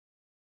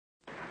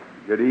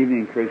Good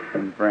evening,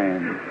 Christian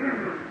friends.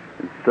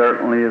 It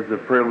certainly is a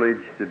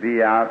privilege to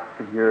be out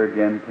here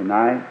again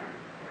tonight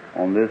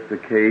on this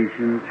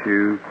occasion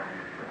to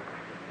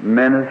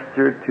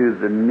minister to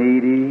the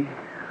needy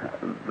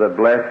the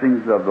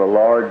blessings of the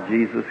Lord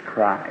Jesus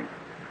Christ.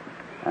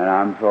 And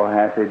I'm so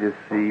happy to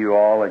see you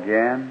all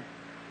again.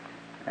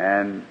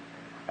 And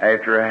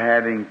after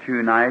having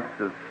 2 nights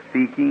of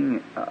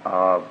speaking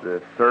of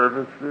the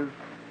services,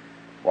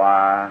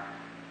 why,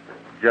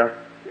 just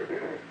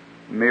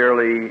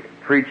merely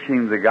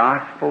preaching the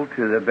gospel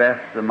to the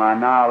best of my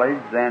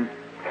knowledge, then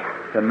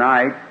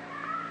tonight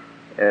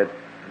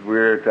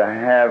we're to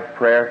have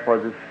prayer for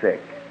the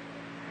sick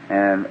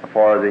and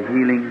for the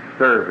healing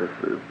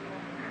services.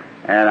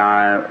 And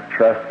I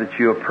trust that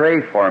you'll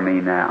pray for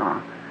me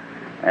now.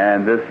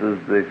 And this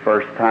is the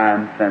first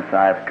time since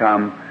I've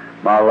come.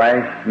 My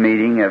last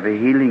meeting of a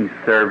healing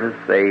service,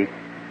 they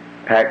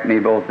packed me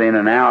both in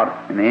and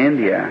out in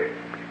India.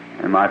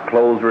 And my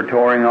clothes were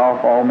tearing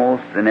off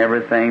almost, and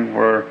everything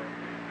were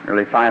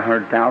nearly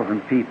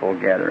 500,000 people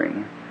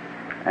gathering.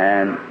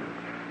 And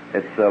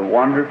it's a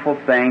wonderful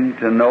thing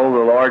to know the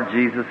Lord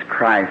Jesus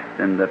Christ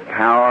and the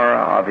power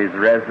of His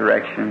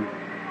resurrection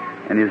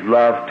and His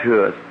love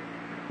to us.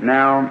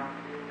 Now,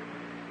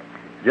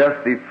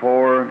 just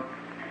before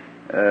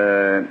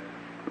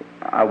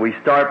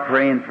we start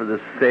praying for the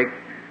sick,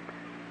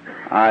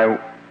 I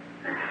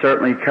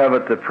certainly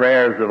covet the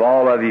prayers of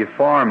all of you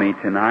for me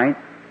tonight.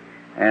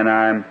 And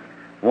I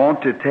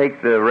want to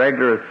take the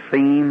regular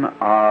theme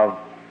of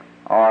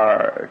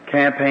our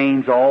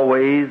campaigns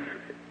always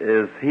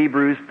is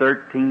Hebrews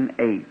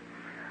 13:8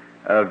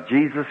 of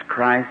Jesus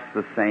Christ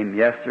the same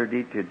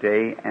yesterday,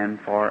 today, and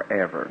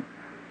forever.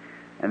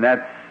 And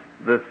that's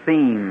the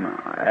theme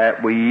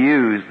that we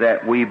use,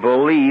 that we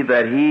believe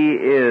that He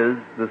is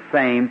the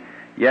same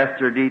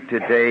yesterday,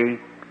 today,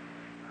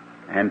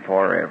 and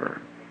forever.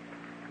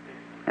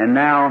 And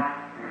now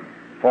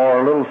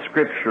for a little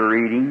scripture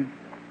reading,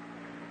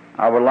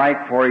 I would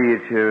like for you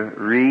to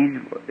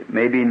read,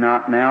 maybe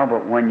not now,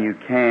 but when you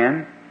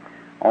can,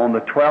 on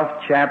the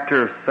 12th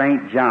chapter of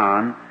St.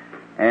 John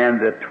and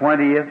the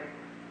 20th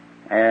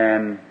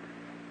and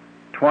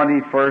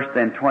 21st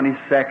and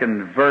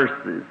 22nd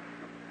verses.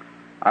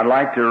 I'd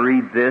like to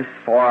read this,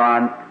 for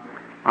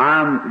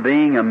I'm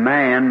being a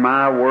man,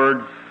 my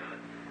words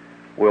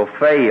will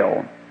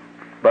fail.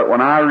 But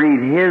when I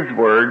read His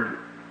words,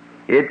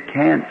 it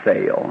can't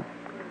fail.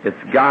 It's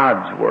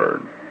God's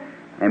Word.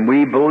 And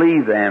we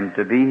believe them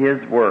to be His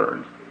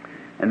words.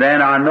 And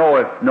then I know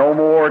if no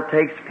more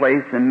takes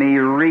place in me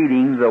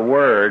reading the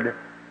Word,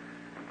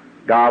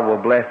 God will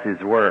bless His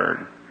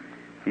Word.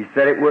 He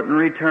said it wouldn't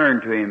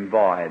return to Him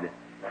void.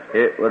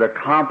 It would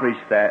accomplish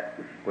that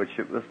which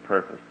it was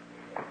purposed.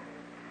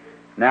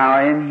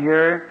 Now in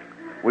here,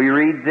 we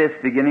read this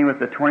beginning with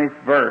the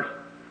 20th verse.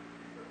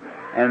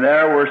 And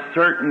there were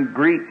certain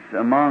Greeks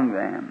among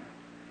them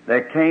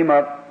that came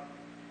up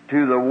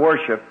to the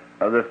worship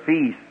of the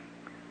feast.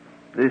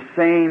 The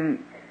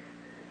same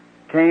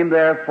came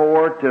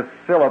therefore to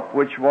Philip,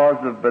 which was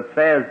of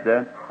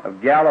Bethsaida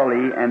of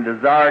Galilee, and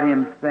desired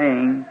him,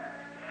 saying,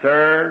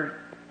 Sir,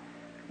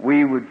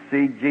 we would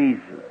see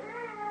Jesus.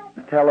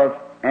 Telleth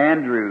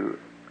Andrew,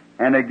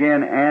 and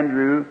again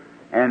Andrew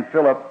and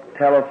Philip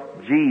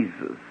telleth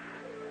Jesus.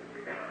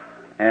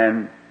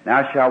 And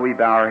now shall we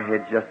bow our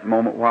heads just a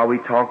moment while we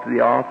talk to the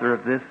author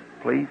of this,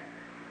 please?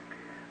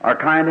 Our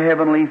kind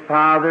Heavenly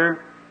Father,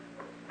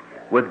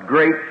 with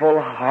grateful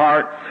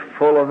hearts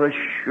full of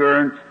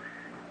assurance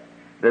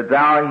that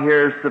Thou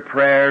hearest the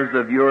prayers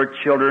of Your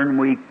children,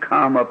 we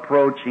come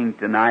approaching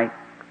tonight,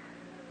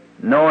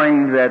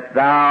 knowing that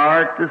Thou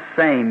art the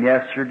same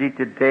yesterday,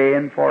 today,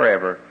 and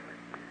forever,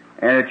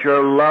 and that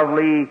Your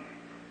lovely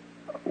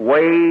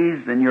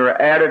ways and Your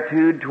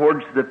attitude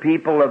towards the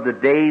people of the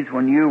days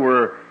when You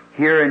were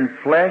here in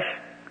flesh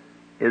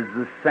is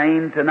the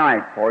same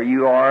tonight, for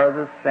You are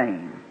the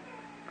same.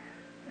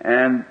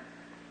 And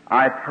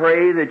I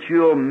pray that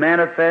You'll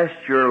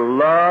manifest Your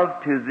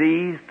love to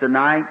these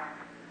tonight,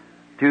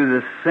 to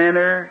the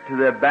sinner, to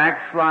the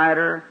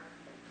backslider,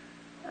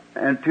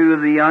 and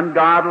to the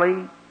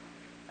ungodly,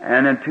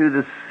 and unto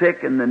the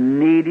sick and the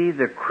needy,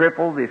 the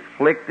crippled, the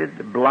afflicted,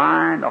 the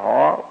blind,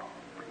 all.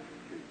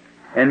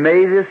 And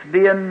may this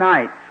be a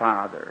night,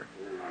 Father,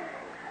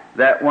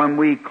 that when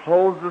we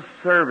close the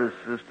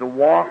services to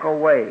walk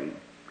away,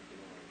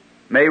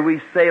 may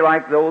we say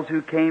like those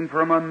who came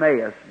from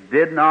Emmaus,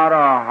 did not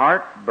our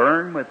hearts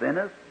burn within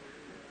us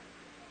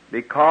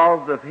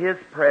because of His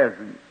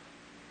presence?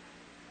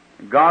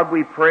 God,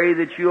 we pray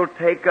that You'll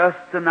take us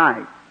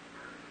tonight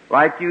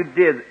like You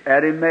did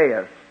at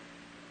Emmaus.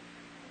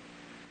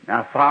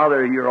 Now,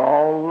 Father, You're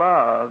all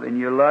love, and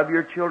You love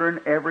Your children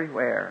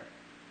everywhere.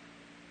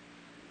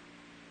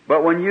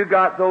 But when You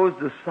got those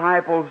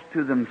disciples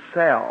to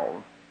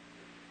themselves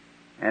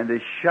and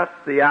they shut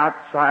the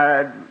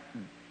outside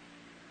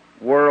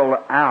world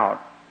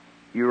out,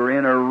 You were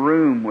in a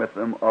room with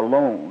them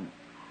alone,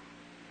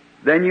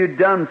 then You'd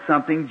done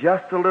something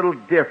just a little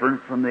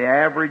different from the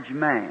average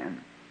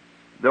man,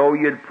 though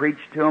You'd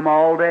preached to them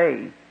all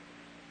day.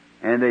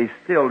 and they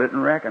still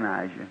didn't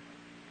recognize you.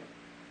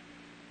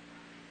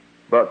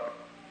 But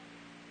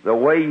the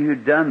way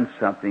you'd done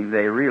something,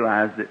 they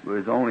realized it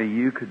was only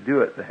you could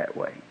do it that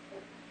way.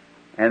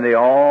 And they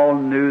all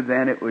knew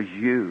then it was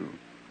you.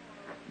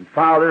 And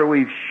Father,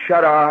 we've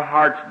shut our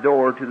heart's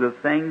door to the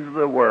things of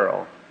the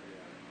world,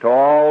 to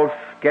all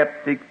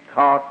skeptic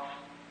thoughts.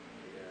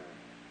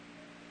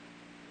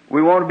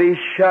 We want to be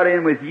shut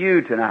in with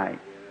you tonight.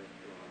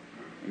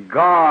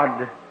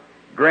 God,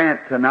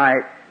 grant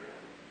tonight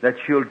that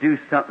you'll do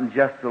something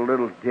just a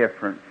little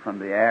different from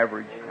the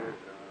average time.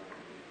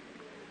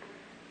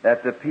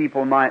 That the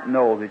people might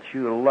know that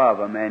you love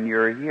them and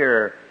you're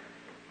here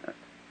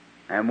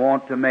and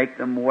want to make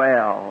them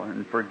well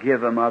and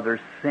forgive them of their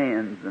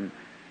sins. And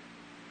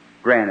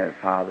grant it,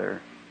 Father.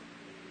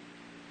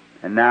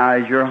 And now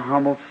as your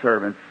humble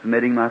servant,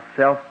 submitting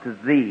myself to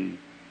Thee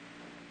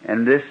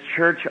and this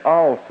church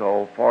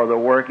also for the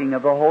working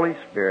of the Holy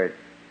Spirit,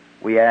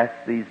 we ask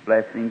these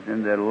blessings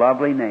in the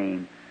lovely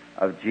name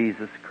of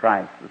Jesus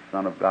Christ, the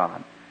Son of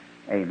God.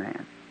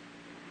 Amen.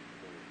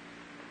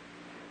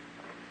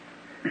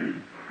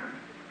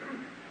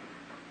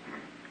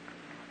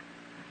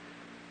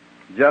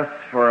 Just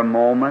for a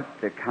moment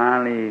to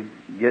kindly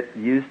get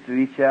used to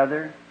each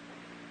other,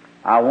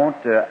 I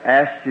want to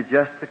ask you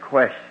just a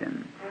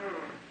question,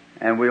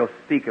 and we'll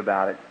speak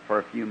about it for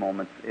a few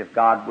moments, if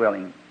God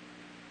willing.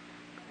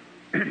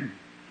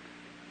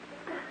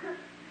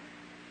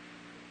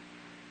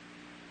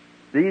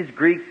 These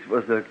Greeks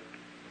was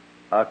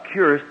a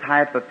curious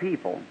type of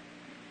people.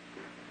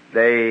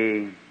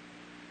 The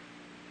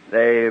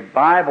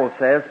Bible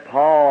says,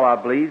 Paul, I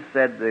believe,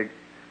 said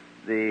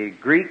the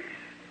Greeks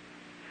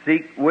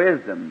seek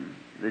wisdom,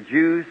 the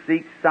Jews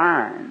seek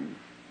signs.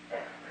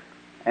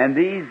 And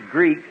these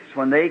Greeks,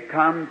 when they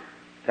come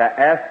to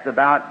ask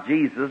about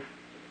Jesus,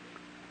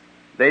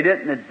 they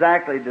didn't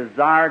exactly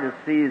desire to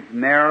see His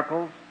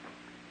miracles.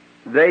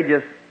 They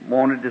just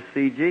wanted to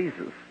see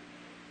Jesus.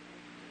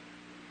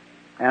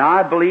 And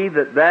I believe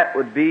that that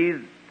would be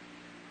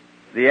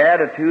the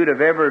attitude of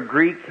every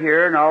Greek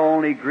here, not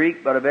only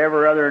Greek, but of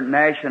every other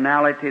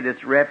nationality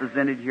that's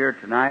represented here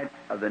tonight,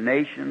 of the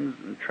nations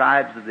and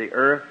tribes of the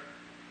earth,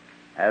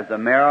 as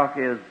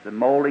America is the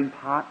molding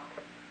pot,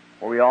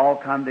 where we all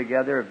come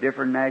together of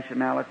different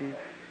nationalities.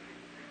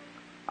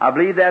 I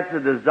believe that's the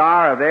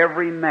desire of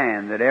every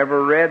man that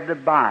ever read the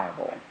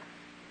Bible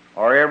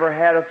or ever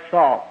had a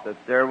thought that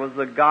there was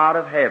a God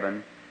of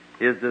heaven.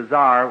 His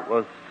desire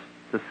was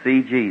to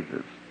see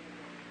Jesus.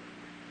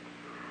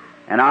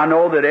 And I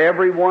know that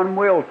everyone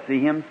will see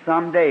Him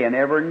someday, and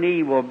every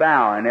knee will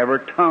bow, and every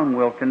tongue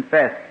will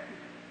confess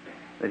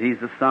that He's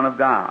the Son of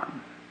God.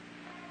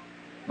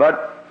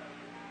 But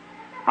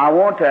I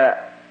want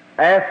to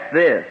ask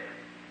this.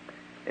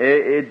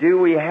 Do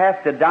we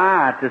have to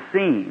die to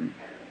see Him?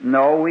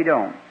 No, we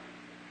don't.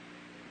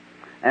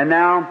 And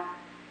now,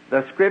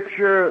 the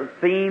Scripture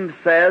theme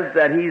says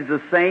that He's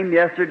the same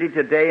yesterday,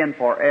 today, and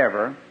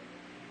forever.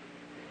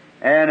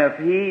 And if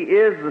He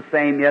is the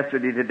same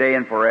yesterday, today,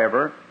 and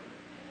forever,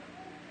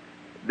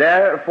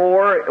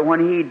 therefore,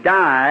 when He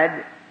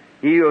died,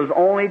 He was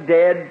only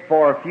dead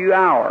for a few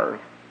hours,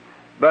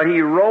 but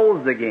He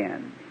rose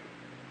again.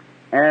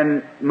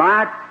 And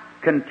my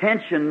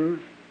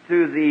contentions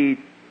to the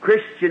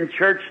Christian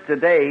church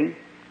today,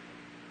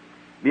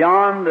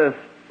 beyond the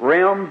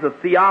realms of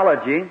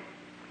theology,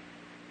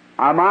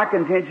 my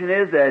contention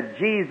is that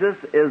Jesus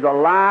is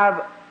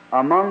alive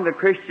among the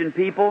Christian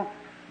people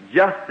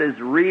just as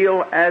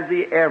real as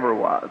He ever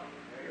was,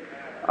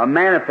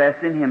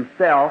 manifesting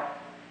Himself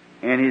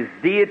in His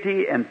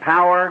deity and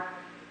power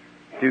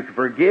to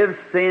forgive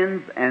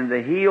sins and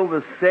to heal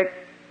the sick,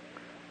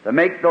 to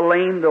make the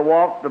lame to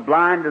walk, the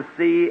blind to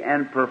see,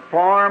 and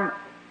perform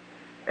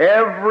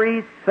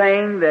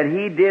everything that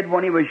He did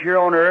when He was here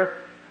on earth.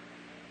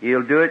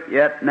 He'll do it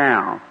yet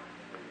now.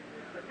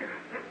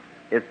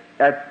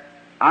 That's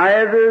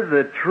either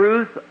the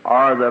truth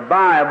or the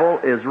Bible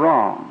is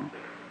wrong.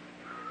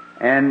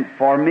 And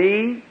for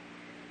me,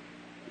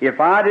 if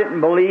I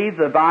didn't believe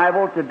the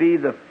Bible to be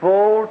the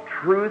full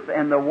truth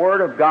and the Word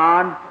of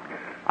God,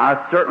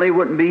 I certainly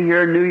wouldn't be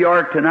here in New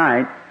York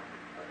tonight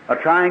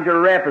trying to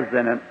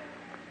represent it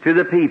to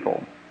the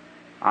people.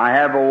 I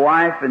have a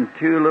wife and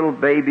 2 little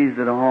babies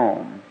at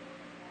home.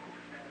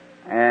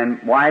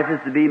 And wife is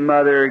to be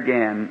mother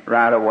again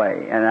right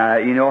away.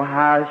 And you know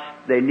how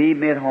they need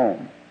me at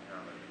home.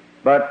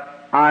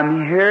 But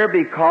I'm here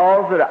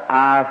because that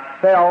I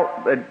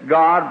felt that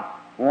God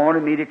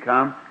wanted me to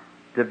come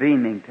to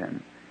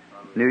Beamington,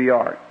 New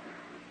York.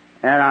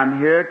 And I'm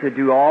here to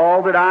do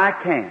all that I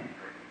can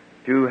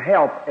to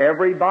help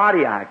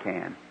everybody I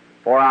can.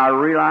 For I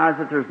realize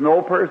that there's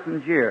no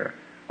persons here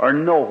or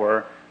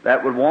nowhere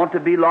that would want to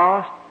be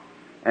lost,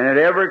 and that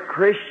every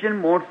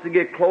Christian wants to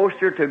get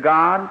closer to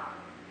God.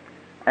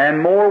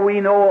 And more we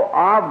know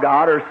of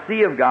God or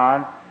see of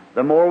God,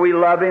 the more we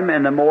love Him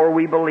and the more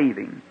we believe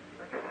Him.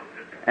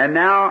 And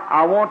now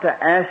I want to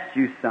ask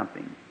you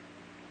something.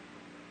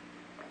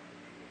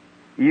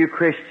 You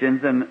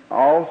Christians and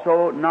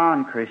also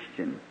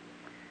non-Christians.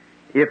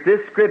 If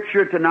this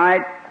Scripture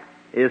tonight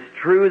is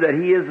true, that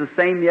He is the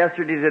same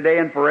yesterday, today,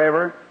 and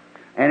forever,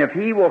 and if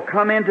He will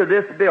come into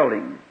this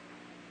building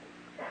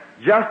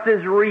just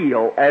as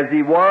real as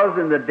He was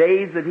in the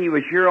days that He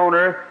was here on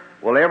earth,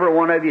 will every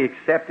one of you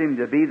accept Him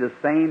to be the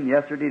same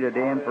yesterday,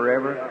 today, and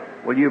forever?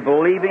 Will you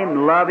believe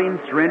Him, love Him,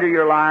 surrender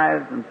your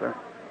lives, and so?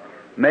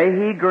 May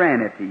He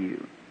grant it to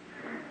you.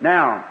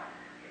 Now,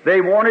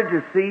 they wanted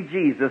to see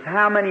Jesus.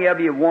 How many of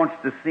you wants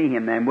to see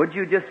Him then? Would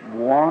you just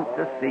want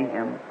to see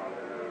Him?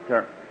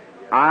 Sir,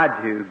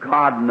 I do.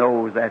 God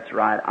knows that's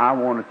right. I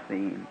want to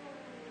see Him.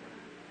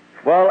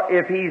 Well,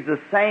 if He's the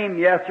same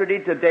yesterday,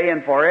 today,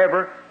 and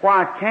forever,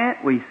 why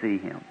can't we see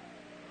Him?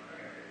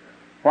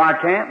 Why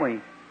can't we?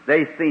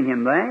 They seen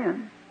Him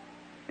then.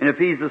 And if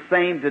He's the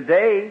same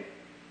today,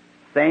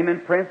 same in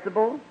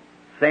principle,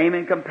 same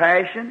in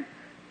compassion,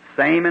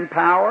 same in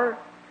power,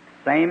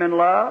 same in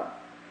love,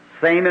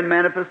 same in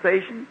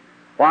manifestation,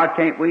 why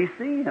can't we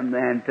see Him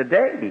then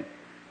today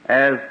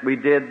as we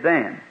did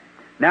then?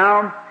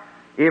 Now,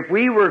 if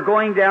we were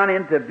going down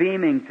into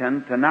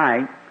Beamington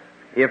tonight,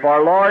 if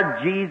our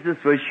Lord Jesus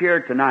was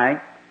here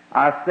tonight,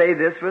 I say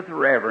this with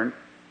reverence,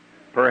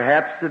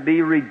 perhaps to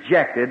be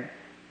rejected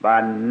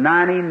by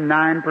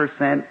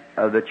 99%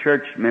 of the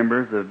church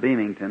members of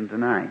Beamington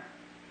tonight.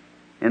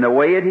 In the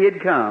way that He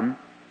had come,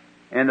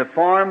 in the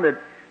form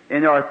that,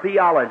 in our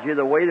theology,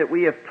 the way that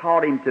we have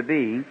taught Him to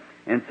be,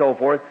 and so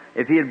forth,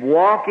 if He'd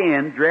walk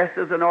in dressed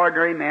as an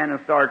ordinary man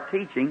and start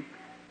teaching,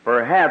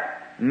 perhaps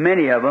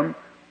many of them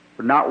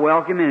would not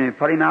welcome Him and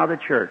put Him out of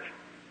the church,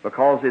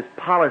 because His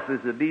policies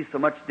would be so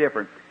much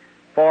different.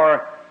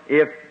 For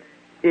if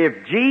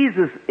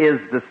Jesus is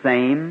the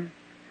same,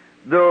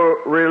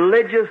 the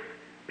religious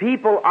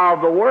people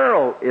of the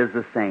world is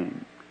the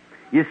same.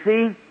 You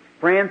see,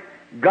 friends,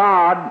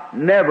 God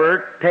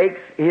never takes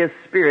His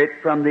Spirit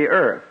from the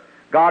earth.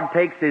 God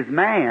takes His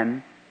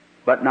man,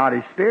 but not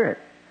His Spirit.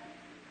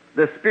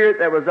 The Spirit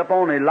that was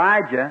upon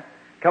Elijah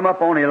come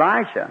upon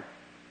Elisha,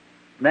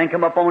 then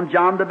come upon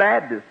John the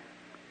Baptist,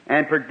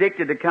 and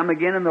predicted to come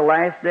again in the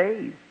last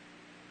days.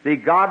 See,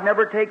 God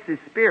never takes His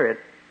Spirit.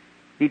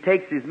 He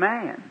takes His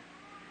man.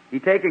 He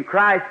taken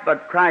Christ,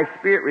 but Christ's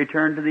Spirit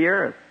returned to the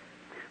earth.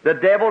 The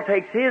devil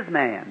takes his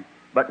man,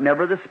 but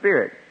never the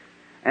Spirit.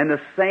 And the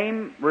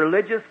same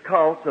religious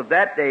cults of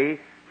that day,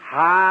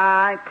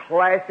 high,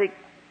 classic,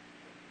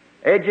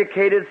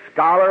 educated,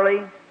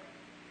 scholarly,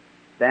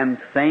 them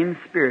same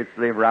spirits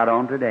live right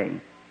on today.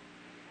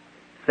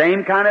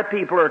 Same kind of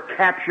people are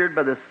captured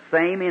by the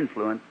same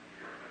influence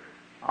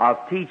of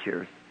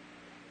teachers.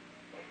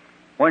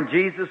 When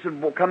Jesus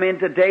would come in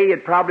today,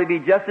 He'd probably be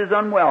just as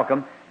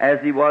unwelcome as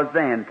He was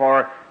then,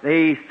 for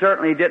He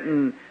certainly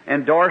didn't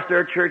endorse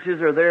their churches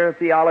or their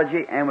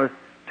theology, and was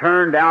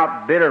turned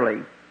out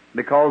bitterly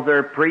because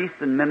their priests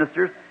and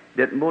ministers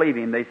didn't believe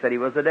Him. They said He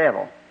was a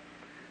devil,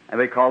 and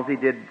because He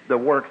did the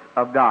works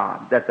of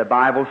God that the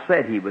Bible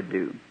said He would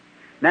do.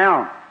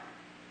 Now,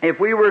 if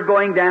we were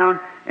going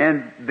down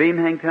in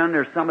Beamington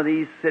or some of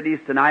these cities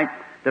tonight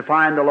to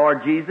find the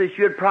Lord Jesus,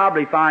 you'd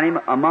probably find Him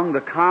among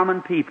the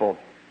common people.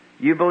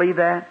 You believe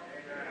that?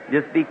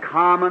 Just be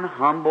common,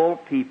 humble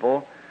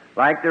people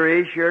like there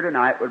is here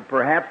tonight would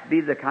perhaps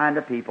be the kind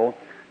of people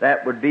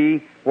that would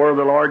be where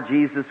the Lord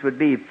Jesus would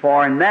be.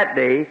 For in that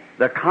day,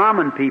 the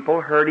common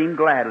people heard Him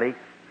gladly,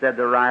 said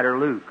the writer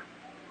Luke.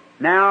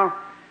 Now,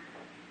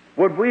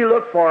 would we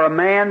look for a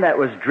man that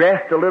was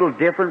dressed a little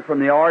different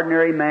from the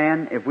ordinary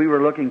man if we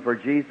were looking for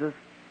Jesus?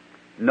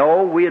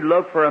 No, we'd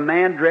look for a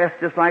man dressed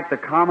just like the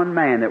common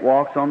man that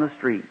walks on the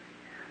street.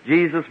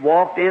 Jesus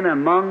walked in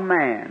among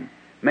man.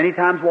 Many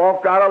times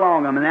walked right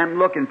along Him and them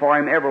looking for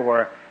Him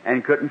everywhere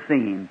and couldn't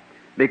see Him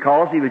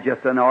because He was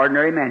just an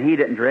ordinary man. He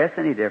didn't dress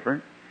any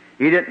different.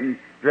 He didn't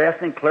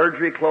dress in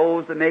clergy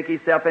clothes to make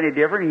Himself any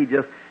different. He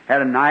just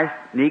had a nice,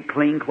 neat,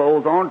 clean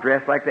clothes on,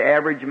 dressed like the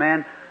average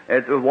man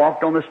that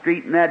walked on the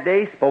street in that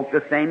day, spoke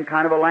the same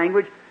kind of a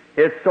language.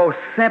 It's so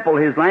simple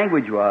His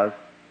language was.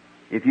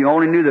 If you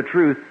only knew the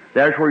truth,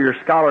 there's where your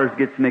scholars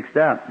gets mixed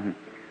up.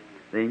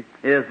 See?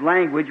 His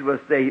language was,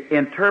 they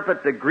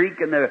interpret the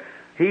Greek and the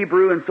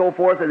Hebrew and so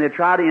forth, and they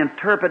try to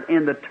interpret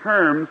in the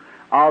terms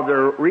of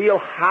the real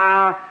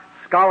high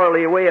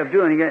scholarly way of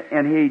doing it,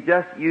 and He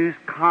just used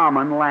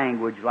common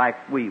language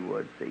like we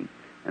would, see.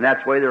 And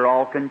that's why they're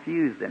all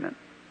confused in it.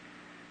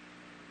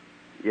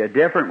 You're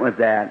different with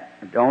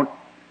that. Don't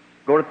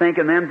go to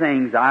thinking them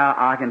things.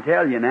 I can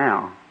tell you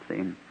now,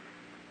 see.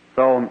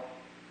 So,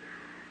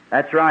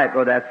 that's right,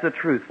 well, that's the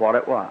truth, what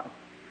it was.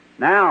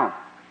 Now,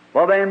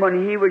 well then,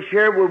 when He was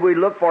here, would we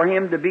look for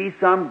Him to be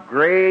some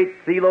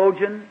great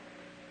theologian?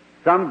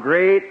 Some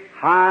great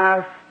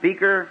high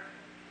speaker?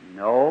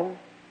 No,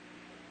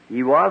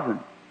 He wasn't.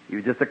 He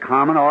was just a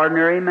common,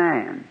 ordinary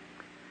man.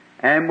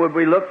 And would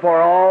we look for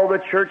all the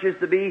churches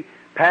to be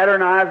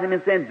patronizing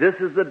and saying, this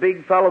is the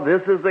big fellow,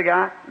 this is the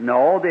guy?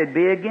 No, they'd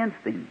be against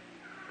Him.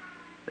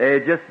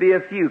 There'd just be a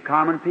few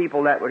common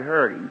people that would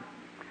hurt Him.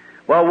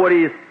 Well, would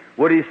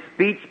his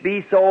speech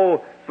be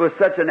so, with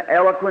such an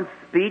eloquent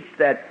speech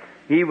that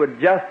He would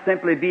just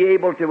simply be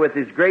able to, with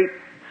His great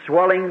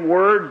swelling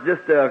words,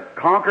 just to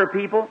conquer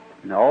people?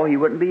 No, he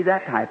wouldn't be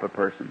that type of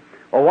person.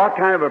 Well, what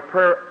kind of a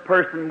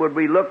person would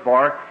we look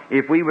for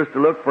if we was to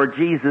look for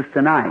Jesus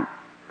tonight?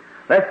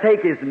 Let's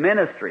take his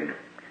ministry.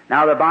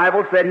 Now, the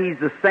Bible said he's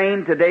the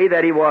same today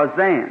that he was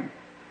then.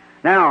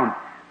 Now,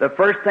 the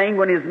first thing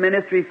when his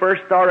ministry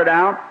first started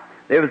out,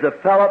 there was a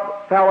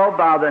fellow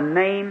by the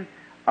name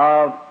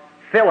of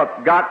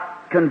Philip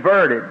got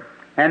converted.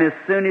 And as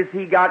soon as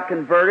he got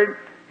converted,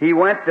 he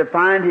went to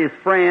find his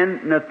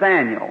friend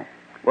Nathaniel.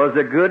 It was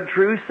a good,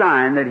 true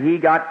sign that he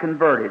got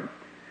converted.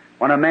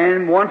 When a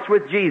man wants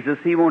with Jesus,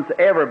 he wants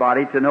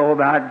everybody to know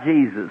about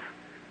Jesus.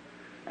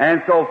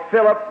 And so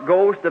Philip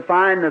goes to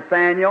find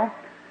Nathaniel,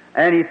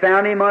 and he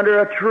found him under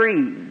a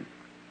tree.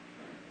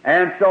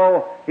 And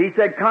so he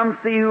said, "Come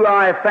see who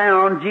I have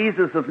found,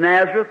 Jesus of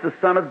Nazareth, the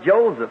son of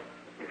Joseph."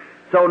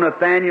 So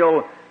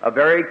Nathaniel, a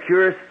very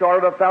curious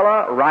sort of a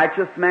fellow, a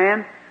righteous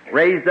man,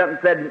 raised up and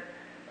said,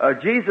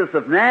 "Jesus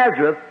of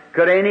Nazareth,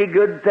 could any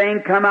good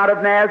thing come out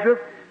of Nazareth?"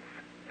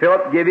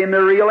 Philip gave him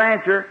the real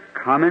answer,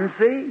 "Come and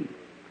see."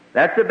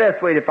 That's the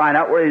best way to find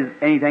out whether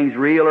anything's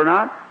real or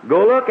not.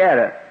 Go look at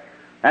it.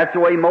 That's the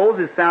way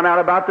Moses found out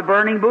about the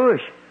burning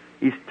bush.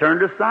 He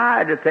turned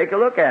aside to take a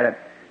look at it,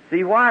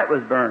 see why it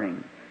was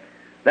burning.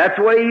 That's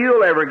the way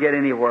you'll ever get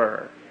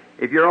anywhere.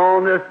 If you're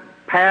on this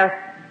path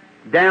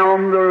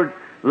down the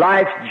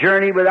life's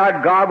journey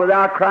without God,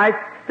 without Christ,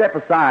 step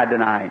aside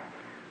tonight.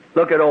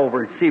 Look it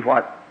over and see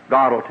what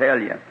God will tell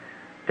you.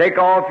 Take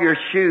off your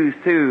shoes,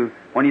 too,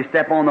 when you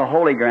step on the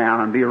holy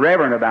ground, and be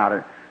reverent about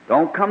it.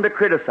 Don't come to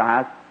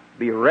criticize.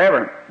 Be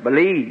reverent.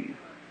 Believe.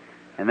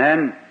 And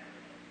then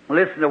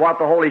listen to what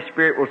the Holy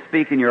Spirit will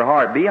speak in your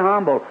heart. Be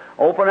humble.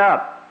 Open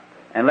up.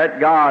 And let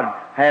God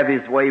have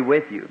His way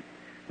with you.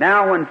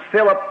 Now, when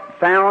Philip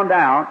found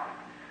out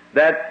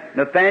that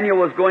Nathanael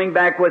was going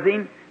back with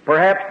him,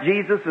 perhaps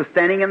Jesus was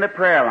standing in the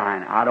prayer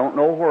line. I don't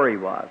know where he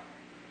was.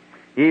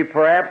 He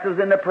perhaps was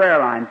in the prayer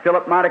line.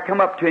 Philip might have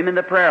come up to him in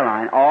the prayer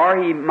line, or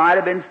he might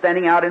have been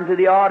standing out into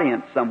the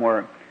audience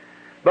somewhere.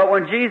 But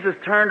when Jesus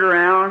turned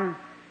around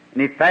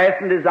and he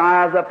fastened his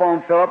eyes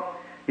upon Philip,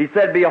 he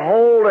said,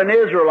 "Behold an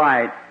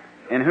Israelite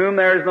in whom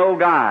there is no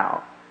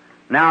guile."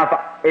 Now,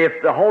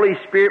 if the Holy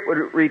Spirit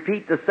would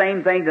repeat the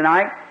same thing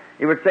tonight,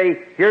 he would say,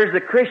 "Here's a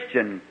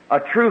Christian,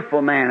 a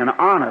truthful man, and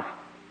honest."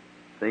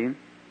 See?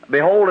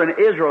 "Behold an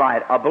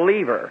Israelite, a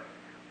believer,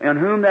 in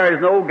whom there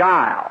is no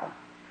guile."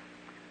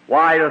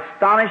 Why, it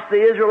astonished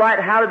the Israelite.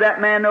 How did that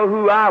man know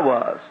who I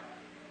was?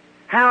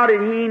 How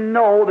did he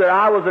know that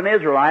I was an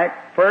Israelite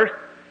first?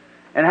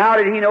 And how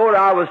did he know that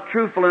I was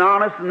truthful and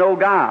honest and no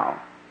guile?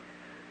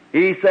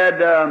 He said,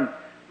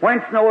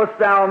 "Whence knowest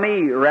thou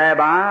me,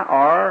 Rabbi,"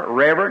 or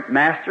Reverend,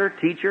 Master,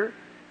 Teacher?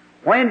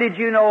 "When did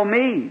you know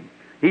me?"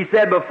 He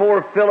said,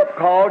 "Before Philip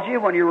called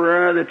you, when you were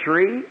under the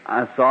tree,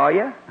 I saw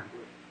you."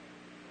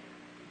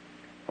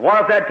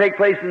 What if that take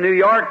place in New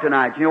York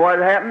tonight? You know what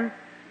happened?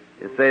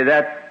 You say,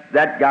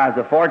 that guy's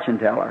a fortune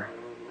teller.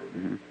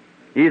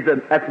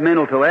 That's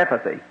mental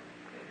telepathy.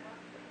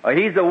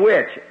 He's a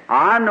witch.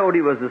 I knowed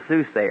he was a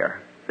soothsayer.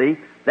 See?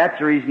 That's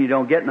the reason you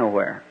don't get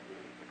nowhere.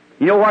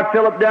 You know what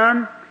Philip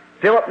done?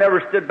 Philip never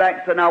stood back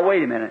and said, "Now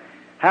wait a minute.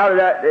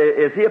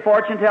 Is he a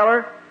fortune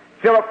teller?"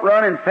 Philip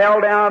run and fell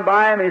down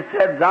by him and he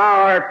said,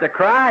 "Thou art the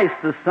Christ,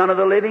 the Son of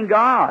the living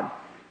God."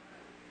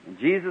 And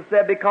Jesus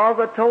said, "Because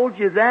I told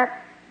you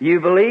that, you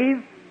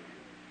believe?"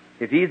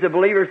 If he's a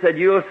believer, said,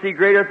 "You'll see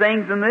greater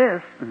things than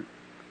this,"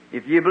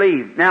 if you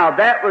believe. Now,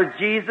 that was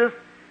Jesus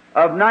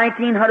of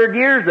 1900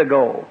 years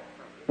ago.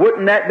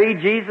 Wouldn't that be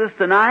Jesus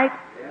tonight?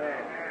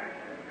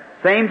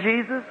 Same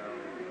Jesus?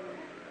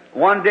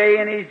 One day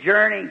in his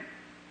journey,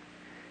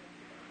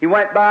 he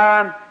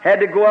had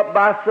to go up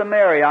by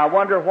Samaria. I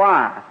wonder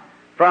why.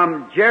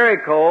 From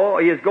Jericho,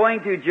 he was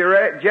going to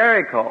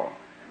Jericho.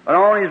 And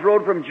on his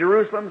road from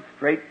Jerusalem,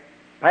 straight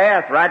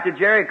path right to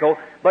Jericho,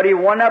 but he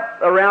went up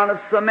around of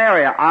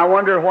Samaria. I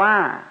wonder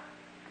why.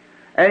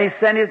 And he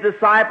sent his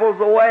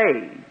disciples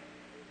away.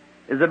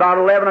 It was about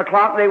 11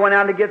 o'clock. They went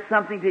out to get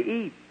something to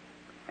eat.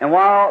 And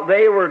while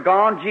they were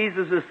gone,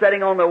 Jesus was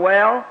sitting on the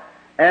well,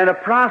 and a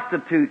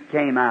prostitute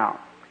came out.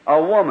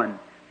 A woman.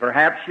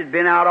 Perhaps she'd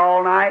been out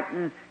all night,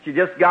 and she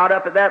just got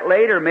up at that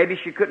late, or maybe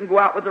she couldn't go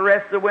out with the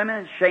rest of the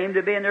women, ashamed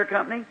to be in their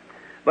company.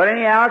 But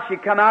anyhow, she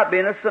come out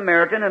being a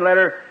Samaritan and let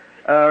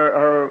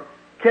her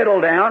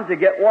kettle down to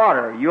get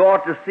water. You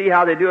ought to see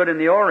how they do it in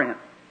the Orient.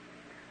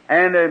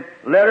 And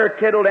let her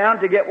kettle down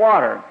to get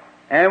water.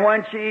 And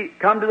when she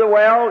come to the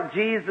well,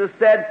 Jesus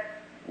said,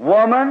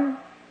 "Woman,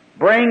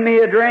 bring me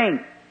a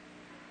drink."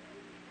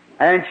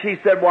 And she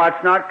said, "Well,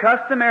 it's not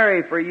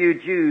customary for you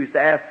Jews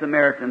to ask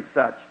Samaritans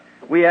such.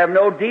 We have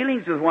no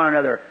dealings with one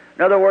another."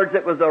 In other words,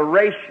 it was a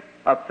race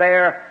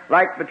affair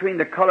like between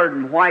the colored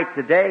and white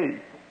today.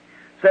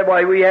 Said,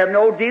 "Well, we have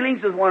no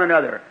dealings with one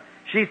another."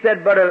 She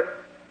said,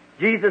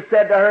 Jesus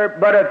said to her,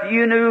 "But if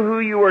you knew who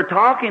you were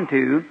talking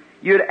to,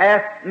 you'd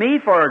ask me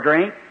for a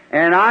drink,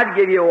 and I'd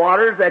give you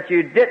waters that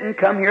you didn't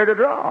come here to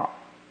draw."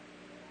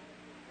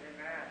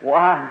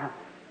 Why?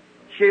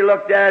 She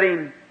looked at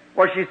him.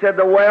 Well, she said,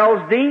 "The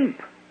well's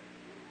deep."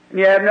 and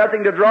you have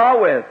nothing to draw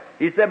with.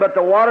 He said, but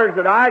the waters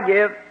that I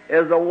give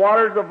is the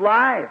waters of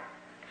life,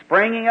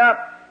 springing up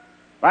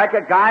like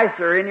a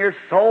geyser in your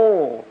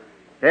soul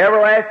to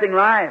everlasting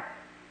life.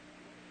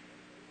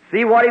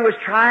 See what he was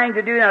trying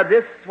to do. Now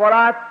this is what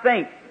I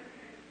think,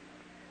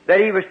 that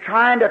he was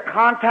trying to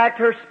contact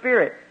her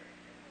spirit,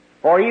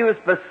 for he was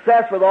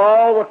possessed with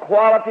all the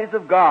qualities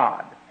of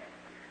God.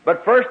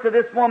 But first to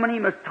this woman he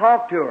must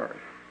talk to her,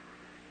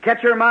 catch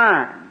her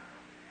mind,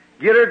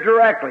 get her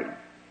directly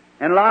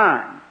in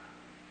line.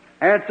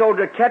 And so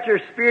to catch her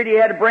spirit, he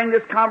had to bring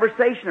this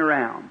conversation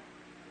around.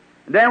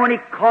 And then when he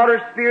caught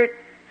her spirit,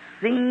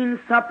 seen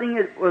something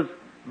that was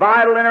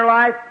vital in her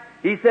life,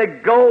 he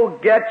said, go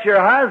get your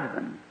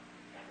husband.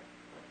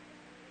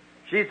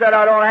 She said,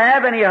 I don't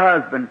have any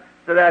husband.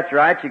 So that's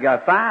right, you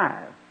got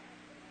 5.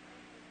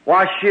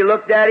 While she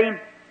looked at him,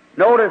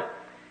 notice,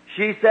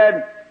 she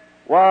said,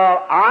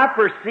 well, I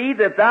perceive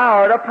that thou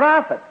art a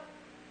prophet.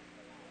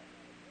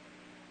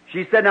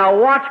 She said, now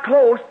watch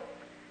close.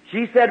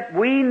 She said,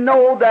 we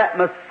know that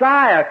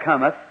Messiah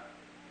cometh,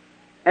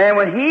 and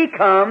when he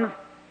comes,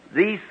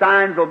 these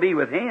signs will be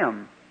with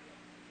him.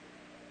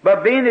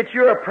 But being that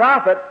you're a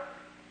prophet,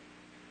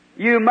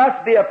 you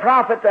must be a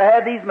prophet to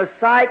have these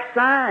Messiah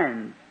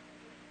signs.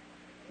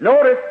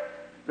 Notice,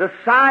 the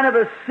sign of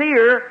a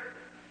seer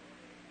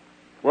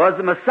was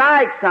the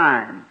Messiah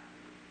sign.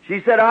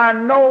 She said, I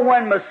know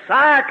when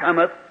Messiah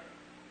cometh,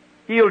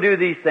 he'll do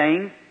these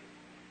things.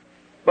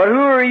 But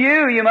who are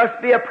you? You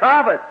must be a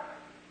prophet.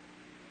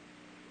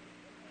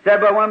 Said,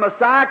 but when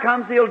Messiah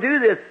comes, he'll do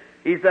this.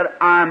 He said,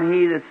 I'm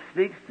he that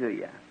speaks to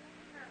you.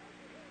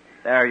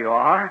 There you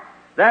are.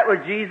 That was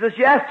Jesus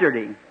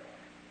yesterday.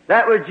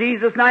 That was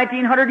Jesus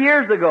 1900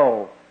 years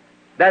ago.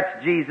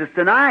 That's Jesus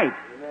tonight.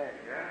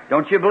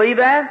 Don't you believe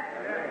that?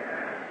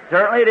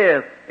 Certainly it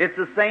is. It's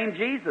the same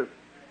Jesus.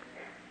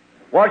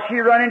 Well, she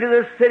run into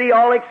this city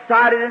all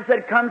excited and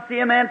said, come see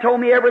a man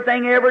told me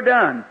everything he ever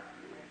done.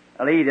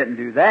 Well, he didn't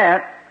do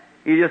that.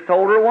 He just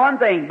told her one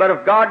thing. But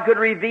if God could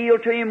reveal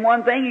to him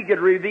one thing, he could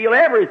reveal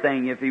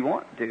everything if he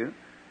wanted to.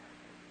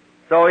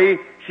 So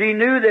she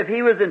knew that if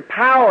he was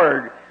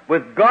empowered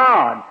with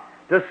God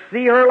to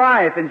see her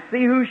life and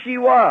see who she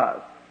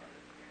was.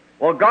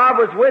 Well, God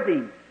was with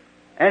him,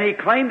 and he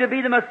claimed to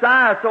be the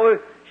Messiah. So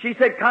she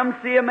said, come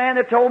see a man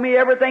that told me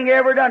everything he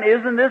ever done.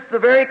 Isn't this the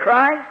very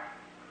Christ?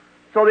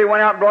 So they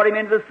went out and brought him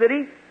into the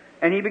city,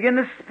 and he began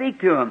to speak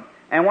to them.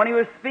 And when he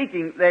was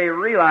speaking, they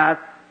realized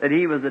that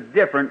he was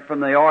different from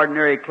the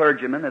ordinary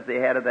clergyman that they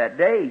had of that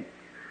day,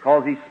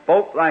 because he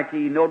spoke like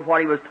he knew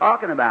what he was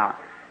talking about.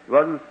 It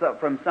wasn't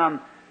from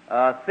some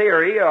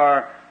theory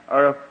or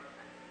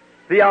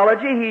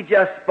theology. He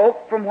just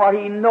spoke from what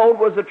he knowed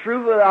was the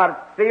truth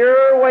without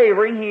fear or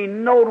wavering. He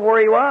knowed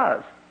where he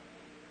was.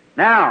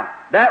 Now,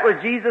 that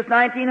was Jesus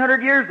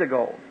 1900 years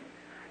ago.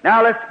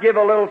 Now let's give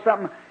a little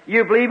something.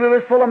 You believe he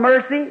was full of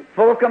mercy,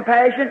 full of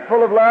compassion,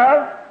 full of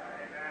love?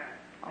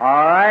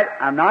 All right,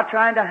 I'm not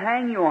trying to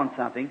hang you on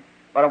something,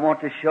 but I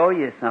want to show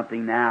you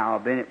something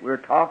now. We're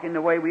talking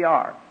the way we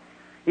are.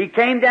 He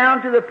came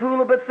down to the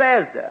pool of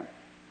Bethesda.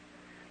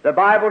 The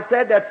Bible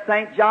said, that's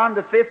St. John,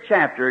 the 5th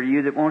chapter,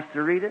 you that wants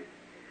to read it.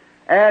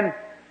 And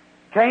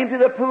came to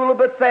the pool of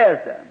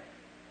Bethesda.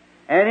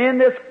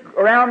 And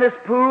around this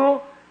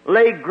pool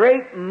lay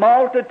great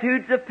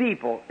multitudes of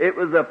people. It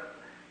was a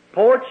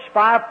porch,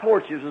 5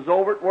 porches was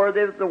over it, where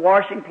there's the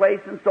washing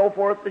place and so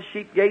forth, the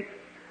sheep gates.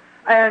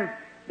 And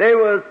there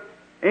was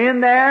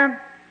in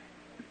there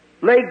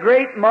lay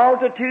great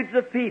multitudes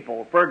of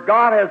people, for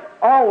God has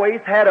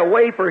always had a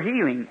way for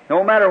healing.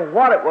 No matter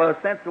what it was,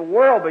 since the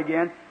world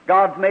began,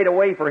 God's made a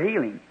way for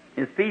healing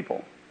His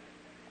people.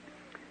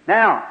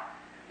 Now,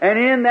 and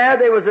in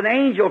there was an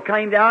angel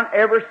came down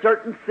every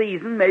certain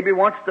season, maybe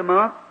once a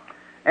month,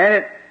 and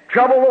it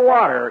troubled the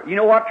water. You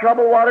know what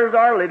troubled waters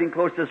are? Living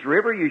close to this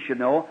river, you should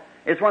know.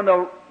 It's when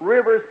the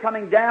river is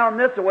coming down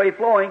this way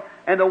flowing,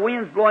 and the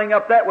wind's blowing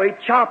up that way,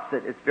 chops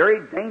it. It's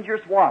very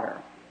dangerous water.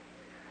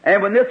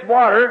 And when this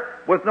water,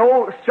 with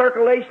no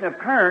circulation of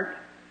current,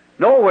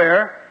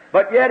 nowhere,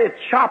 but yet it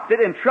chopped it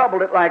and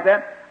troubled it like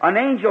that, an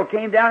angel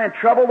came down and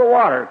troubled the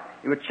water.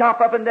 It would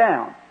chop up and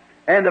down.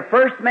 And the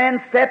first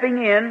man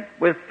stepping in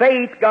with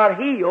faith got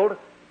healed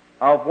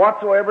of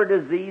whatsoever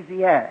disease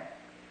he had.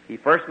 He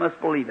first must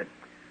believe it.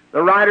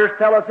 The writers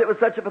tell us it was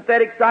such a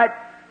pathetic sight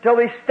till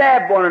they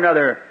stabbed one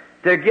another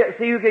to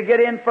see who could get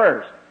in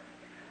first.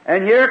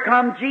 And here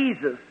comes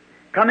Jesus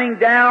coming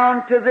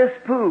down to this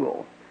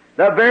pool.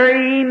 The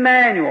very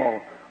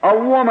Emmanuel, a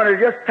woman who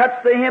just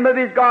touched the hem of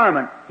his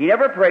garment. He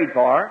never prayed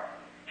for her.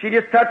 She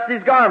just touched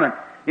his garment.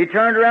 He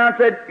turned around and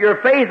said,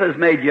 your faith has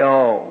made you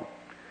whole.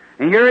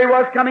 And here he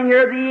was coming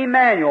here, the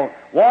Emmanuel,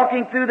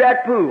 walking through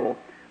that pool.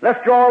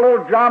 Let's draw a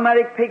little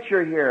dramatic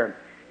picture here.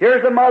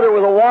 Here's a mother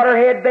with a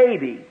waterhead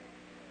baby,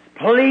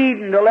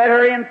 pleading to let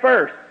her in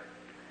first.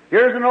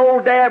 Here's an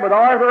old dad with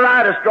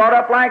arthritis drawn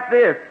up like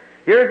this.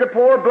 Here's a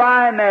poor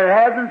blind man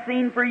that hasn't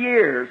seen for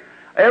years.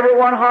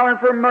 Everyone hollering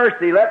for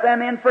mercy. Let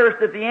them in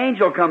first if the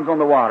angel comes on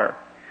the water.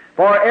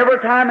 For every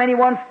time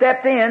anyone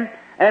stepped in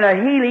and a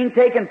healing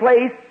taking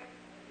place,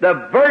 the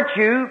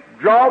virtue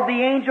drawed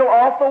the angel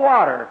off the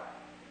water.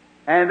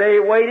 And they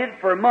waited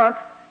for months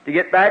to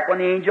get back when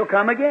the angel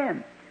come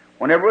again.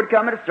 Whenever it would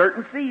come at a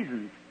certain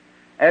seasons.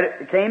 And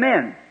it came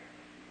in.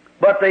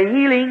 But the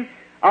healing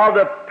of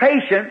the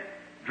patient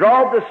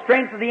drawed the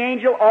strength of the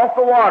angel off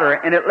the water,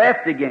 and it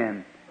left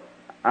again.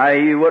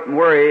 You wouldn't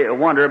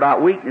wonder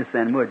about weakness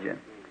then, would you?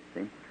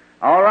 See?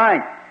 All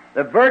right.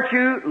 The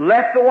virtue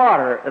left the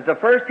water at the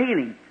first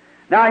healing.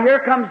 Now here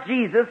comes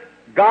Jesus,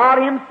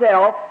 God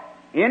Himself,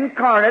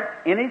 incarnate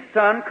in His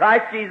Son,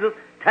 Christ Jesus,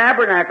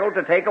 tabernacle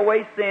to take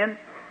away sin.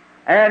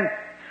 And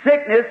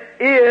sickness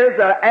is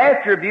an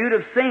attribute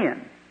of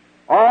sin.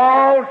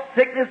 All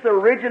sickness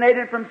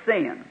originated from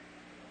sin.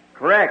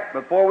 Correct.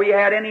 Before we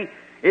had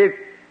if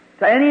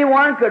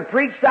anyone could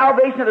preach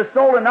salvation of the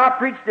soul and not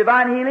preach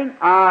divine healing,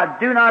 I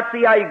do not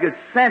see how you could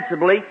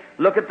sensibly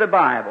look at the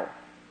Bible.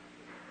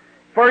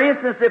 For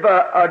instance, if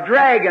a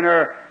dragon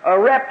or a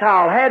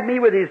reptile had me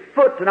with his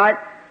foot tonight,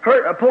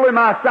 pulling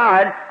my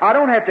side, I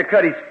don't have to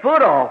cut his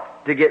foot off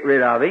to get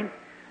rid of him.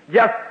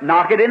 Just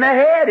knock it in the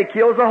head. It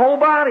kills the whole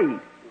body.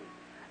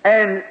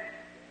 And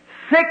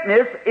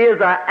sickness is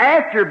an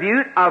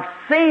attribute of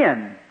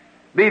sin.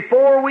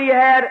 Before we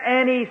had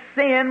any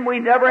sin, we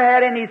never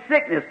had any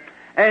sickness.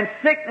 And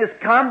sickness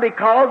come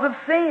because of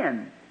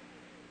sin.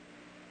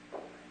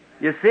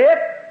 You see it?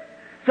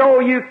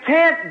 So you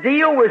can't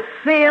deal with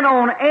sin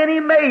on any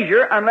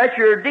measure unless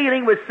you're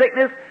dealing with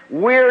sickness,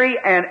 weary,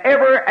 and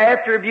every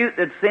attribute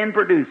that sin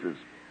produces.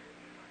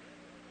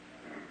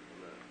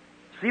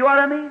 See what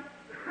I mean?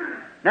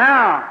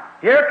 Now,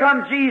 here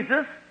comes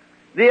Jesus,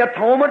 the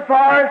atonement for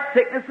our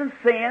sickness and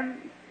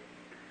sin,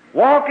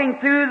 walking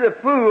through the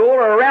pool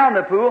or around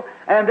the pool,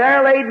 and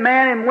there laid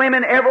men and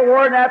women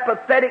everywhere in that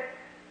pathetic.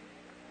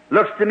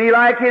 Looks to me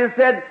like He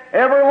said,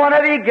 every one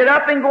of you get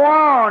up and go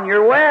on,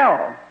 you're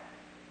well.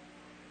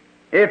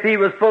 If He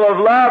was full of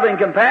love and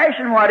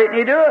compassion, why didn't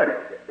He do it?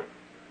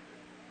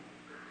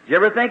 Did you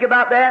ever think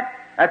about that?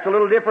 That's a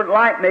little different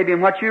light maybe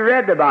in what you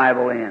read the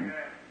Bible in.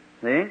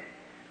 See?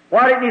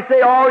 Why didn't He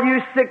say, all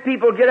you sick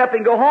people get up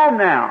and go home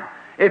now?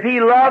 If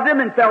He loved them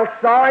and felt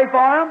sorry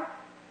for them?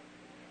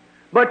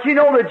 But you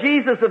know the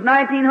Jesus of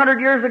 1900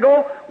 years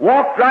ago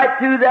walked right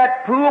through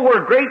that pool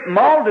where great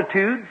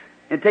multitudes,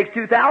 it takes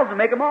 2,000 to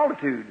make a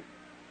multitude.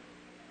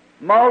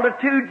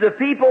 Multitudes of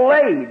people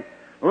laid.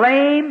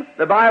 Lame,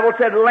 the Bible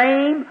said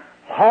lame,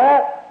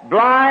 halt,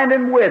 blind,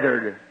 and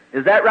withered.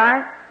 Is that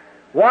right?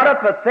 What a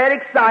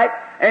pathetic sight.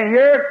 And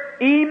here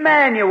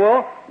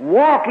Emmanuel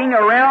walking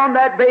around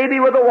that baby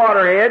with a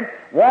waterhead,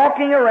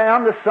 walking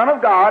around the Son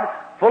of God,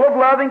 full of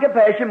love and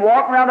compassion,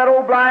 walking around that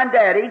old blind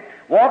daddy,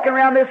 walking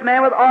around this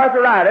man with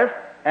arthritis,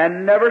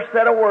 and never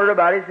said a word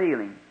about his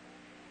healing.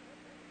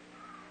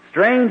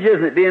 Strange,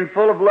 isn't it, being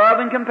full of love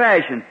and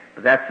compassion?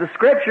 But that's the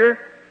Scripture.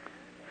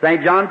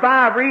 St. John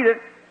 5, read it.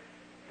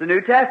 It's the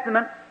New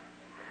Testament.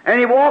 And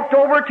he walked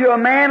over to a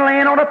man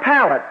laying on a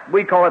pallet.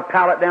 We call it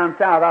pallet down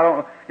south. I don't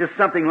know. Just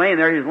something laying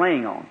there he's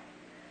laying on.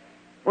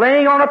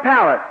 Laying on a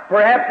pallet.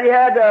 Perhaps he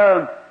had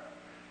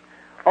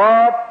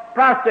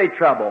prostate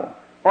trouble.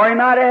 Or he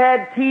might have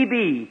had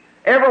TB.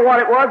 Ever what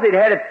it was, he'd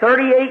had it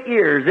 38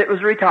 years. It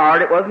was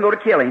retired. It wasn't going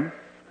to kill him.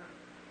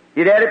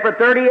 He'd had it for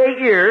 38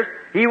 years.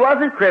 He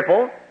wasn't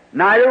crippled.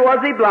 Neither was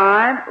he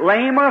blind,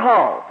 lame, or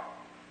halt.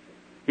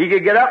 He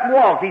could get up and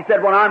walk. He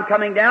said, when I'm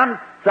coming down,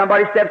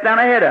 somebody steps down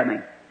ahead of me.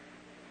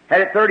 Had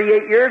it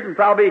 38 years and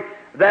probably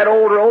that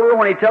older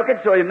when he took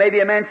it, so he may be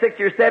a man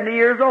 60 or 70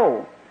 years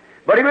old.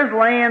 But he was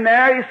laying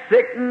there, he's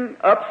sick and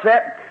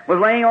upset, was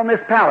laying on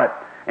this pallet.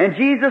 And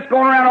Jesus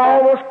going around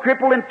all those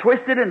crippled and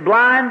twisted and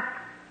blind.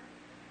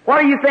 What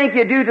do you think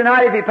you'd do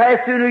tonight if you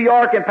passed through New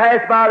York and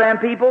passed by them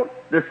people?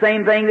 The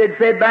same thing they'd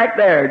said back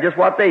there, just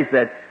what they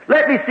said.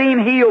 Let me see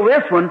Him heal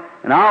this one,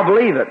 and I'll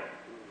believe it.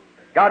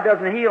 God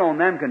doesn't heal on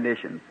them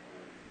conditions.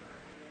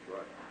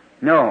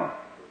 No.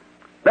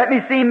 Let me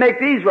see Him make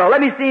these well.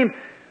 Let me see Him.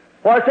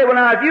 Well, I say, well,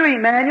 now, if you,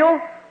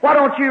 Emmanuel, why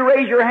don't you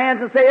raise your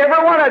hands and say,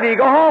 every one of you,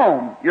 go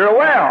home. You're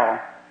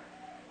well.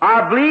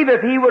 I believe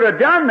if He would have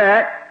done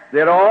that,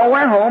 they'd all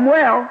went home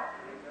well.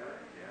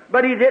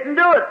 But He didn't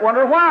do it.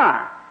 Wonder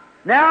why?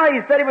 Now He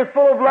said He was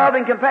full of love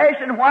and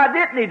compassion. Why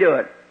didn't He do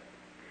it?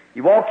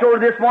 He walked over to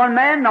this one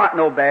man, not in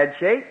no bad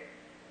shape.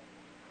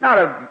 Not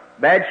a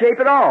bad shape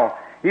at all.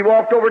 He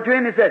walked over to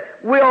him and said,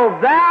 will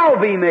thou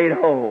be made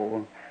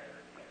whole?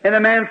 And the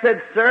man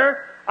said,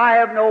 sir, I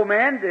have no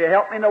man to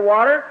help me in the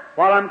water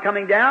while I'm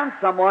coming down.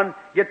 Someone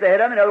gets ahead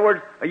of me. In other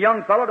words, a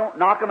young fellow, don't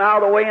knock him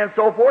out of the way and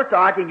so forth, so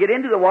I can get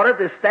into the water if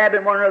they're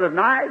stabbing one another's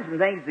knives and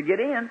things to get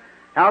in.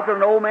 How can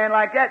an old man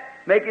like that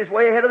make his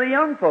way ahead of the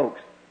young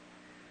folks?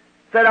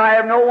 Said, I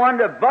have no one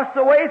to bust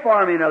the way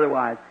for me, in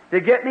otherwise, to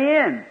get me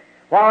in.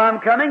 While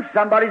I'm coming,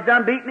 somebody's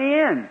done beat me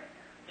in.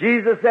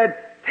 Jesus said,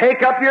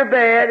 take up your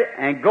bed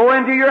and go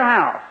into your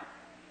house.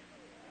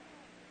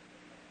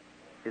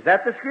 Is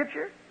that the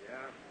Scripture?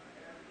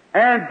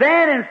 And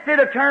then instead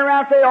of turning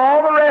around and say,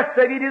 all the rest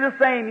of you do the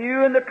same,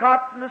 you and the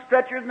cots and the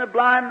stretchers and the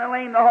blind and the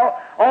lame,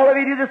 all of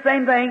you do the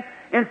same thing.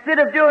 Instead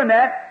of doing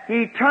that,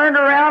 He turned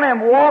around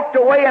and walked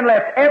away and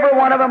left every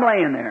one of them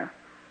laying there.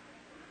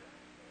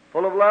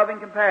 full of love and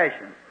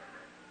compassion.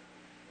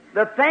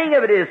 The thing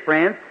of it is,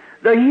 friends,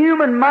 the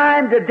human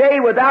mind today,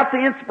 without the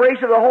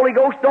inspiration of the Holy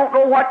Ghost, don't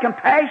know what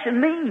compassion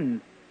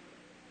means.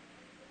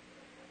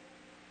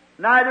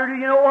 Neither do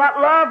you know what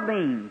love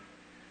means.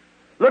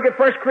 Look at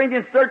 1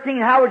 Corinthians 13.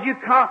 How would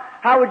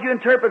you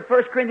interpret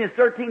 1 Corinthians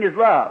 13 as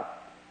love?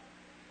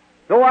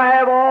 Though I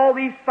have all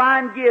these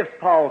fine gifts,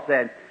 Paul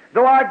said,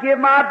 though I give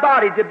my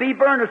body to be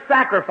burned a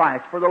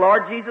sacrifice for the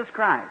Lord Jesus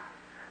Christ,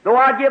 though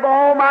I give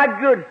all my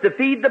goods to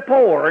feed the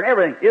poor and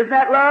everything, isn't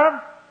that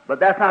love? But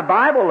that's not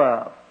Bible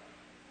love.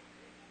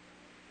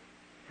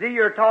 See,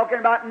 you're talking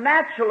about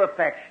natural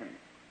affection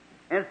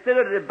instead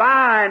of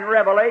divine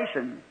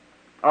revelation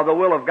of the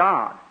will of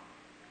God.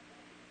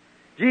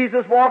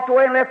 Jesus walked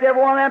away and left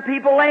every one of them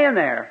people laying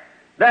there.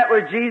 That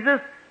was Jesus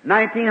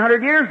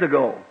 1900 years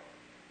ago.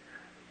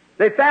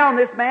 They found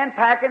this man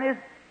packing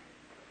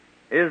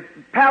his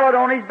pallet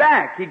on his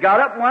back. He got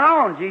up and went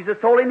on. Jesus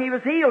told him he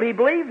was healed. He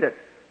believed it.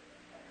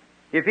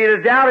 If he'd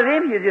have doubted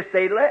him, he'd just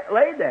stayed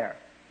laid there.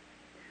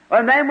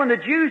 And then when the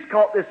Jews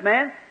caught this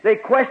man, they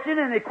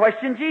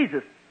questioned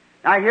Jesus.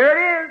 Now here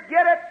it is.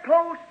 Get it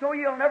close so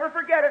you'll never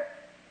forget it.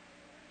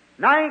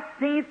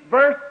 19th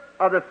verse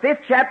of the 5th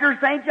chapter of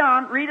St.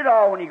 John. Read it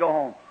all when you go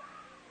home.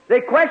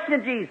 They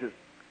questioned Jesus.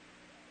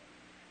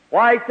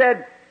 Why, he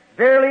said,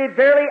 verily,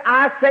 verily,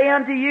 I say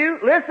unto you,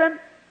 listen,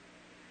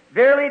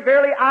 verily,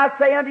 verily, I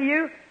say unto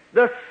you,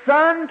 the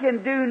Son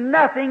can do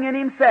nothing in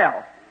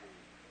himself,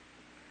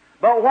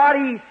 but what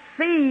he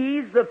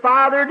sees the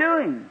Father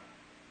doing.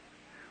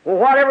 Well,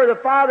 whatever the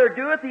Father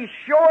doeth, he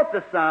showeth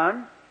the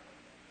Son.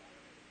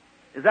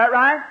 Is that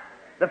right?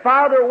 The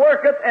Father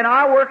worketh, and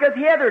I worketh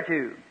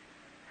hitherto.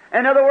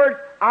 In other words,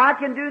 I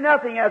can do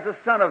nothing as the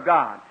Son of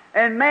God.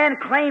 And man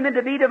claiming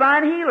to be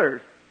divine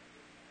healers,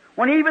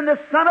 when even the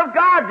Son of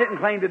God didn't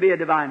claim to be a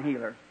divine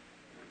healer.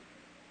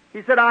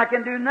 He said, I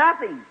can do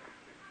nothing.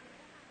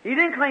 He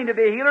didn't claim to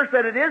be a healer,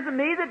 said, it isn't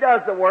me that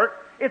does the work,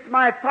 it's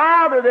my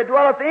Father that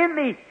dwelleth in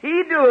me.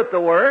 He doeth the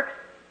works.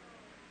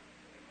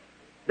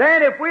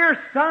 Then if we're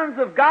sons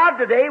of God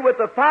today with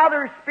the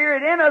Father's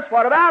Spirit in us,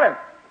 what about it?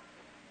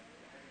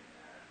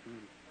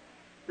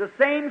 The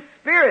same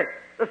Spirit,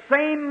 the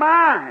same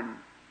mind,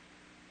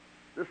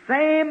 the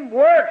same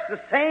works, the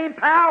same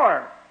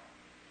power.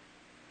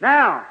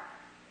 Now,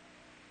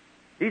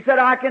 he said,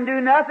 I can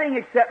do nothing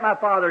except my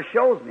Father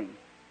shows me.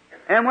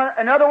 And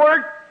in other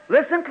words,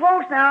 listen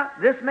close now,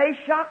 this may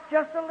shock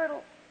just a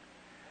little.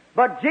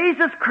 But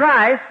Jesus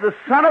Christ, the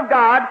Son of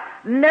God,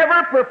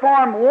 never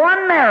performed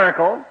one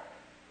miracle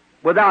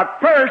without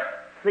first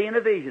seeing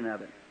a vision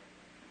of it.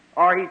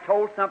 Or he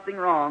told something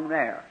wrong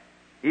there.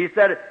 He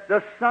said,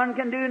 the Son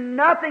can do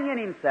nothing in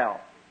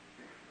himself,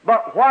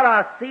 but what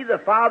I see the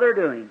Father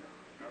doing.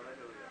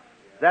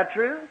 Is that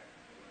true?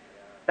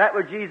 That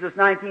was Jesus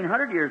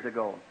 1900 years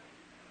ago.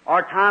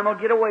 Our time will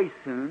get away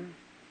soon.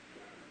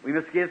 We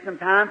must give some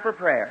time for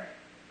prayer.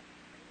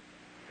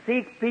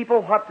 Seek,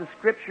 people, what the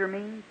Scripture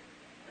means.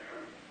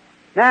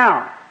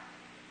 Now,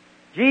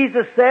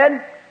 Jesus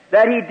said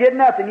that he did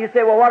nothing. You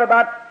say, well, what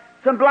about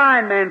some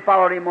blind men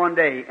followed him one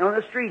day on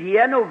the street? He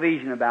had no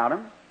vision about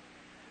him.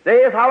 They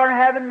was hollering,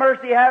 have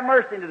mercy,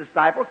 and the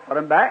disciples put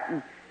him back,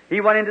 and he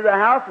went into the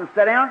house and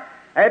sat down.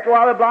 After a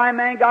while, the blind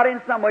man got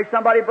in some way.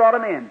 Somebody brought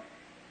him in.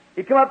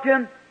 He come up to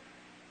him.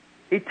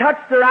 He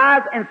touched their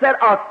eyes and said,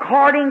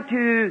 according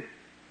to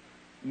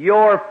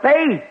your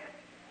faith,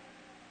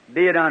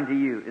 be it unto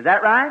you. Is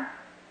that right?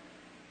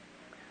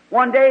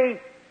 One day,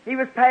 he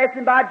was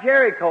passing by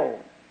Jericho.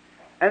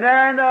 And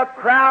there in the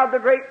crowd, the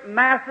great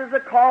masses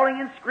are calling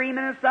and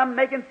screaming and some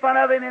making fun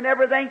of him and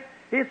everything.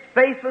 His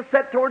face was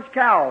set towards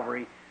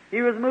Calvary.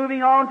 He was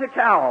moving on to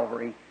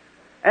Calvary.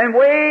 And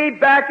way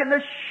back in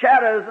the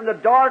shadows and the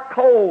dark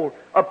cold,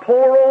 a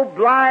poor old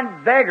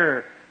blind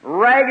beggar,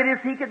 ragged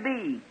as he could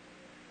be,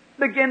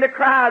 began to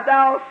cry,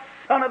 Thou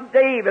Son of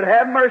David,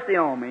 have mercy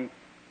on me.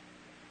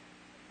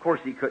 Of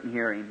course he couldn't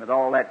hear him with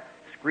all that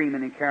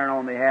screaming and carrying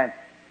on they had.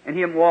 And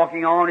him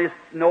walking on, his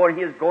knowing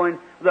he was going,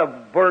 the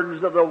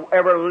burdens of the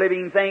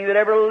ever-living thing that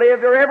ever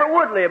lived or ever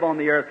would live on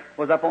the earth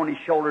was up on his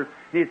shoulders.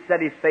 He had set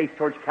his face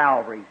towards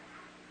Calvary.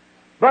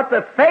 But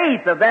the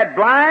faith of that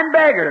blind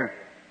beggar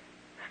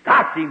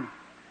stopped him,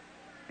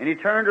 and he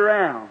turned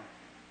around.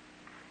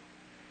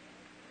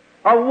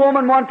 A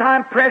woman one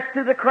time pressed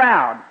through the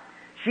crowd.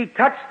 She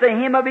touched the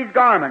hem of his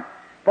garment,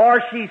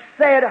 for she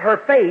said, her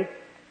faith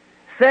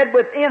said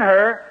within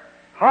her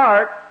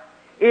heart,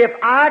 if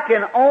I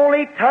can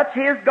only touch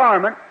his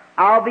garment,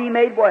 I'll be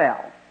made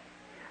well.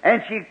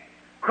 And she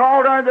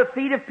crawled under the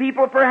feet of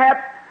people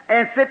perhaps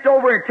and slipped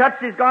over and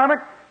touched his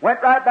garment,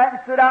 went right back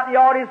and stood out in the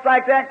audience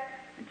like that.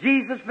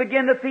 Jesus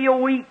began to feel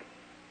weak.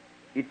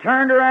 He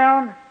turned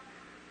around.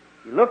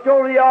 He looked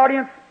over the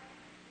audience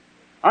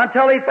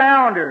until he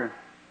found her.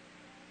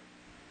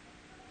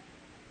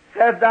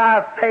 Said,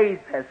 thy faith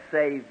has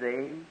saved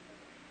thee.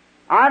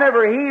 I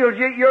never healed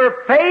you.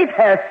 Your faith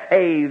has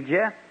saved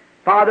you.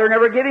 Father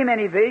never gave him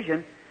any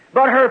vision,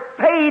 but her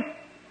faith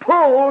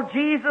pulled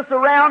Jesus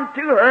around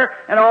to her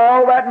and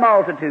all that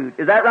multitude.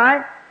 Is that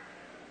right?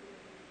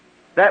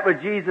 That was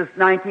Jesus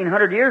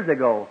 1900 years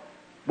ago.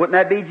 Wouldn't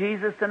that be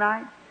Jesus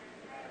tonight?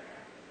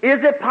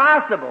 Is it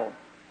possible?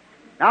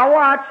 Now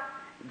watch.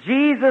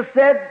 Jesus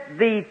said,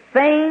 the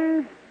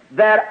things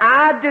that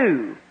I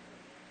do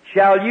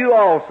shall you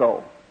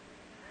also.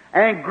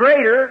 And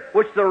greater,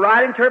 which the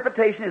right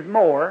interpretation is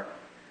more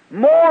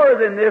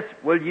than this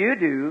will you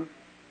do,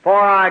 for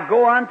I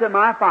go unto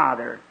my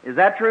Father. Is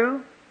that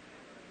true?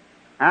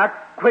 Now,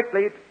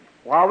 quickly,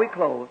 while we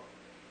close.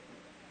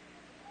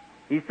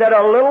 He said,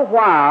 a little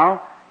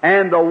while,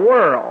 and the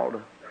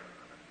world,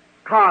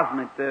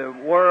 cosmic, the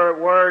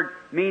word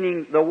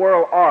meaning the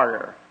world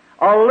order.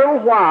 A little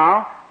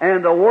while,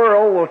 and the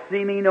world will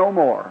see me no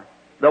more.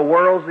 The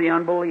world's the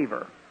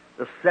unbeliever,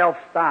 the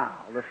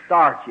self-style, the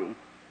starchy,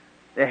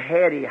 the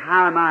heady,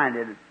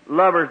 high-minded,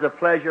 lovers of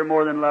pleasure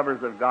more than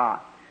lovers of God.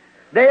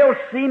 They'll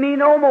see me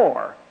no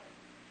more.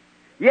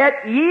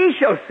 Yet ye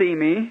shall see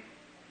me.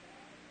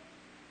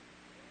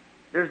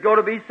 There's going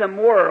to be some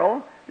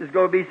world. There's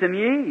going to be some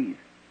ye's.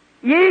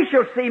 Ye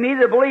shall see me,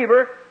 the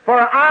believer, for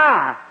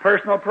I,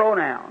 personal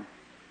pronoun,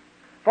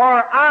 for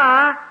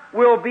I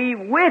will be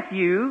with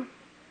you,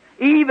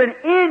 even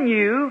in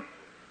you,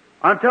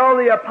 until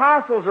the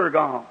apostles are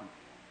gone.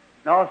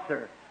 No,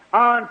 sir.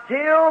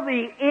 Until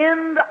the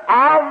end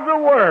of the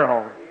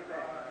world.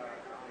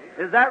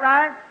 Is that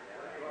right?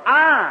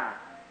 I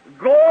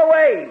go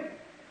away,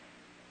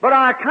 but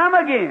I come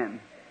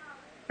again.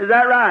 Is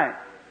that right?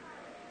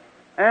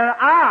 And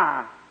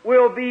I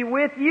will be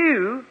with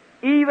you,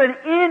 even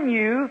in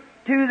you,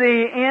 to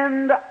the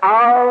end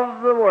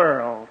of the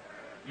world.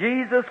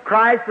 Jesus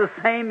Christ the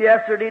same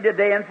yesterday,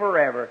 today, and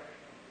forever.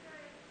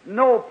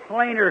 No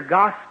plainer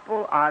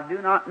gospel. I do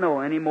not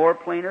know any more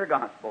plainer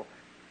gospel.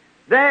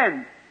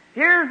 Then,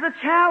 here's the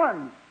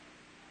challenge.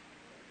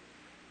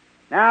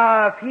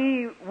 Now, if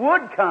He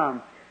would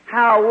come,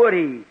 how would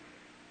He?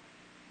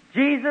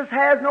 Jesus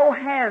has no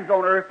hands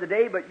on earth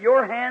today but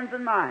your hands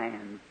and my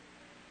hands.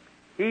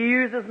 He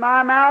uses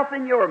my mouth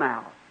and your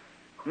mouth,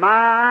 my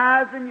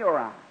eyes and your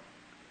eyes.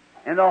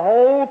 And the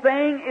whole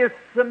thing is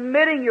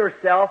submitting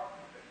yourself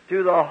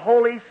to the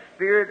Holy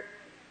Spirit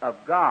of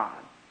God.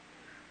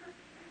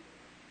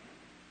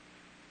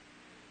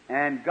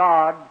 And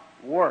God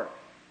works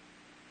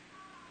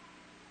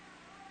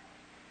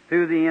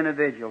through the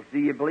individuals. Do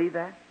you believe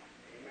that?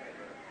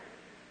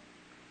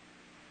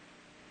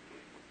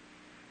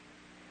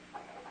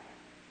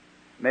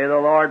 May the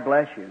Lord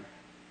bless you.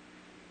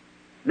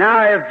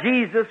 Now, if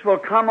Jesus will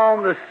come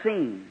on the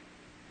scene,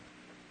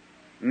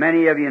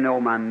 many of you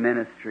know my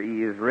ministry.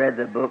 You've read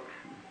the books.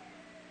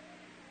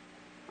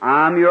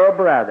 I'm your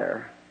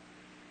brother.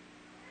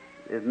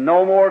 There's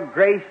no more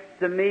grace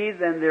to me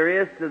than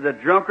there is to the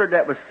drunkard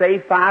that was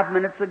saved 5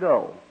 minutes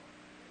ago.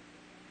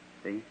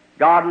 See?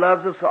 God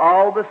loves us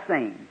all the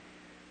same.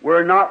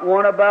 We're not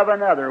one above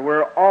another.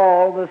 We're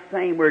all the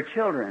same. We're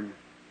children.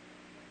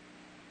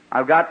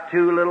 I've got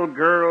 2 little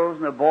girls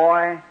and a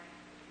boy.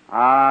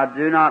 I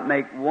do not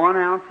make 1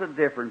 ounce of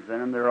difference in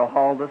them. They're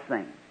all the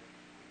same.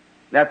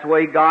 That's the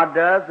way God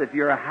does. If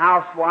you're a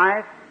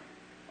housewife,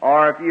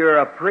 or if you're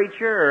a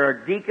preacher or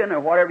a deacon or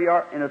whatever you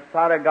are, in the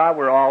sight of God,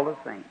 we're all the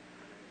same.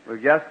 We're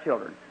just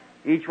children.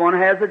 Each one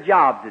has a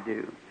job to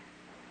do.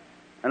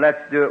 And let's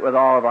do it with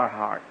all of our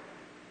heart.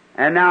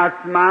 And now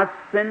it's my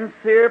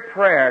sincere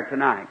prayer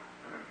tonight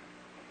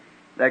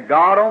that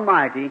God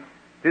Almighty,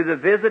 through the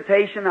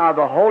visitation of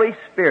the Holy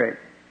Spirit,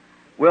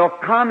 will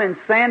come and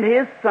send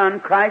His Son,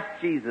 Christ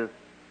Jesus,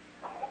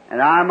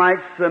 and I might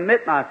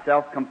submit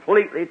myself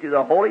completely to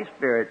the Holy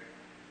Spirit,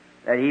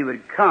 that He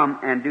would come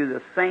and do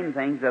the same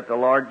things that the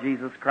Lord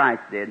Jesus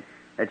Christ did,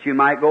 that you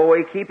might go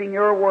away keeping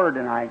your word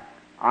tonight.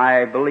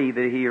 I believe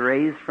that He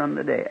raised from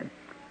the dead.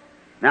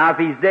 Now, if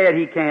He's dead,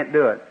 He can't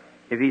do it.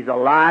 If He's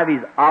alive,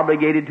 He's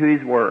obligated to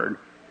His word.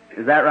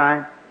 Is that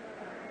right?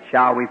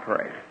 Shall we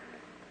pray?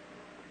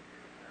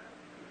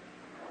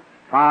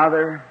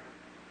 Father,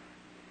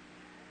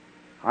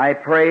 I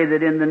pray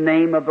that in the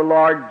name of the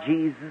Lord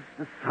Jesus,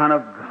 the Son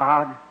of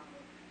God,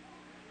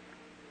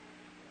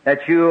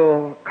 that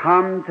You'll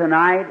come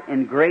tonight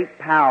in great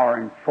power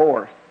and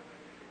force,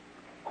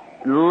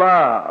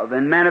 love,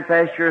 and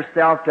manifest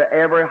Yourself to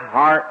every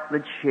heart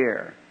that's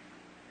here.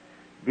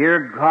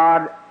 Dear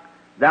God,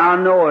 Thou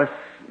knowest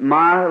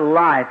my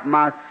life,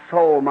 my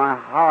soul, my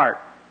heart,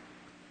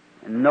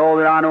 and know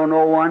that I know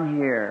no one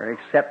here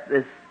except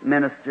this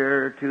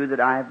minister or 2 that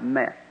I have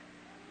met.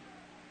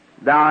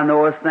 Thou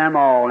knowest them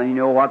all, and You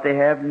know what they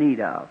have need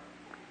of.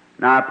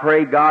 Now I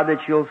pray, God,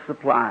 that You'll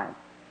supply it.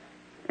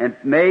 And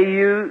may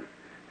You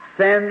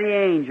send the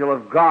angel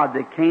of God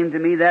that came to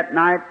me that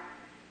night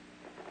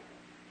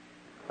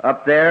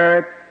up there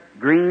at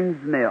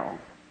Green's Mill.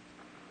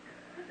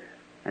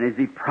 And as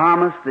He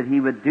promised that He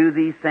would do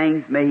these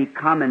things, may He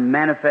come and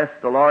manifest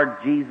the Lord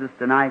Jesus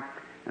tonight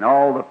and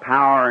all the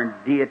power and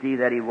deity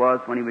that He was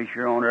when He was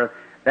here on earth,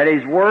 that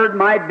His word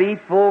might be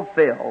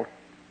fulfilled.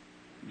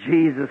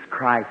 Jesus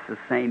Christ, the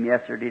same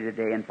yesterday,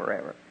 today, and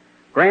forever.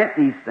 Grant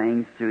these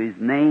things through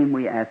His name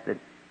we ask it.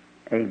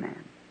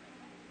 Amen.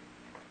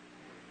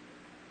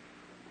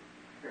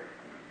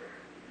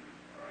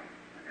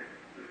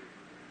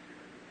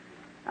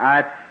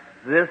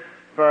 This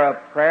for a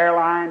prayer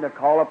line, to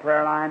call a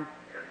prayer line.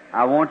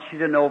 I want you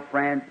to know,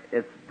 friends,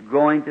 it's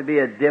going to be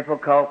a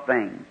difficult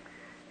thing.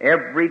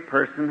 Every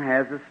person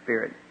has a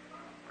spirit.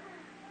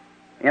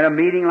 In a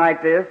meeting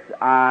like this,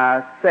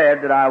 I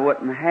said that I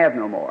wouldn't have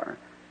no more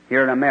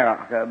here in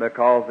America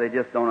because they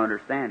just don't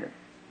understand it.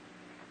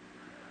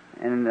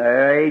 In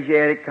the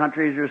Asiatic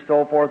countries or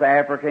so forth,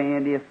 Africa,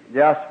 India,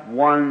 just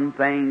one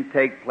thing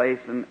take place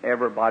and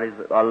everybody's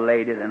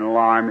elated and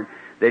alarmed.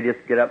 They just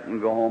get up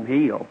and go home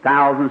healed.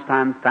 Thousands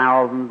times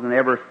thousands, and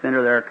every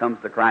sinner there comes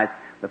to Christ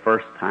the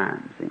first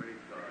time, see.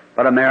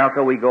 But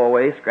America, we go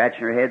away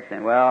scratching our heads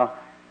saying, well,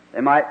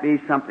 there might be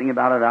something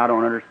about it I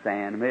don't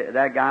understand.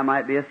 That guy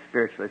might be a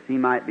spiritualist. He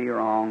might be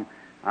wrong.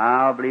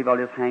 I believe I'll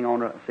just hang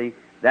on to it. See,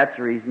 that's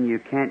the reason you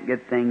can't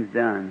get things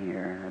done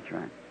here. That's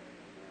right.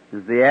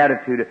 It's the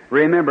attitude.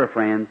 Remember,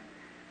 friends,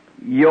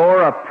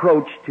 your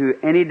approach to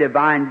any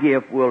divine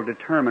gift will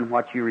determine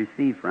what you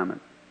receive from it.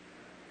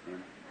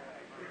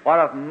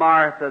 What if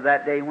Martha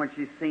that day when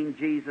she seen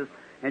Jesus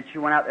and she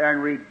went out there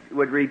and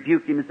would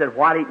rebuke him and said,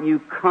 why didn't you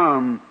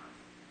come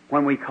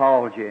when we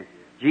called you?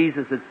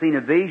 Jesus had seen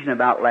a vision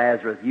about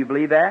Lazarus. You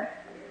believe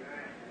that?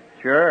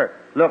 Sure.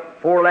 Look,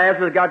 before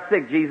Lazarus got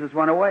sick, Jesus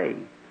went away.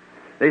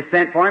 They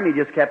sent for him, he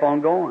just kept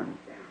on going.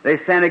 They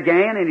sent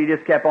again, and he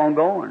just kept on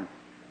going.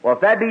 Well,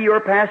 if that be your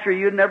pastor,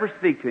 you'd never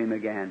speak to him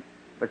again.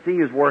 But see,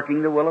 he was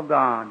working the will of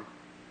God.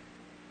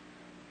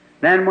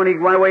 Then when he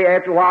went away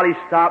after a while, he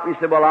stopped and he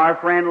said, well, our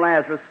friend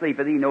Lazarus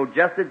sleepeth. He knew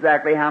just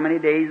exactly how many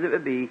days it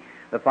would be.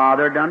 The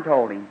Father had done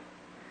told him.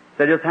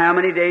 Said just how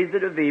many days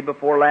it would be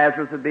before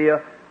Lazarus would be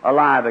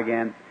alive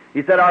again.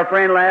 He said, our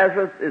friend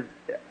Lazarus is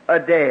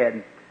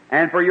dead.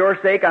 And for your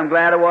sake, I'm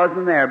glad I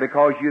wasn't there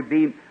because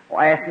you'd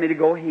asked me to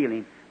go heal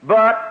him.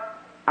 But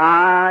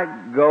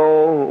I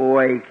go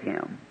wake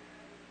him.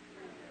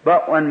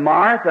 But when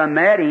Martha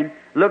met him,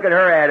 look at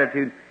her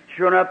attitude.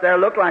 She went up there,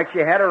 looked like she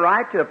had a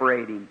right to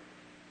upbraid him.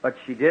 But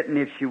she didn't.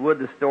 If she would,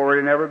 the story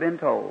had never been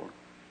told.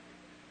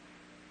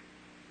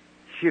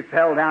 She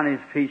fell down at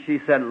his feet. She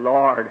said,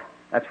 Lord,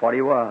 that's what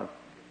he was.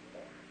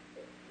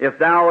 If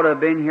thou would have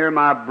been here,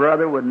 my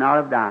brother would not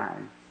have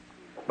died.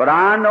 But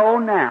I know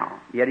now,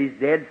 yet he's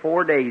dead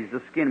 4 days.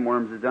 The skin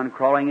worms has done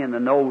crawling in, the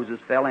nose has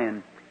fell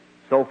in,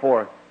 so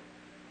forth.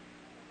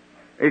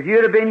 If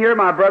you'd have been here,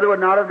 my brother would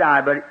not have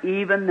died. But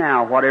even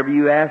now, whatever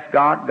you ask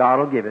God, God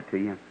will give it to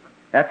you.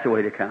 That's the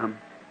way to come.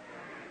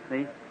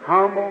 See?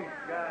 Humble.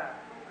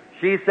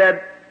 She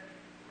said,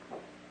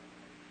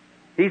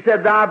 he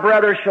said, thy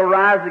brother shall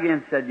rise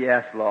again. Said,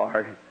 yes,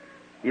 Lord.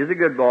 He's a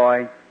good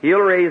boy. He'll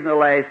raise in the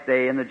last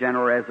day in the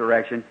general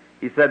resurrection.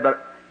 He said,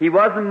 but he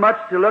wasn't much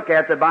to look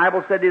at. The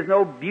Bible said there's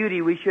no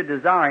beauty we should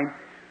desire him.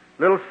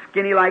 Little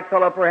skinny-like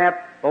fellow, perhaps,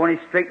 but when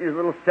he straightened his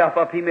little self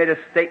up, he made a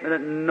statement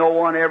that no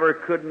one ever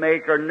could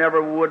make or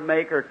never would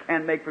make or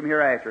can make from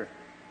hereafter.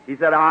 He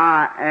said,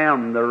 I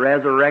am the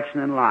resurrection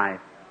and life.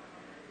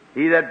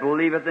 He that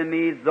believeth in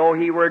me, though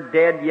he were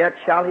dead, yet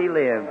shall he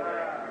live.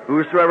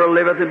 Whosoever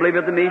liveth and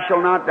believeth in me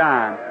shall not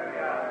die.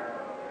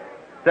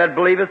 Said,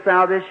 believest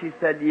thou this? She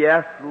said,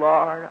 yes,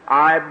 Lord.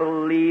 I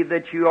believe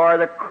that you are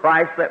the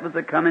Christ that was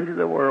to come into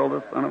the world,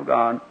 the Son of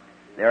God.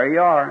 There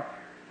you are.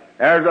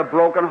 There's a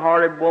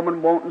broken-hearted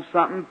woman wanting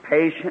something,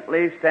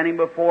 patiently standing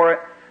before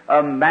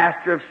a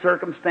master of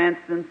circumstance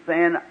and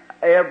saying,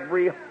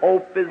 every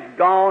hope is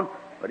gone,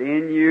 but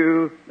in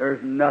you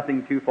there's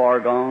nothing too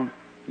far gone.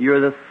 You're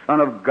the Son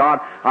of God.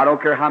 I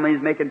don't care how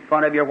many's making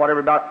fun of you or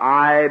whatever about.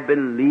 I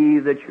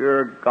believe that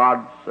you're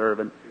God's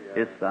servant,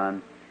 His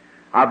Son.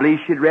 I believe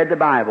she'd read the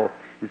Bible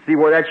and see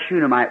where that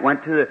Shunammite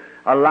went to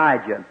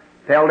Elijah,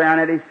 fell down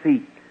at his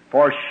feet.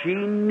 For she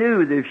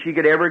knew that if she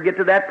could ever get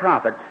to that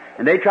prophet,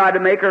 and they tried to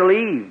make her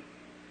leave.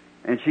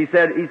 And he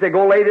said,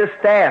 go lay this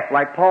staff,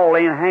 like Paul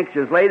laying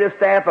handkerchiefs, lay this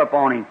staff up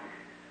on him.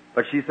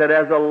 But she said,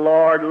 as the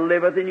Lord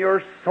liveth and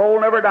your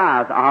soul never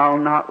dies, I'll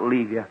not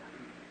leave you.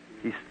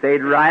 She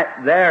stayed right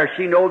there.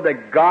 She knew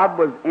that God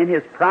was in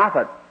His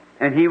prophet,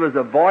 and He was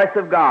the voice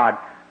of God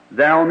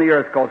there on the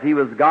earth, because He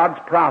was God's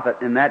prophet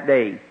in that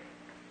day.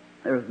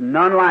 There was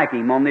none like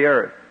Him on the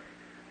earth.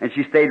 And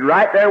she stayed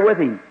right there with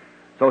Him.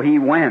 So He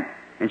went,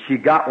 and she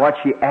got what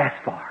she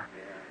asked for.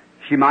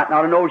 She might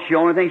not have known. She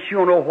only thinks she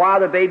don't know why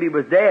the baby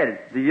was dead.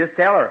 You just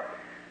tell her.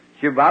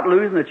 She was about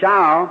losing the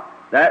child.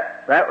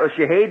 That was,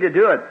 she hated to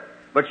do it.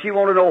 But she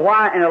wanted to know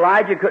why, and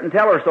Elijah couldn't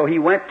tell her, so he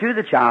went to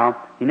the child.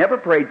 He never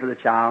prayed for the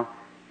child.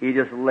 He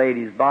just laid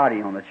his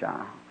body on the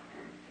child.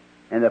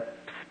 And the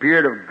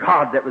Spirit of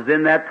God that was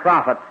in that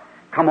prophet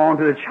come on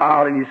to the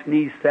child, and he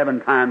sneezed 7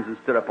 times and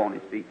stood up on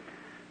his feet.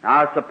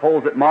 Now, I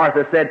suppose that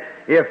Martha said,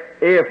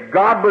 if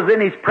God was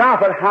in His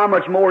prophet, how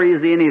much more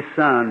is He in His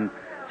Son?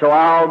 So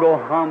I'll go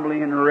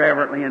humbly and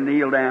reverently and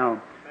kneel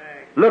down.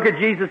 Look at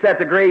Jesus at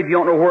the grave. You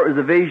don't know where it was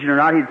a vision or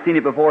not. He'd seen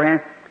it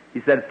beforehand.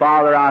 He said,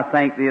 Father, I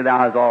thank Thee, Thou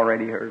hast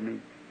already heard me.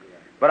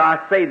 But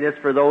I say this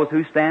for those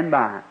who stand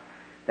by.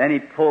 Then he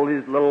pulled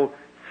his little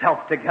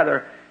self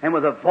together, and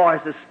with a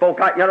voice that spoke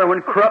out,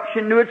 when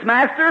corruption knew its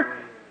master,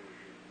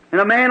 and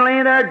a man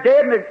laying there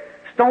dead and the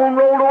stone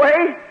rolled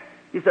away,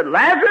 he said,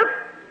 Lazarus,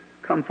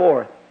 come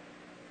forth.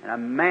 And a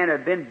man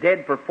had been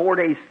dead for 4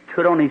 days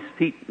stood on his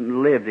feet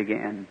and lived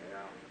again.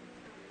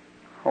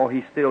 Oh,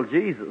 he's still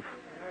Jesus.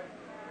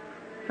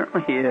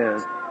 Certainly he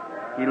is.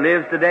 He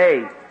lives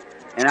today.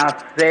 And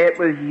I say it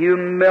with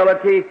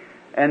humility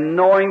and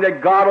knowing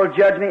that God will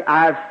judge me.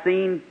 I've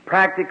seen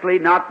practically,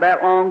 not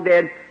that long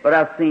dead, but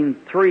I've seen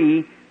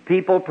 3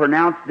 people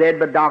pronounced dead,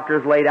 but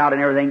doctors laid out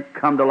and everything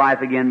come to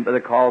life again by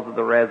the cause of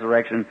the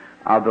resurrection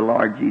of the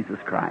Lord Jesus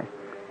Christ.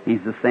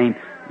 He's the same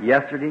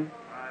yesterday,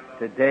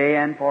 today,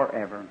 and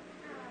forever.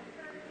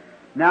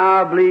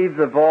 Now I believe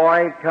the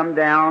boy come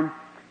down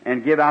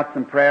and give out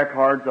some prayer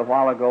cards a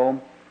while ago,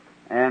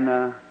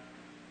 and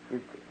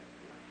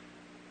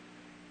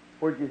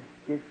where'd you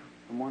get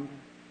from 1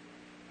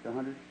 to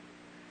 100?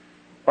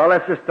 Well,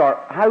 let's just start.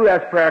 Who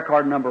has prayer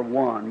card number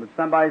 1? With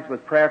somebody's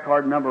with prayer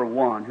card number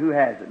 1. Who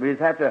has it? We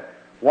just have to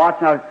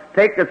watch now.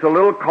 Take this a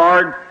little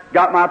card,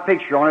 got my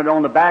picture on it.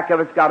 On the back of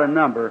it's got a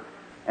number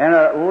and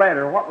a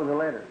letter. What was the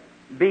letter?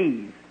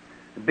 B.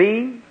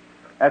 B.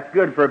 That's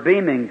good for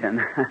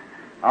Beamington.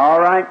 All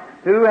right.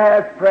 Who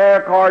has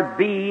prayer card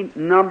B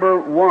number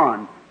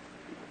 1?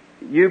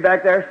 You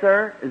back there,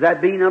 sir? Is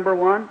that B number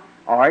 1?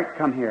 All right.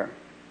 Come here.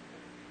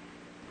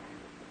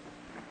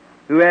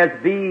 Who has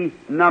B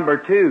number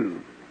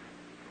 2?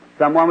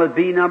 Someone with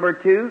B number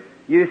 2,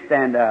 you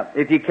stand up.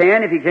 If you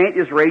can, if you can't,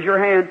 just raise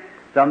your hand.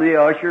 Some of the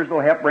ushers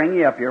will help bring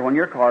you up here when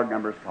your card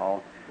number's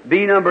called.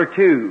 B number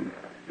 2.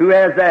 Who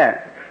has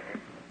that?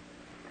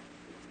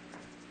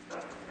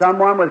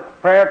 Someone with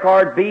prayer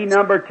card B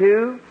number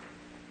 2?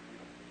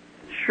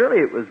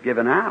 Surely it was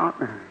given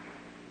out.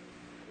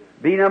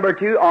 B number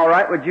 2, all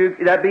right, would you,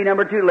 that B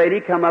number 2 lady,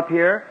 come up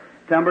here.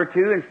 Number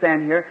 2 and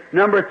stand here.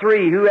 Number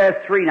 3, who has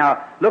 3?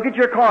 Now, look at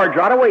your cards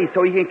right away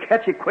so you can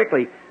catch it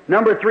quickly.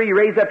 Number 3,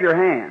 raise up your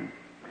hand.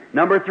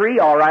 Number 3,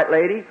 all right,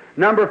 lady.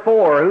 Number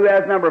 4, who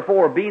has number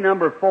 4? B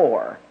number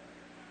 4.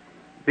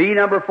 B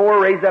number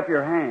 4, raise up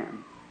your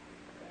hand.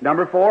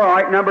 Number 4, all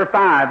right. Number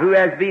 5, who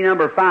has B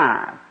number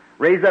 5?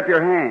 Raise up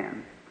your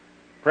hand.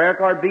 Prayer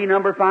card B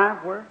number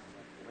 5, where?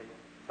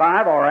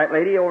 5, all right,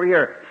 lady, over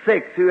here.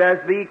 6, who has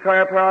B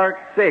prayer card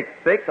 6?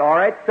 6, all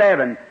right.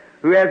 7,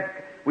 who has...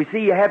 We see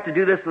you have to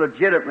do this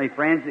legitimately,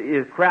 friends.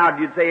 If crowd,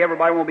 you'd say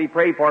everybody won't be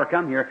prayed for,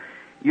 come here.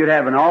 You'd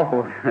have an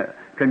awful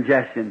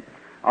congestion.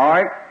 All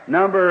right.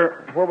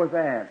 Number, what was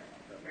that?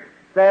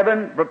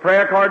 7,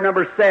 prayer card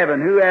number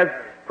 7. Who has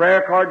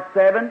prayer card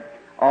 7?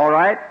 All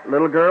right,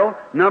 little girl.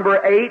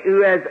 Number 8,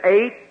 who has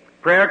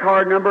 8? Prayer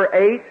card number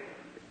 8.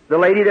 The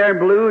lady there in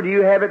blue, do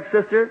you have it,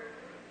 sister?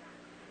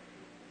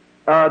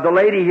 The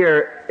lady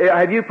here,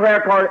 have you prayer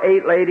card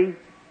 8, lady?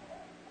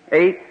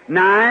 8,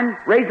 9,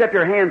 raise up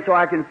your hand so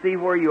I can see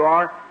where you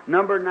are.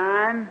 Number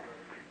 9,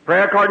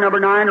 prayer card number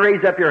 9,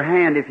 raise up your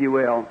hand if you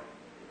will.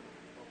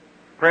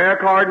 Prayer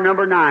card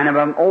number 9, if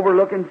I'm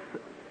overlooking.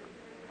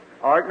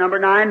 All right, number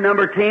 9,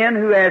 number 10,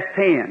 who has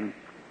 10?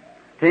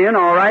 10,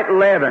 all right,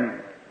 11.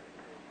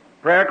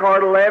 Prayer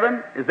card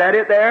 11, is that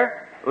it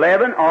there?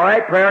 11, all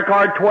right, prayer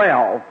card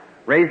 12,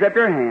 raise up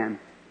your hand.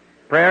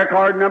 Prayer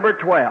card number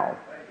 12,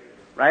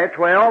 right,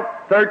 12,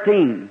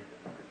 13.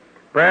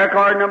 Prayer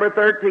card number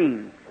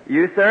 13.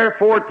 You, sir,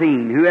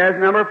 14. Who has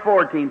number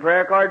 14?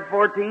 Prayer card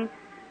 14?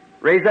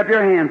 Raise up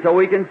your hand so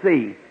we can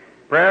see.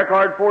 Prayer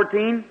card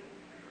 14?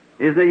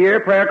 Is it here?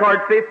 Prayer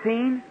card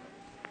 15?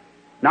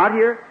 Not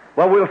here?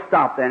 Well, we'll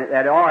stop then at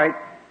that. All right.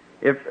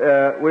 If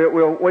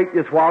we'll wait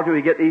this while till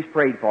we get these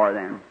prayed for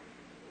then.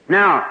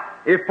 Now,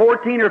 if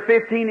 14 or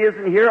 15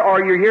 isn't here,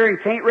 or you're here and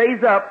can't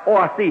raise up, oh,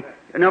 I see.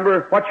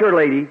 Number, what's your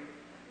lady?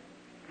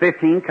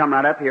 15, come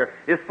right up here.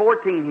 Is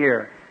 14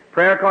 here?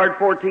 Prayer card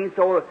 14,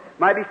 so it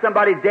might be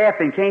somebody deaf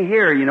and can't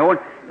hear, you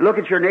know. Look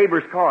at your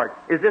neighbor's card.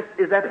 Is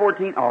that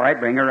 14? All right,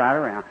 bring her right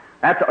around.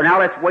 Now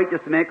let's wait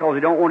just a minute because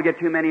we don't want to get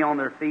too many on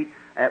their feet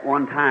at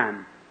one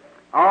time.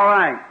 All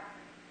right.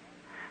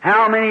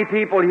 How many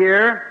people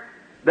here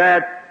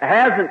that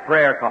hasn't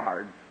prayer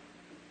cards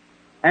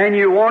and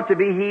you want to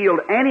be healed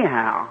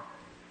anyhow?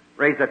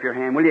 Raise up your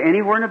hand, will you?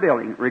 Anywhere in the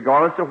building,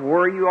 regardless of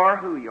where you are,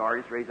 who you are,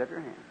 just raise up your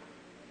hand.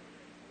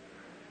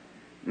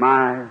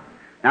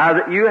 Now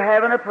that you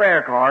having a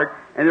prayer card,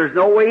 and there's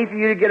no way for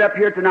you to get up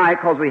here tonight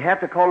because we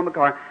have to call him a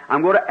card,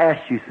 I'm going to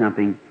ask you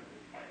something.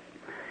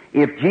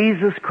 If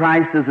Jesus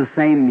Christ is the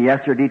same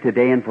yesterday,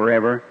 today, and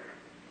forever,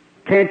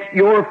 can't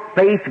your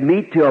faith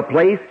meet to a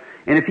place?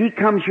 And if He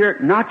comes here,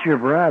 not your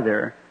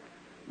brother,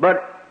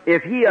 but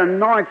if He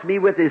anoints me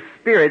with His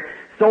Spirit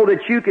so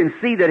that you can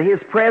see that His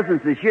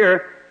presence is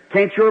here,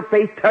 can't your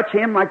faith touch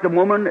Him like the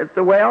woman at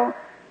the well?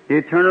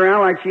 Did it turn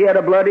around like she had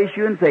a blood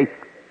issue and say,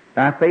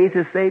 "Thy faith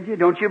has saved you"?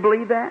 Don't you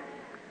believe that?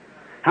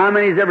 How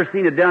many has ever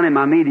seen it done in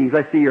my meetings?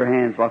 Let's see your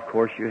hands. Well, of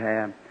course you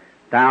have.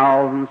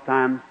 Thousands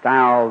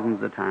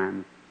of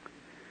times.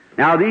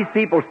 Now, these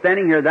people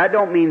standing here, that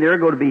don't mean they're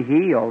going to be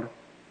healed.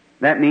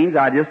 That means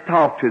I just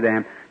talk to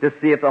them to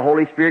see if the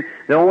Holy Spirit,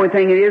 the only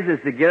thing it is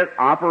to get it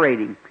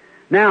operating.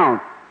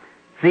 Now,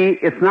 see,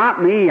 it's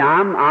not me.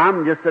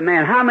 I'm just a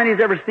man. How many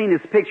has ever seen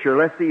this picture?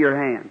 Let's see your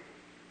hands.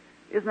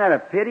 Isn't that a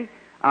pity?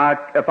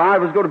 If I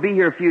was going to be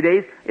here a few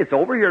days, it's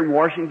over here in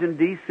Washington,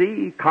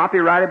 D.C.,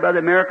 copyrighted by the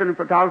American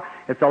photographer.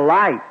 It's a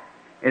light.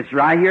 It's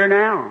right here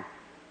now.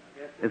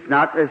 It's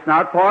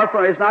not far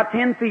from, it's not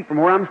 10 feet from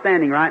where I'm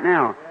standing right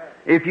now.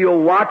 If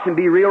you'll watch and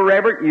be real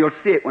reverent, you'll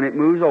see it when it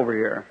moves over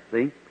here.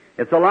 See?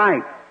 It's a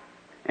light.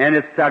 And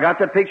I got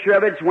the picture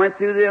of it. It went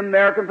through the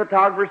American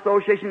Photographer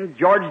Association.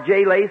 George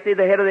J. Lacey,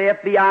 the head of the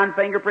FBI and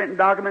fingerprinting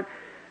document,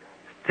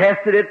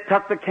 tested it,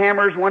 took the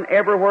cameras, went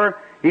everywhere.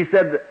 He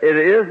said, it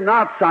is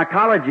not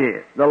psychology.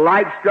 The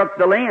light struck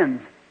the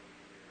lens.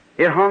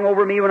 It hung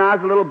over me when I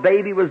was a little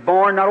baby, was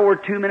born, not over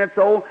 2 minutes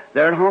old.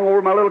 There it hung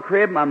over my little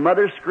crib, my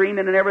mother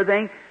screaming and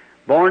everything.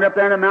 Born up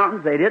there in the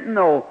mountains, they didn't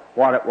know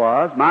what it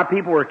was. My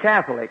people were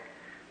Catholic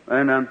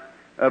and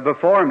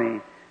before me.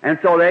 And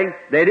so they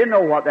didn't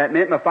know what that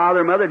meant. My father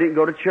and mother didn't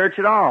go to church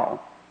at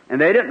all. And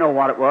they didn't know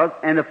what it was.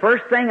 And the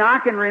first thing I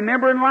can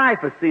remember in life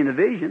is seeing a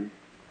vision.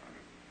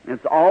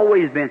 It's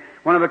always been.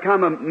 When I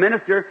become a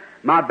minister,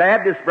 my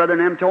Baptist brother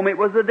and them told me it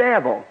was the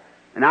devil.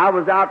 And I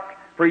was out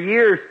for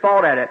years,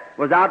 fought at it,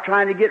 was out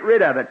trying to get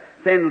rid of it,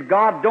 saying,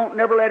 God, don't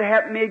never let it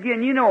happen to me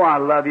again. You know I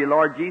love you,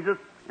 Lord Jesus.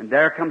 And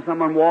there comes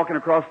someone walking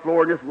across the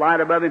floor, and this light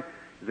above him.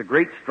 There's a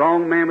great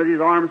strong man with his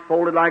arms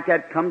folded like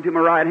that, come to my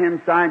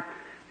right-hand side.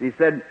 And he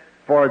said,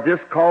 for this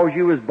cause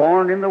you was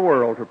born in the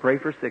world, to pray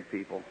for sick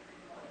people.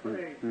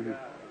 Mm-hmm.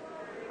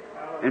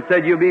 And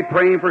said, you'll be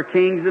praying for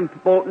kings and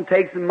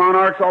potentates and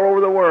monarchs all over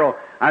the world.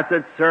 I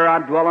said, sir, I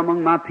dwell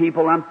among my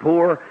people. I'm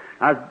poor.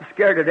 I was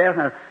scared to death.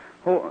 And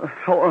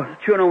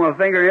chewing on my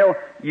fingernail.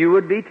 You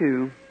would be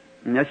too.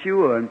 Yes, you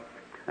would.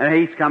 And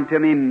he's come to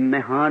me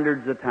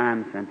hundreds of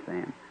times since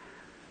then.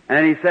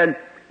 And he said,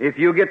 if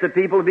you get the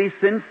people to be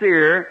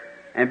sincere,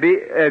 and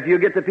if you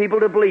get the people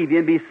to believe you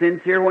and be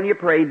sincere when you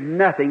pray,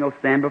 nothing will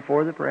stand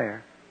before the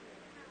prayer.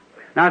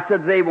 Now I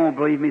said, they won't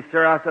believe me,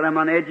 sir. I said, I'm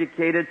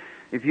uneducated.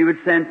 If you would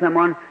send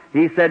someone,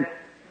 he said,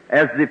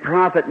 as the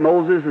prophet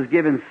Moses is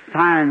given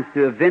signs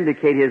to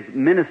vindicate his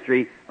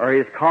ministry or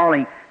his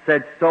calling,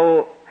 said,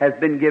 so has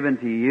been given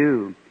to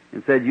you.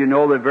 And said, you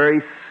know the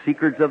very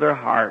secrets of their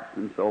hearts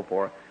and so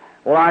forth.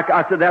 Well,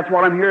 I said, that's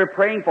what I'm here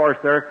praying for,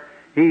 sir.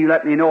 He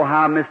let me know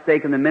how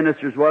mistaken the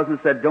ministers was and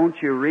said, don't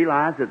you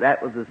realize that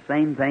that was the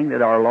same thing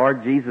that our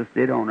Lord Jesus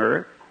did on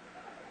earth?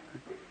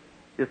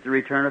 Just the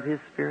return of His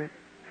Spirit.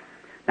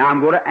 Now I'm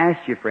going to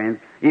ask you, friends,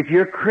 if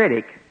you're a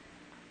critic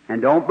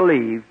and don't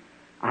believe,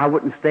 I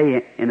wouldn't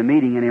stay in a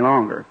meeting any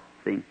longer,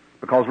 see?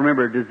 Because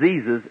remember,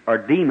 diseases are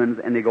demons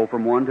and they go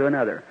from one to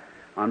another.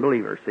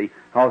 Unbelievers, see?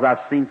 Because I've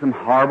seen some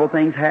horrible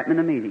things happen in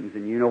the meetings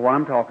and you know what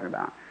I'm talking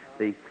about,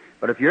 see?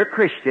 But if you're a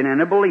Christian and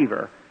a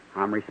believer,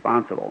 I'm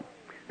responsible.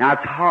 Now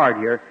it's hard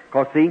here,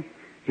 because see,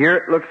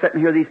 here, look,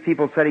 sitting here, these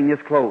people sitting this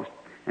close.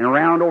 And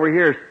around over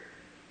here,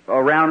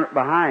 around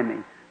behind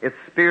me, it's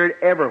Spirit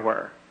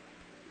everywhere.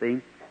 See?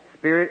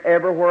 Spirit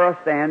everywhere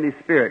I stand is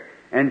Spirit.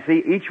 And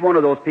see, each one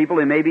of those people,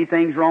 there may be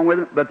things wrong with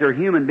them, but they're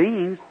human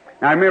beings.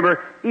 Now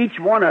remember, each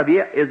one of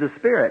you is a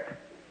Spirit.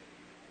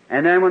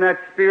 And then when that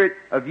Spirit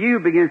of you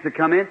begins to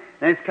come in,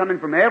 then it's coming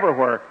from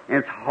everywhere. And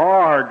it's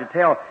hard to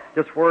tell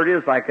just where it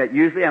is like that.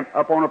 Usually I'm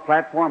up on a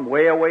platform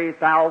way away,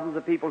 thousands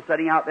of people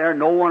sitting out there,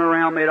 no one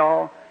around me at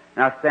all.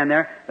 And I stand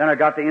there. Then I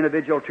got the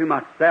individual to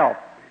myself.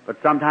 But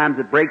sometimes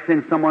it breaks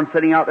in, someone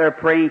sitting out there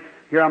praying.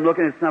 Here I'm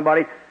looking at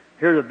somebody.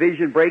 Here the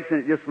vision breaks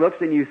and it just looks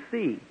and you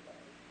see.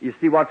 You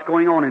see what's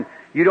going on. And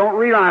you don't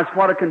realize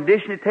what a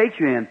condition it takes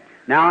you in.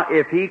 Now,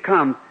 if he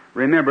comes,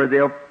 remember,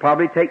 they'll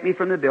probably take me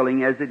from the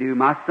building as they do.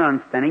 My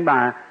son's standing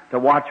by to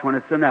watch when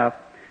it's enough.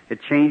 It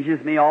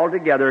changes me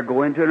altogether,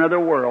 go into another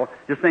world.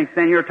 Just think,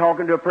 standing here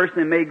talking to a person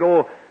that may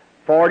go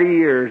 40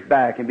 years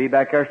back and be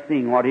back there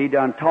seeing what he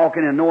done,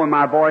 talking and knowing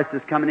my voice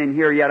is coming in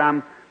here, yet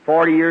I'm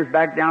 40 years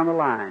back down the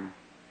line.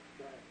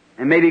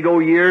 And maybe go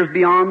years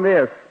beyond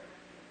this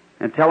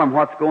and tell him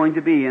what's going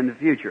to be in the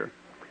future.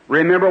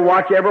 Remember,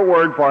 watch every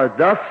word, for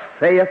thus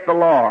saith the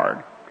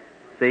Lord.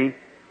 See?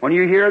 When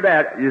you hear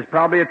that, there's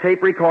probably a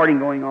tape recording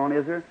going on,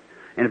 is there?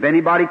 And if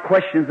anybody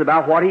questions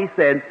about what he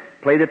said,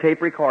 play the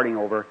tape recording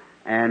over,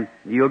 and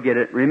you'll get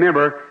it.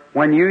 Remember,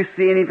 when you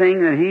see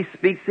anything that he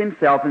speaks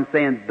himself and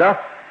saying, thus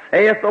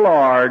saith the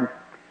Lord,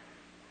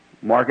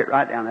 mark it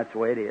right down. That's the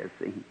way it is,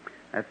 see?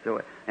 That's the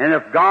way. And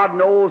if God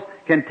knows,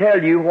 can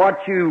tell you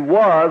what you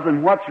was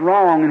and what's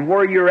wrong and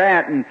where you're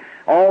at and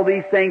all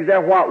these things,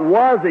 that what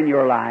was in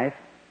your life,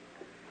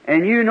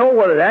 and you know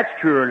whether that's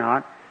true or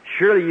not,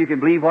 surely you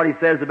can believe what he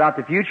says about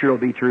the future will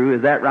be true.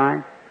 Is that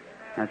right?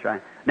 That's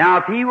right. Now,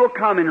 if he will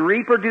come and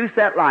reproduce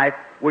that life,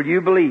 will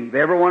you believe?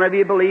 Every one of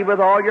you believe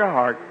with all your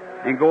heart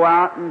and go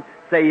out and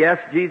say, yes,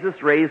 Jesus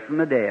raised from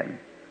the dead.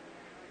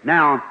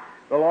 Now,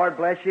 the Lord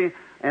bless you,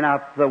 and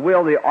if the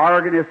will, the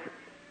organist,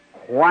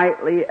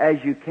 quietly as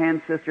you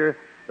can, sister,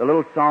 the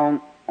little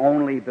song,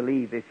 Only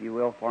Believe, if you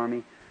will, for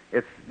me.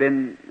 It's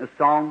been a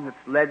song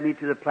that's led me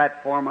to the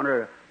platform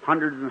under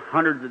hundreds and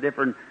hundreds of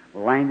different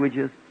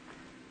languages.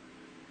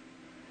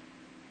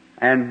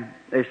 And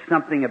there's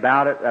something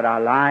about it that I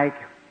like.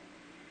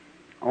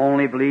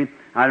 Only believe.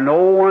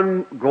 No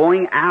one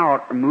going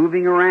out or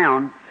moving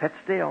around. Sit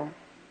still.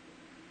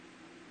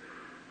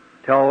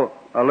 till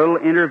a little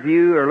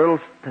interview or a little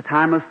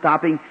time of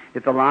stopping.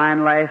 If the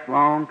line lasts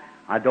long,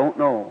 I don't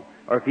know.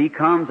 Or if he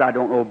comes, I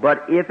don't know.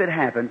 But if it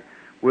happens,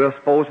 we'll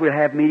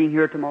have meeting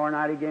here tomorrow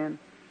night again.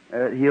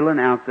 He'll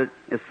announce it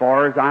as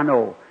far as I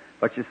know.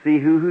 But you see,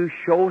 who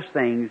shows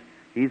things,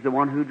 he's the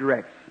one who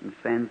directs and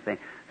sends things.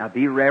 Now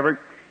be reverent.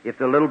 If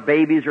the little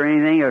babies or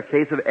anything, or a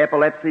case of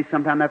epilepsy,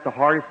 sometimes that's the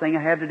hardest thing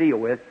I have to deal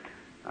with.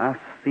 I've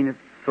seen it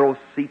throw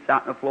seats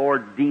out on the floor,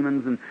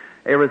 demons and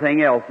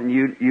everything else, and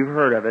you've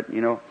heard of it,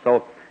 you know.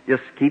 So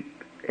just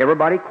keep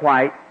everybody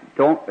quiet.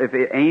 If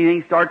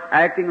anything starts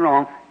acting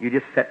wrong, you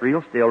just sit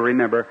real still.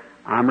 Remember,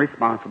 I'm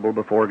responsible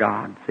before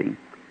God, see.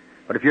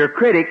 But if you're a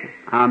critic,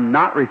 I'm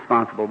not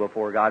responsible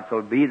before God,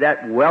 so be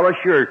that well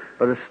assured.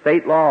 For the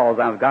state laws,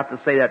 I've got to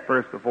say that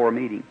first before a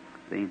meeting,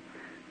 see.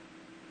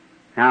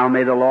 Now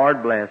may the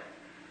Lord bless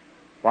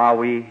while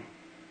we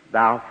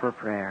bow for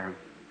prayer.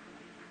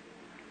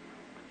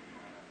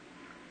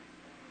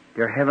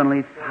 Dear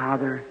Heavenly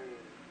Father,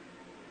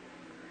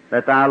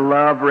 let Thy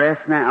love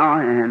rest now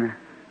and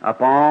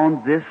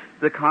upon this,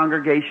 the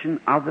congregation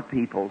of the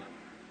peoples.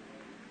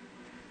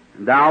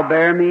 Thou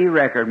bear me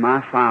record,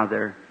 my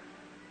Father,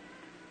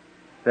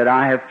 that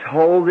I have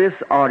told this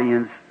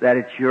audience that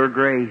it's Your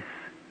grace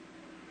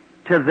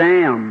to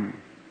them,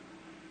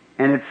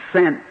 and it's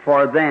sent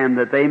for them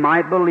that they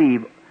might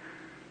believe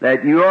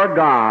that You are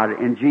God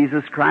and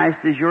Jesus Christ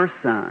is Your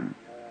Son,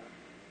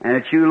 and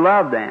that You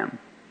love them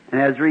and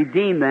has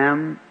redeemed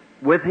them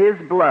with His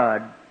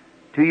blood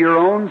to Your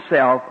own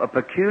self, a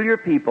peculiar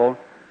people,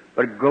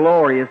 but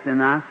glorious in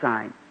Thy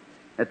sight,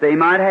 that they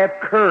might have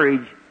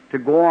courage to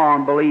go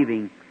on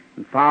believing.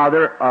 And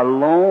Father,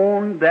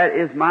 alone that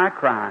is my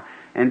cry,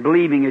 and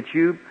believing that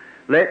You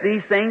let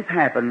these things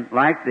happen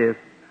like this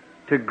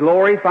to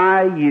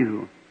glorify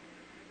You.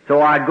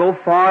 So I go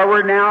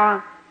forward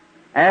now,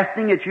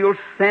 asking that You'll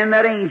send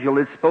that angel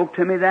that spoke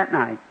to me that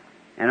night,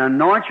 and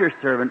anoint Your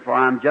servant, for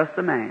I'm just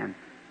a man,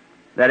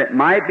 that it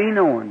might be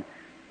known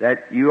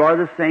that You are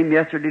the same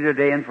yesterday,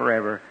 today, and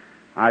forever.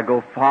 I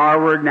go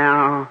forward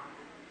now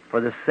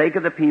for the sake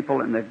of the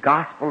people and the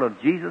gospel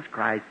of Jesus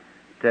Christ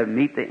to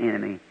meet the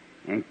enemy.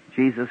 In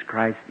Jesus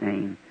Christ's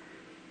name,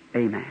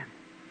 amen.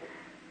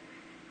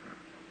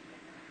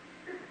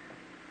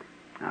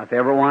 Now, if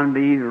everyone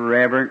be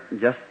reverent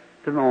just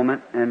a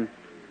moment and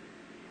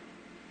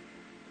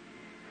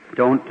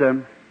don't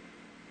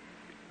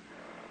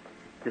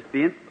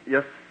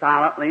just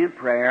silently in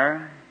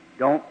prayer.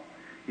 You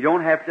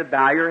don't have to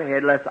bow your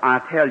head unless I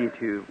tell you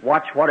to.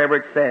 Watch whatever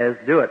it says,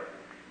 do it.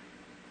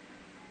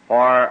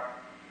 For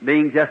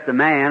being just a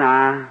man,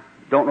 I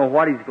don't know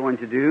what He's going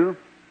to do.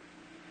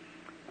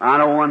 I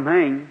know one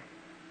thing,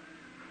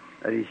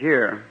 that He's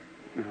here.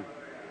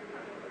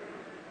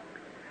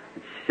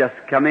 It's just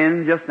come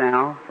in just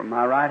now from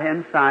my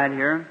right-hand side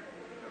here.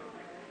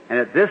 And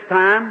at this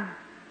time,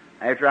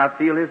 after I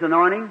feel His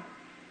anointing,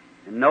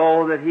 and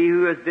know that He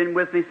who has been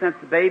with me since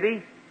the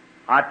baby,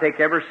 I take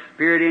every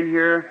spirit in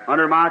here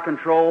under my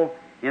control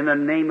in the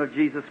name of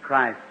Jesus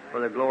Christ for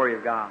the glory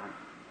of God.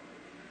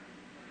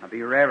 I'll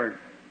be reverent.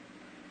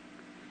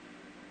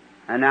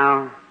 And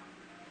now,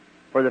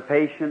 for the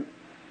patient,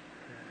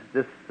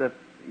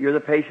 you're the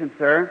patient,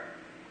 sir.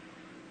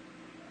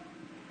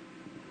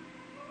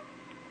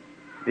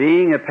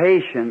 Being a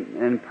patient,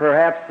 and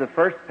perhaps the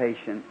first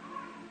patient,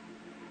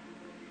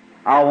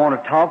 I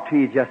want to talk to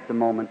you just a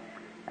moment,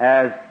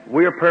 as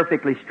we're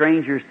perfectly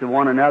strangers to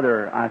one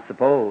another, I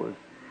suppose.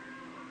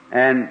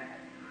 And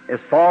as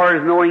far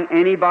as knowing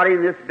anybody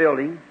in this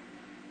building,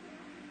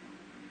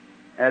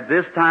 at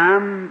this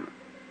time,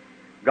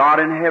 God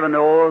in heaven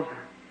knows,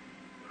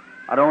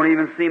 I don't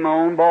even see my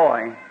own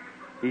boy.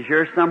 He's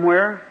here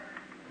somewhere,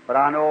 but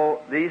I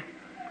know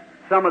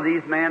some of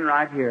these men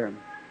right here,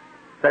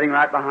 sitting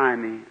right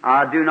behind me.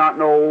 I do not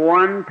know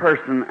one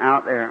person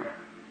out there.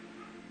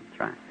 That's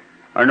right.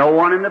 Or no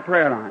one in the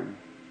prayer line.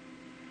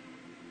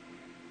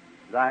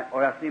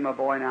 I see my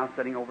boy now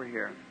sitting over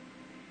here.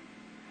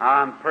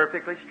 I'm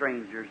perfectly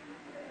strangers.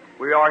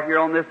 We are here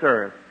on this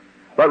earth.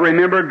 But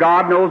remember,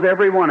 God knows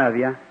every one of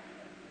you.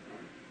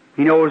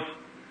 He knows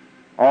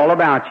all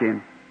about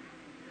you.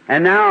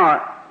 And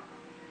now,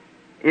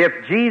 if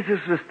Jesus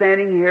was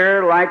standing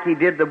here like He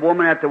did the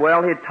woman at the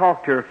well, He'd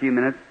talk to her a few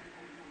minutes,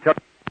 tell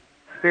her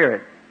the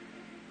Spirit.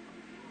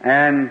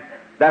 And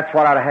that's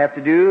what I'd have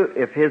to do.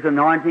 If His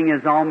anointing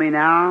is on me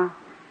now,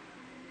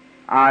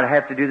 I'd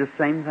have to do the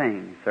same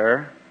thing,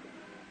 sir.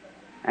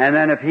 And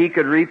then if He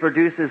could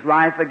reproduce His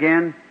life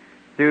again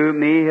through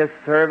me, His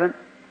servant,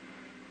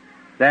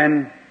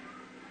 then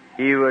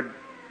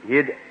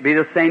He'd be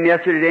the same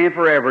yesterday, today, and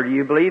forever. Do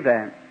you believe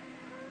that?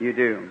 You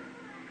do.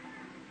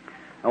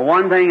 Now,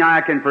 one thing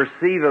I can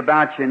perceive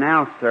about you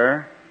now,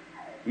 sir,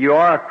 you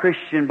are a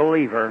Christian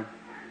believer,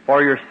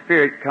 for your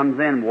spirit comes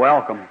in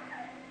welcome.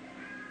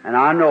 And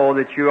I know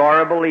that you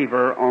are a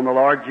believer on the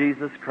Lord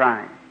Jesus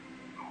Christ.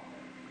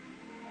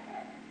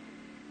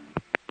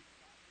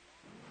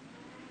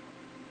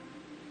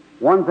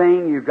 One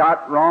thing you've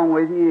got wrong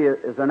with you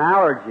is an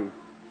allergy.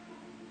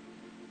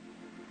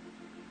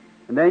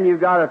 And then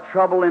you've got a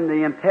trouble in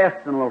the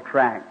intestinal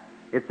tract.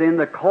 It's in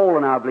the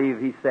colon, I believe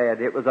he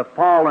said. It was a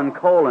fallen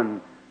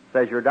colon,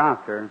 says your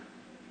doctor.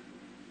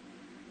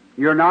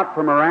 You're not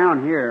from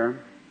around here.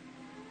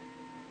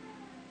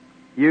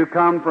 You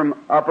come from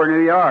Upper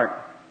New York.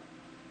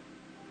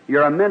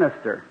 You're a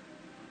minister.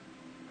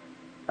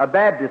 A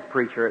Baptist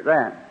preacher at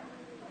that.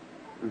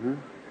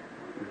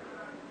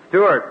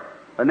 Stewart,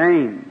 a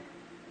name.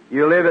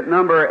 You live at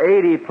number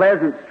 80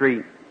 Pleasant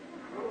Street,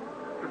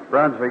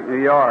 Brunswick,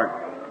 New York.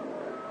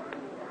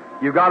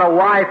 You've got a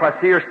wife. I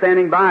see her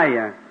standing by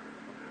you.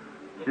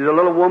 She's a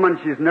little woman.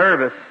 She's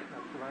nervous.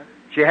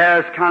 She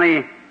has kind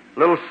of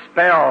little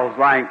spells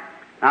like,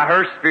 now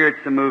her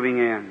spirit's moving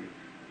in.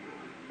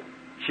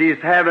 She's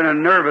having a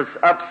nervous,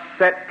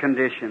 upset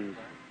conditions.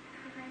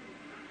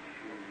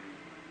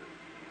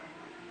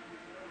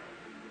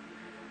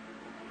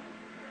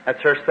 That's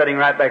her sitting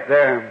right back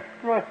there.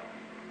 Right.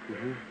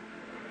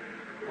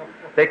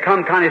 They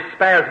come kind of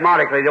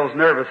spasmodically, those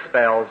nervous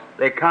spells.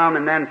 They come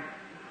and then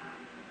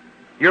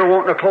you're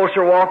wanting a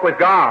closer walk with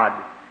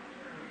God.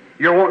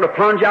 You're wanting to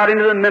plunge out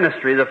into the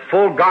ministry, the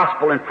full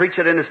gospel, and preach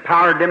it in His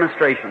power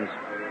demonstrations.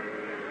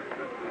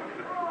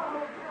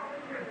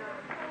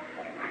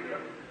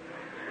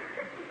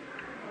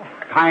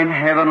 Kind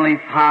Heavenly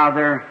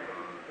Father,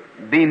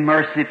 be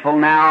merciful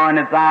now, and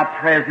at Thy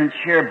presence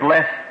here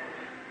bless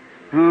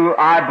who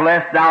I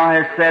bless. Thou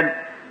hast said,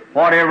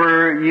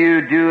 whatever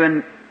you do,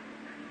 and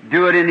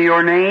do it in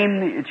Your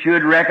name, it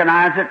should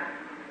recognize it.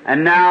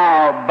 And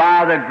now,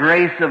 by the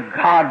grace of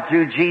God,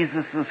 through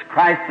Jesus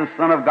Christ, the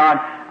Son of God,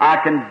 I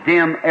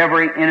condemn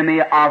every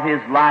enemy of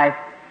his life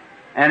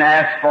and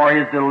ask for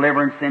his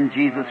deliverance in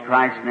Jesus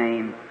Christ's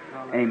name.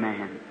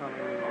 Amen.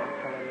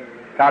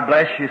 God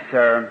bless you,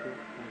 sir.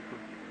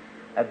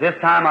 At this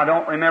time, I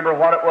don't remember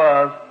what it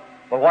was,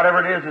 but whatever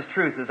it is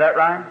truth. Is that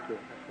right?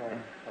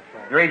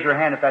 Raise your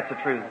hand if that's the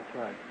truth.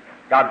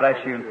 God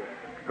bless you.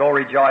 Go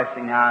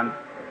rejoicing now and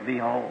be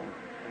whole.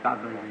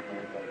 God bless you.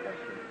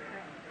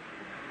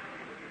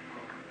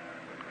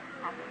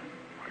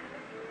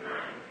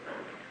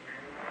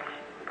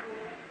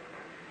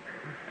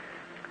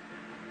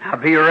 Now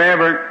be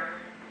reverent.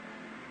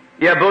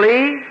 You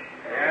believe?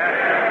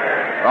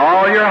 Yes. With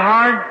all your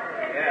heart?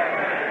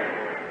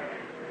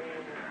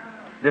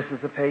 Yes. This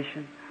is the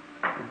patient.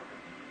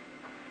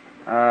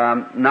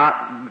 I'm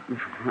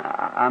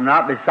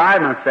not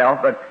beside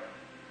myself, but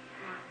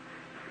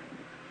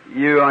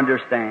you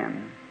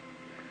understand.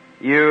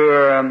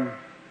 You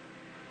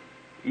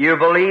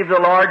believe the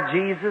Lord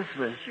Jesus?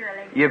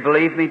 Surely. You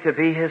believe me to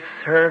be His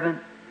servant?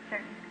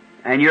 Certainly.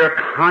 And you're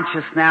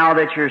conscious now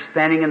that you're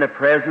standing in the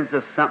presence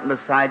of something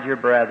beside your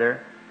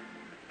brother,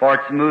 for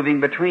it's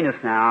moving between us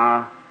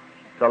now.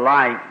 It's a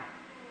light.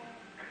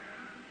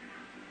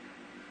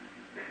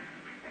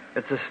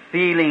 It's a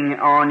feeling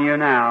on you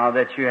now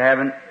that you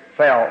haven't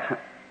felt.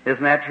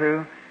 Isn't that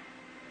true?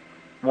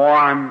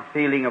 Warm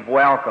feeling of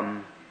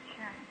welcome.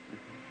 Sure.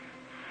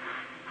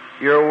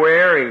 You're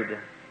worried,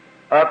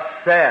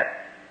 upset,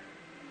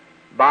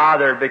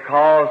 bothered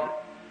because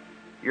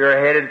you're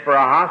headed for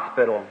a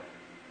hospital.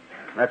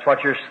 That's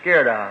what you're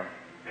scared of.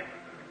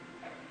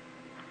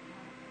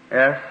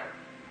 Yes?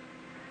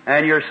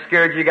 And you're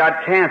scared you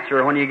got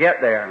cancer when you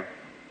get there.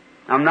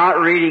 I'm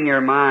not reading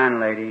your mind,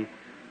 lady.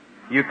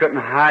 You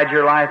couldn't hide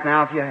your life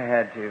now if you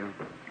had to.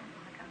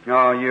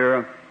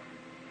 No,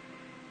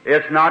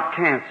 it's not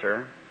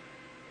cancer.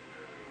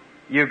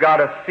 You've got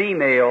a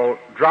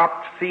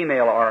dropped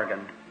female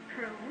organ.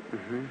 True.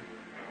 Mm-hmm.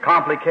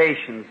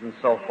 Complications and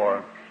so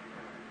forth.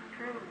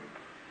 True.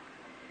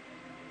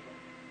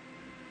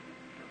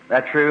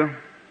 That true?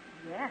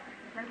 Yes,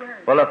 that's the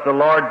word. Well, if the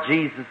Lord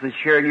Jesus is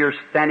here and you're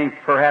standing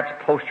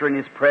perhaps closer in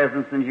His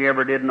presence than you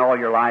ever did in all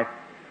your life,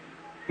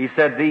 He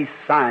said, these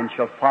signs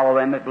shall follow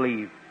them that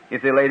believe.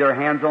 If they lay their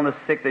hands on the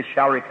sick, they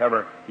shall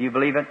recover. Do you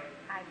believe it?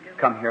 I do.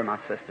 Come here, my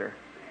sister.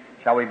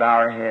 Shall we bow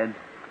our heads?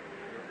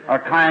 Our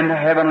kind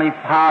Heavenly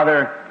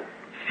Father,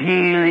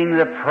 feeling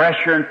the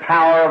pressure and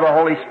power of the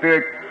Holy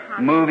Spirit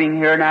moving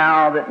here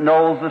now that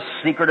knows the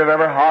secret of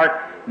every heart.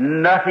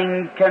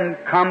 Nothing can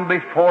come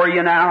before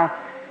you now.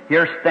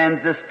 Here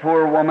stands this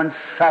poor woman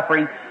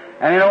suffering.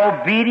 And in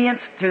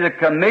obedience to the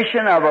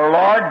commission of our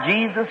Lord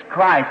Jesus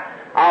Christ,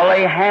 I'll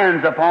lay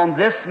hands upon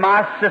this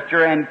my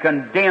sister and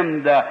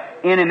condemn the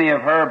enemy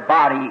of her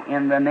body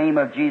in the name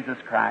of Jesus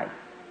Christ.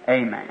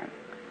 Amen.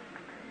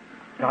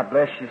 God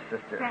bless you,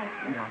 sister. Thank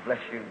you. God bless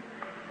you.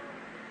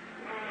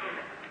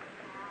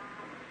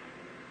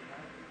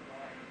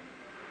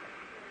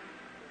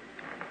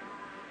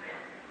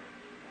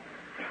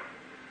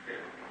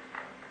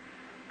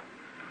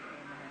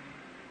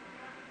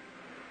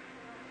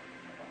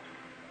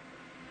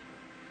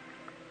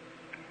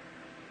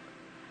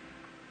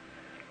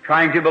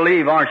 Trying to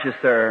believe, aren't you,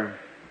 sir?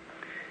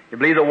 You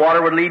believe the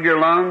water would leave your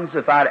lungs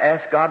if I'd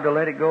asked God to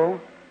let it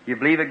go? You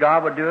believe that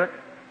God would do it?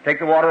 Take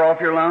the water off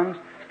your lungs?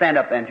 Stand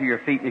up then to your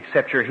feet and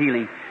accept your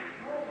healing.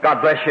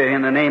 God bless you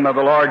in the name of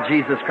the Lord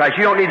Jesus Christ.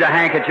 You don't need the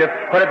handkerchief.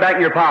 Put it back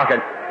in your pocket.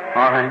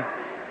 All right.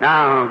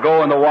 Now,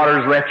 go and the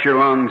water's left your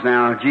lungs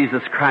now.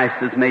 Jesus Christ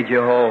has made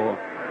you whole.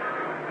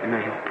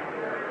 Amen.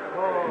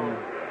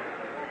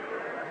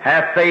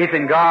 Have faith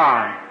in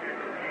God.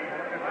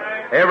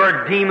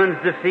 Every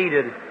demon's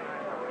defeated.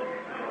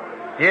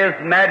 His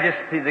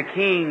Majesty the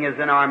King is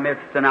in our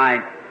midst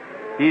tonight.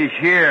 He is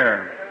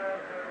here.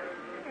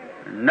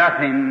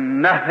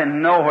 Nothing,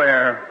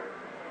 nowhere.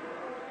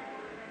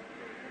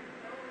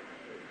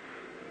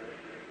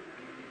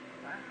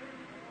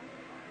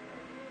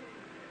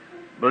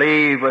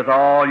 Believe with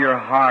all your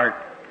heart.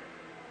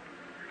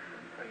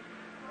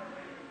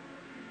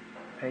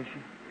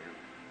 Patient.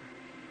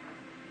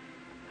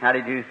 How do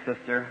you do,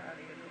 sister?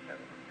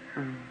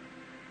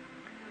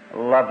 A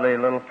lovely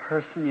little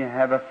person. You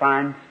have a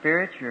fine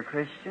spirit. You're a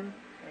Christian.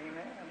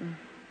 Amen.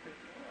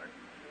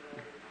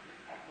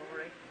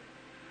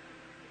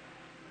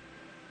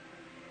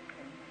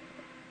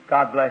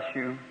 God bless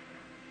you.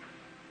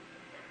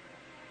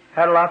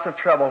 Had lots of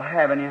trouble,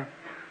 haven't you?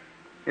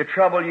 Your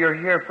trouble, you're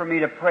here for me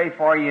to pray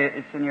for you.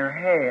 It's in your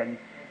head.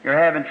 You're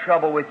having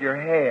trouble with your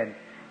head.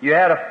 You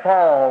had a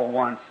fall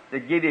once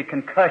that gave you a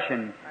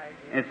concussion,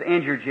 and it's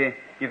injured you.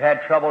 You've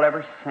had trouble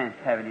ever since,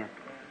 haven't you?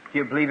 Do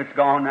you believe it's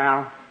gone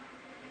now?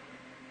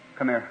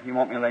 Come here. You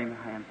want me to lay my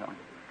hands on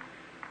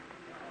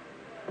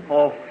you?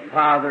 Oh,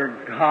 Father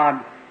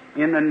God,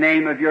 in the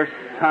name of your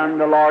Son,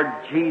 the Lord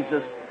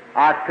Jesus,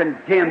 I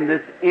condemn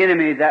this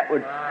enemy that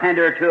would send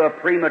her to a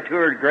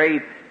premature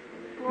grave.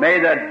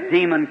 May the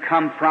demon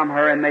come from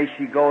her, and may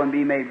she go and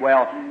be made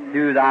well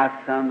through thy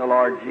Son, the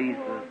Lord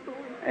Jesus.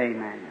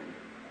 Amen.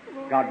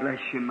 God bless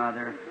you,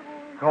 Mother.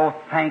 Go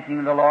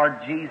thanking the Lord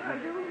Jesus.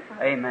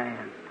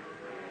 Amen.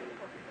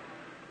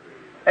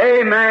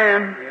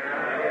 Amen.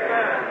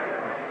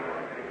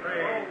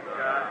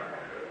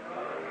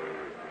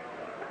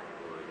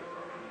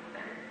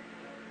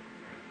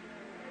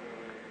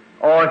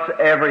 Oh, it's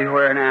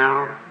everywhere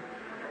now.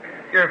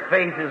 Your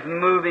faith is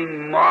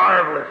moving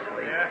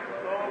marvelously.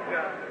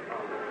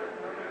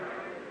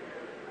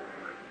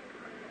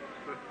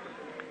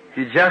 If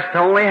you just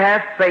only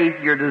have faith,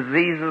 your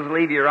diseases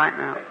leave you right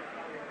now.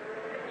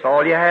 That's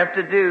all you have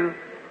to do.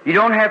 You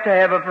don't have to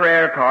have a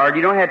prayer card.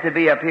 You don't have to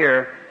be up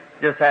here.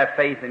 Just have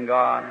faith in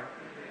God.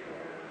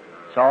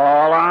 That's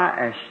all I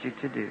ask you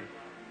to do.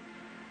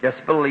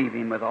 Just believe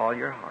Him with all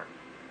your heart.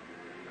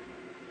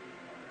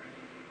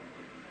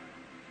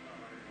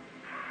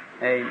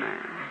 Amen.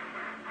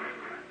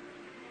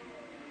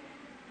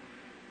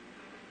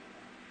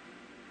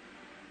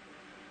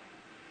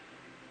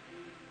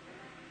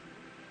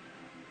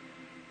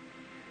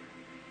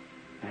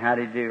 How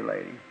do you do,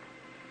 lady?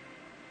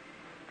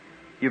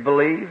 You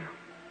believe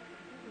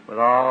with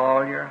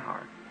all your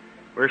heart.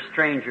 We're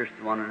strangers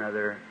to one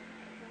another,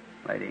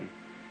 lady.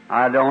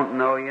 I don't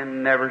know you,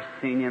 never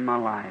seen you in my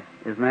life.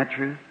 Isn't that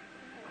true?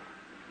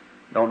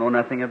 Don't know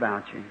nothing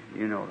about you.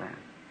 You know that.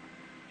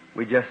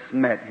 We just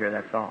met here,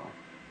 that's all.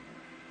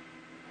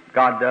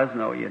 God does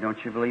know you, don't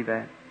you believe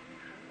that?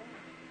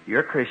 You're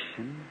a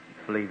Christian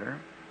believer.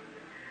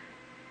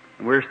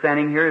 We're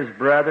standing here as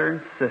brother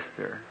and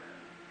sister.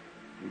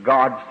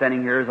 God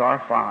standing here as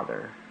our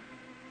Father.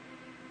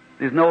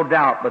 There's no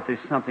doubt but there's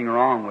something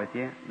wrong with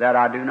you that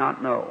I do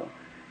not know.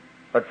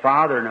 But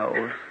Father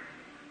knows.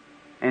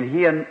 And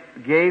He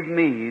gave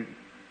me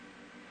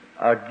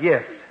a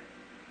gift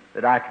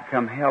that I could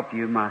come help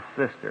you, my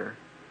sister.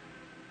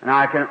 And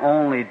I can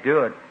only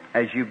do it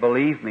as you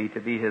believe me to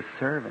be His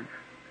servant.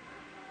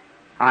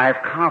 I have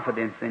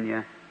confidence in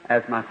you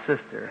as my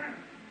sister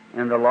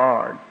in the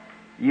Lord.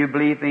 You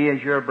believe me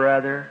as your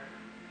brother,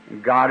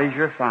 and God is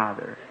your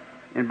Father.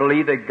 And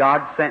believe that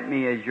God sent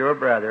me as your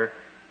brother,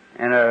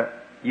 and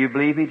you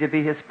believe me to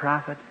be His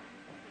prophet,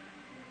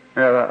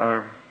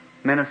 or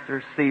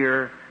minister,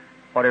 seer,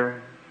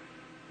 whatever.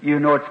 You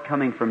know it's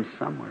coming from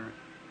somewhere.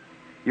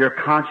 You're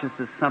conscious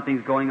that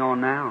something's going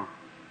on now.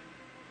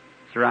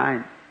 That's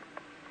right.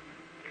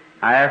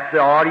 I ask the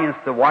audience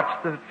to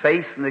watch the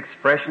face and the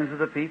expressions of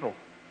the people.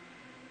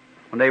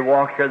 When they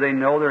walk here, they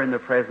know they're in the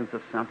presence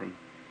of something.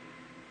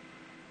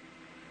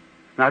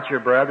 It's not your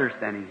brother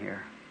standing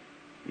here.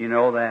 You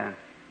know that.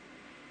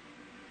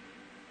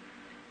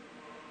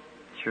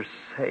 It's your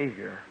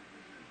Savior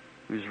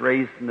who's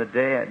raised from the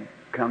dead,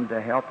 come to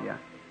help you.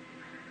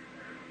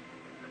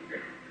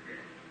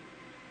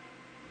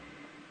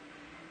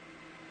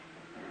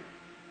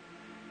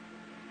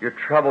 Your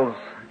troubles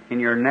in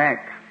your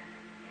neck.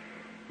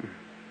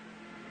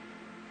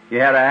 You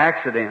had an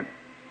accident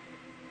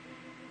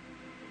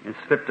and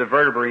slipped a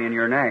vertebrae in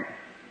your neck.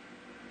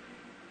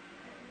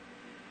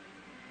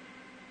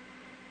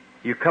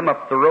 You come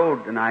up the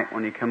road tonight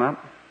when you come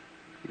up.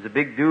 There's a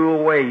big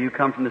dual way. You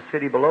come from the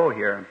city below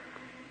here.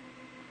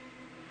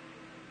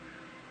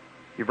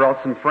 You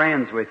brought some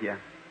friends with you.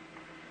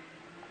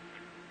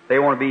 They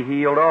want to be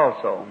healed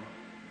also.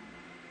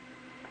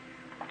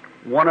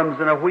 One of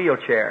them's in a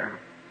wheelchair,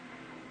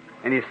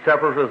 and he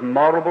suffers with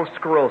multiple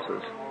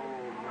sclerosis.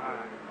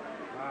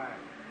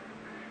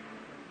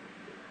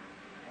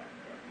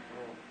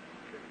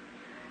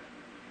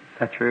 Is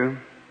that true?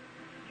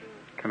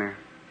 Come here.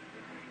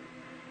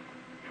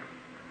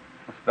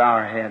 Let's bow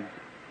our heads.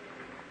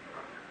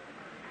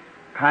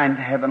 Kind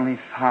Heavenly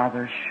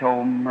Father,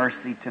 show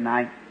mercy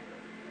tonight.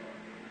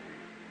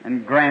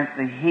 and grant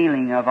the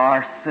healing of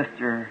our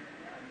sister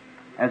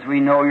as we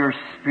know your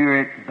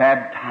Spirit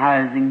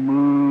baptizing,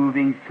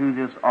 moving through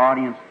this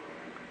audience.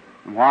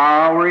 And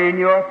while we're in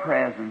your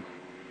presence,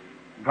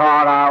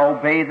 God, I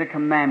obey the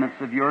commandments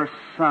of your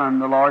Son,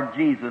 the Lord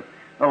Jesus,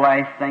 the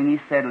last thing He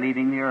said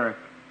leaving the earth,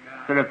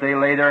 that if they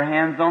lay their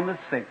hands on the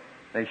sick,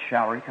 they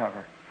shall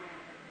recover.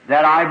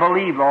 That I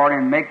believe, Lord,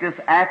 and make this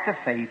act of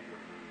faith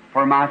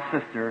for my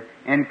sister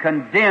and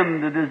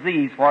condemn the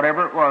disease,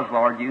 whatever it was,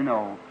 Lord, you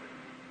know.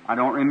 I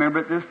don't remember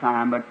it this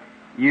time, but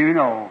you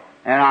know.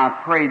 And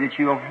I pray that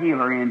you'll heal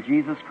her in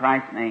Jesus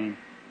Christ's name.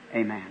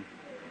 Amen.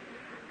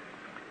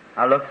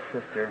 Now look,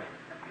 sister,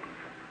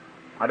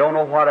 I don't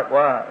know what it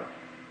was,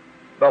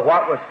 but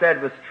what was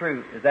said was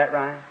true. Is that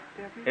right?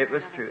 It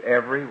was true,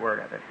 every word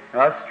of it.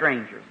 Us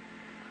strangers,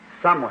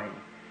 some way.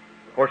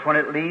 Of course, when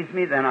it leaves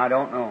me, then I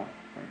don't know.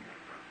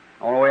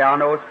 The only way I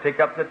know is pick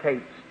up the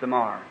tapes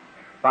tomorrow,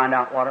 find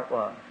out what it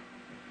was.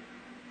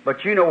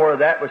 But you know whether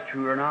that was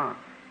true or not.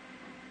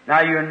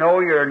 Now you know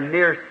you're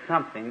near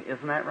something,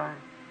 isn't that right?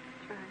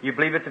 You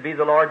believe it to be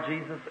the Lord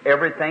Jesus,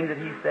 everything that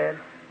He said?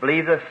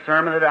 Believe the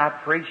sermon that I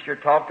preached or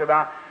talked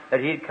about, that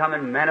He'd come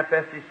and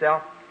manifest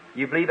Himself?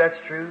 You believe that's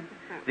true?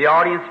 The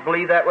audience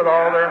believe that with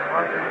all their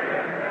heart?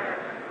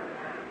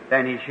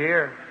 Then He's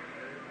here.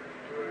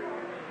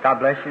 God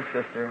bless you,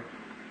 sister.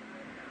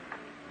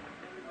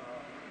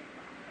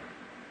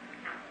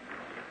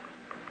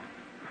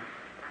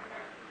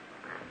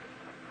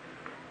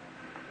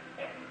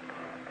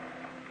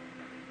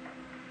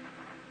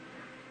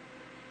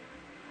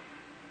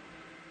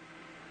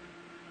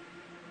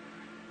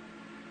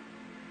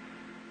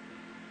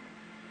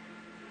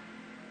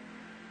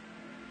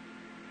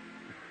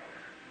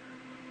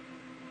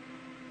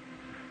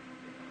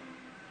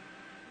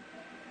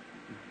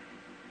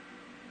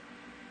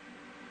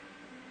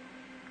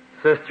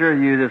 Sister,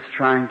 you that's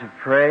trying to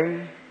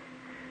pray,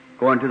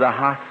 going to the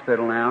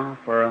hospital now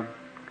for an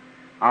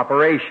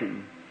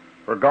operation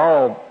for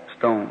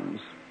gallstones.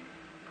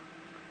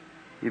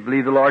 You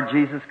believe the Lord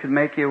Jesus could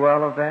make you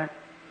well of that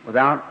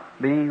without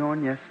being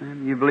on? Yes,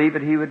 ma'am. You believe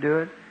that He would do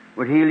it?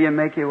 Would heal you and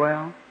make you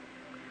well?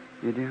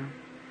 You do?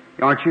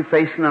 Aren't you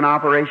facing an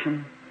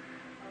operation?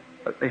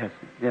 Yes,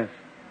 yes.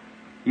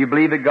 You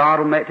believe that God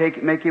will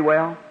make you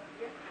well?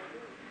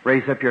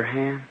 Raise up your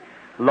hand.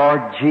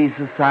 Lord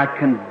Jesus, I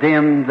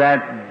condemn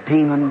that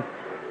demon,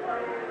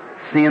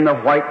 seeing the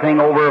white thing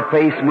over her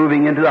face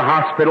moving into the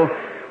hospital.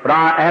 But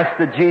I ask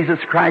that Jesus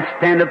Christ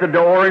stand at the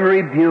door and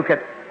rebuke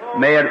it.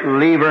 May it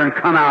leave her and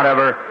come out of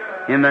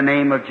her in the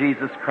name of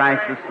Jesus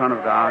Christ, the Son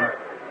of God.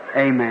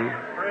 Amen.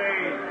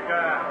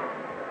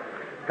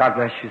 God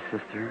bless you,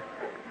 sister.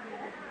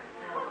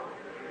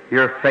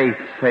 Your faith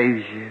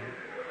saves you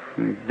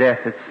from death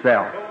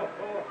itself.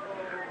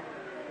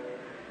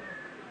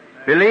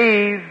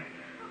 Believe.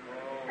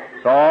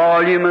 So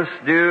all you must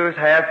do is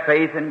have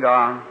faith in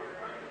God.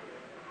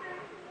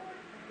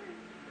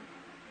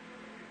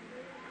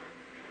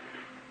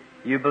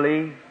 You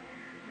believe?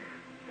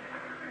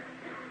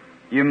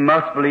 You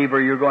must believe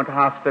or you're going to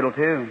hospital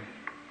too.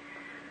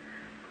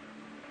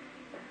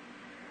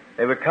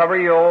 They would cover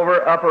you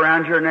over, up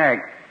around your neck,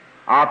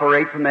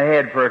 operate from the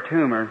head for a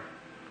tumor.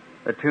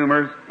 The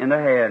tumor's in the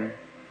head.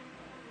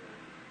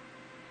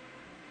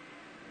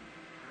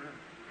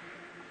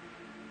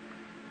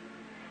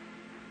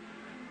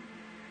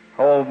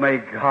 Oh, may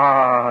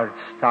God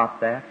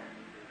stop that.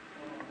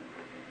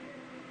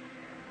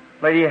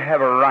 Lady, you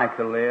have a right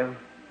to live.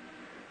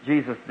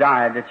 Jesus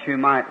died that you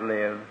might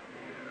live.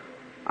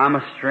 I'm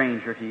a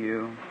stranger to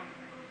you.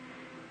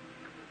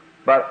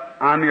 But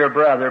I'm your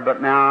brother,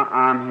 but now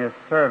I'm His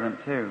servant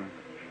too.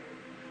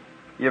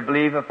 You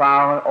believe if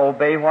I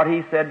obey what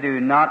He said do,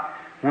 not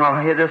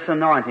while this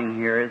anointing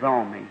here is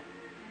on me.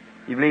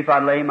 You believe if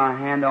I lay my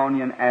hand on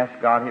you and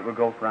ask God, it will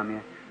go from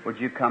you.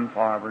 Would you come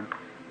forward?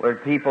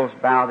 Would peoples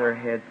bow their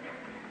heads?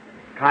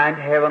 Kind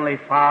Heavenly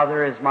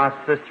Father, as my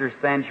sister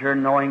stands here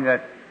knowing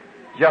that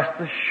just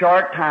a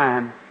short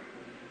time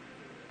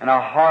and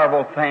a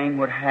horrible thing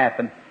would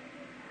happen.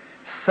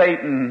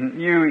 Satan,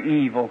 you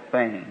evil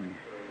thing.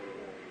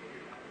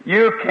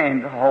 You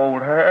can't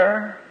hold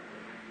her.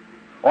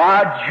 Oh,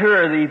 I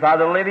adjure thee by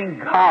the living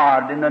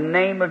God in the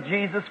name of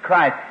Jesus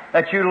Christ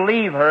that you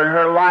leave her and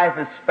her life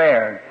is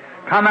spared.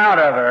 Come out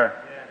of her.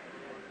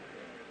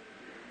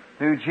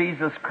 Through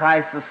Jesus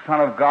Christ, the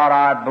Son of God,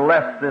 I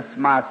bless this,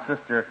 my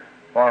sister,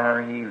 for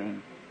her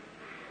healing.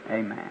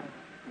 Amen.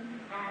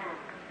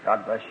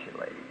 God bless you,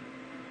 lady.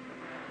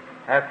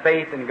 Have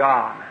faith in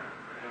God.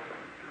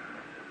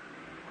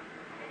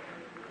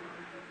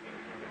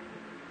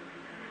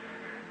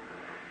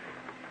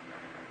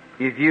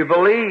 If you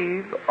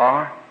believe,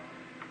 or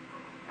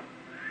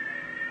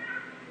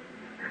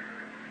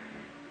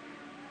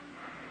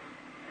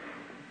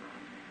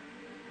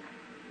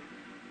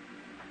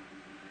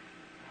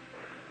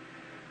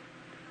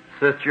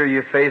sister,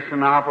 you face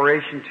an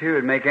operation too.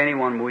 It'd make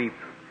anyone weep.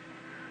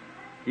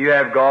 You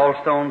have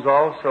gallstones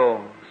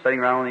also, sitting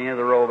around on the end of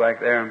the row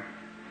back there,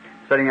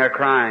 sitting there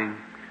crying.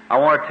 I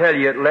want to tell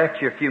you, it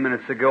left you a few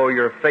minutes ago.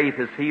 Your faith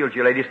has healed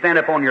you, lady. Stand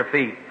up on your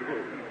feet.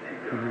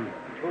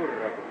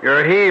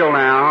 You're healed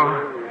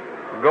now.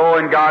 Go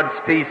and God's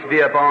peace be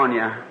upon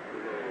you.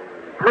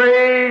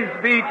 Praise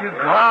be to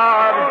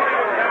God.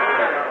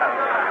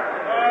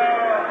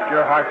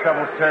 Your heart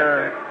trouble,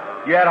 sir.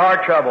 You had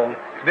heart trouble.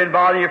 It's been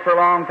bothering you for a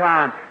long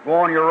time. Go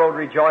on your road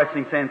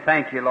rejoicing, saying,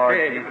 "Thank you, Lord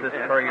Jesus,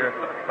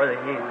 for the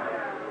healing."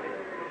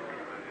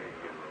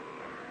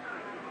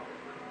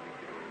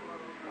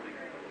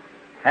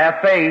 Have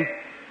faith.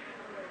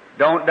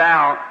 Don't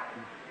doubt.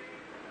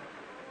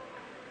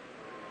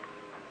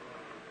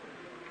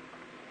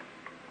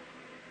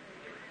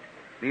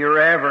 Be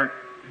reverent.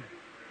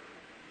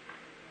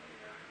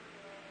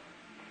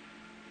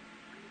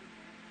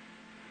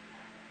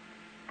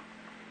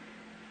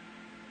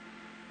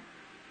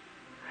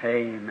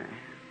 Amen.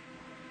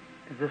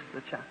 Is this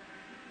the child?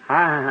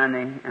 Hi,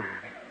 honey.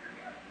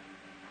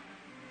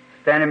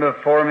 Standing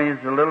before me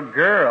is a little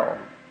girl.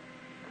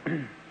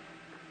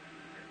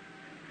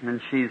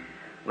 And she's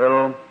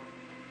a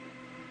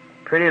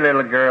pretty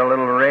little girl, a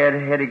little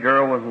red-headed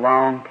girl with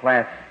long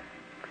plaits.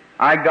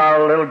 I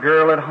got a little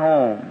girl at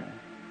home.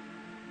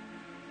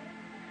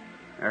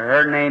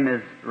 Her name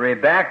is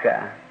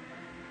Rebecca,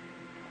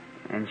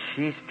 and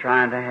she's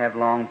trying to have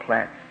long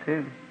plaits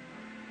too.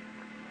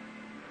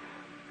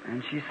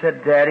 And she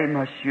said, "Daddy,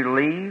 must you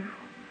leave?"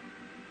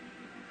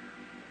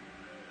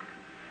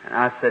 And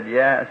I said,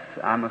 "Yes,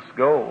 I must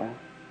go."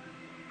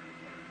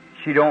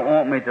 She don't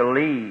want me to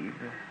leave.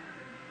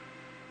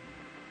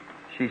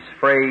 She's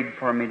afraid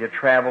for me to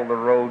travel the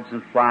roads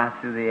and fly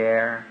through the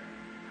air,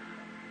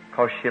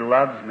 'cause she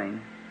loves me.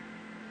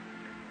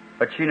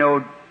 But you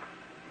know,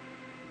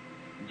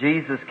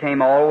 Jesus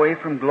came all the way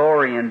from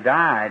glory and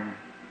died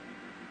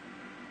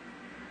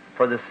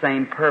for the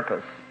same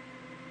purpose.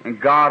 And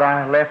God,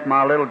 I left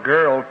my little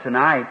girl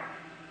tonight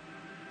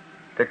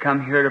to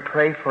come here to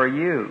pray for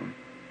you.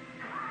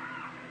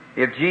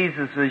 If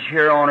Jesus was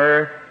here on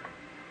earth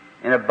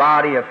in a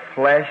body of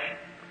flesh,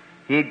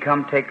 He'd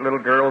come take little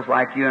girls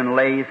like you and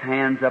lay His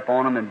hands up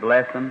on them and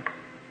bless them.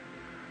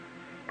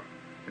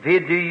 If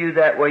He'd do you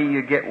that way,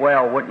 you'd get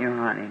well, wouldn't you,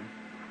 honey?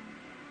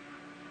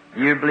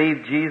 You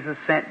believe Jesus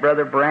sent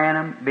Brother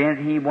Branham, being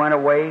He went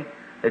away,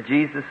 that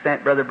Jesus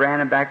sent Brother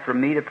Branham back for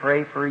me to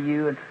pray for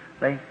you and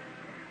lay?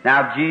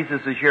 Now, if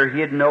Jesus was here,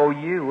 He'd know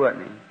you,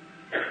 wouldn't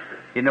He?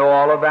 He'd know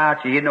all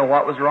about you. He'd know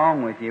what was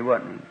wrong with you,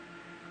 wouldn't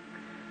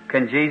He?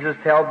 Can Jesus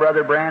tell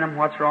Brother Branham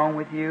what's wrong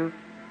with you?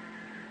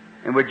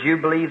 And would you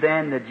believe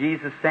then that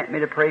Jesus sent me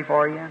to pray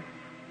for you?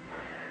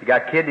 You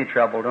got kidney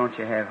trouble, don't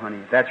you have, honey?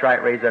 If that's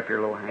right, raise up your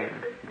little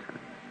hand.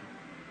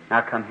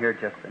 Now come here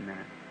just a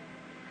minute.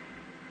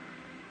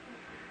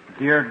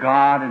 Dear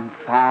God and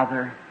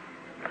Father,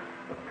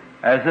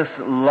 as this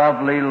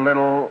lovely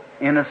little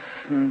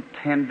innocent,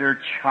 tender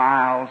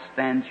child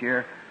stands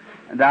here,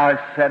 and Thou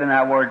hast said in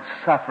Thy word,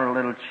 "Suffer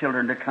little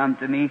children to come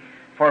to me,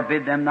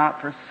 forbid them not,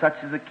 for such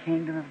is the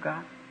kingdom of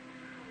God."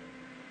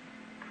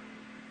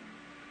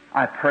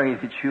 I pray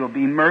that You'll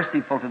be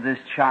merciful to this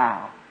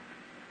child.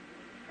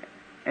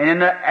 And in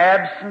the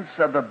absence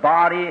of the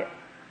body,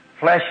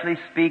 fleshly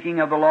speaking,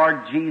 of the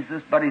Lord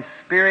Jesus, but His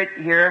Spirit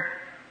here,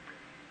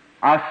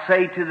 I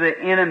say to the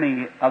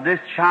enemy of this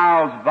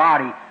child's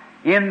body,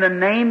 in the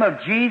name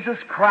of Jesus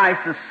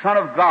Christ, the Son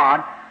of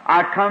God,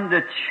 I come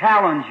to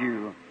challenge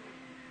you.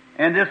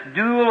 In this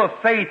duel of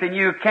faith, and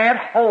you can't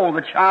hold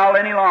the child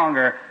any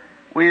longer.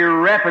 We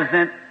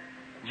represent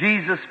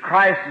Jesus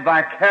Christ's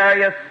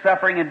vicarious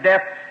suffering and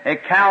death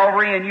at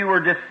Calvary, and you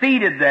were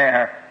defeated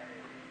there.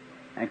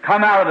 And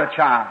come out of the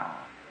child.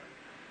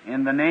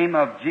 In the name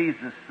of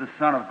Jesus, the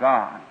Son of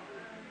God.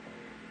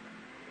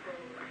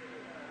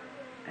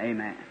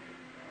 Amen.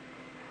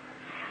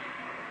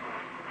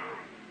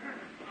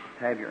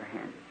 Have your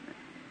hand.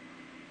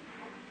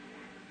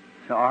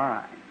 So, all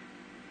right.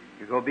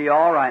 You're going to be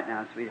all right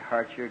now,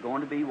 sweetheart. You're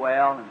going to be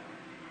well and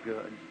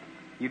good.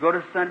 You go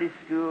to Sunday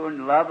school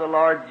and love the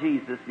Lord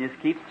Jesus and just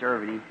keep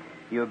serving Him.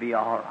 You'll be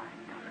all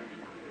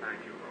right.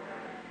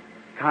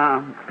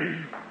 Come,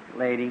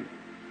 lady.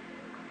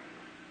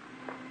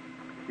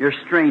 You're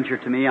a stranger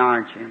to me,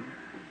 aren't you?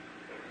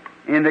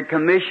 In the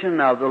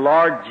commission of the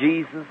Lord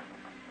Jesus,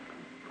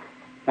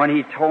 when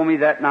He told me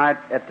that night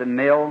at the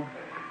mill,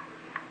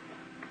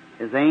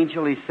 His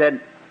angel, He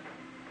said,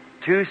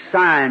 2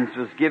 signs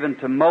was given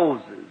to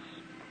Moses.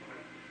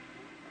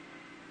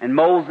 And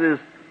Moses,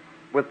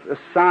 with the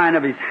sign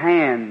of his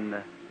hand,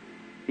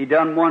 he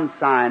done one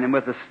sign, and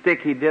with a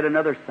stick he did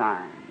another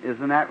sign.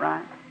 Isn't that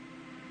right?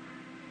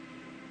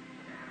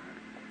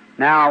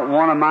 Now,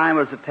 one of mine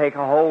was to take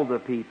a hold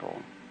of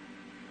people.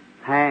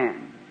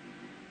 Hand.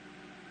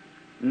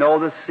 Know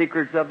the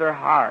secrets of their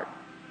heart.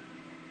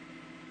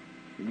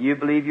 You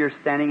believe you're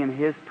standing in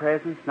His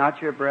presence,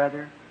 not your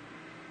brother?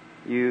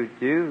 You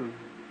do.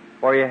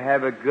 For you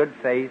have a good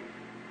faith,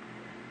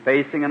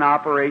 facing an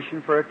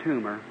operation for a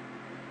tumor.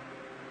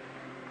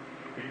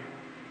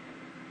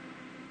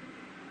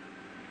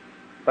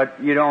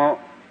 But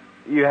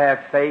you have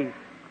faith.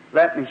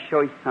 Let me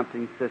show you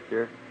something,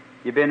 sister.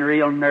 You've been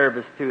real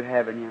nervous too,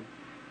 haven't you?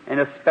 And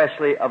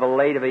especially of a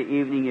late of the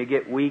evening, you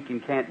get weak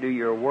and can't do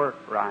your work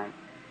right.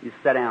 You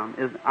sit down.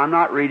 I'm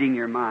not reading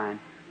your mind,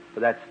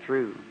 but that's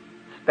true.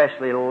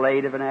 Especially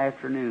late of an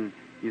afternoon,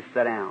 you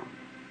sit down.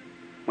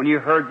 When you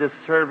heard this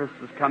service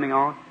was coming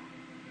on,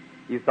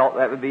 you thought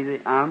that would be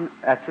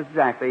that's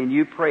exactly, and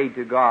you prayed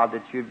to God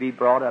that you'd be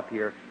brought up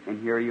here,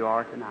 and here you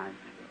are tonight.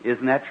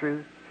 Isn't that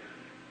true?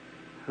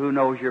 Who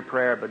knows your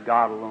prayer but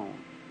God alone?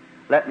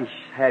 Let me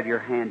have your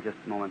hand just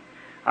a moment.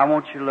 I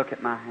want you to look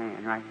at my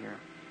hand right here.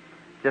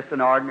 Just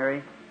an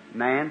ordinary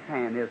man's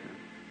hand, isn't it?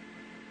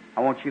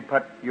 I want you to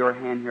put your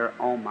hand here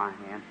on my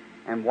hand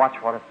and watch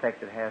what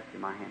effect it has to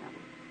my hand.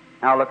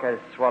 Now look at it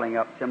swelling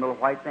up. See them little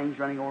white things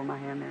running over my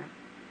hand there?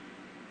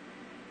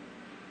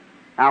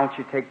 Now I want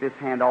you to take this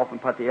hand off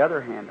and put the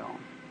other hand on.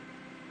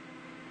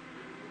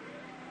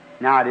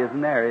 Now it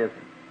isn't there, is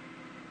it?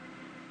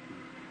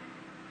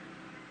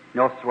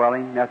 No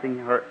swelling, nothing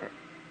hurt.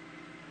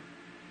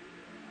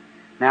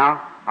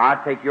 Now I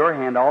take your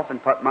hand off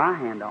and put my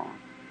hand on.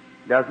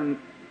 Doesn't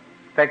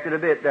affect it a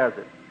bit, does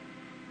it?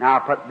 Now I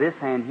put this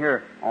hand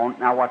here on.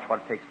 Now watch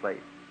what takes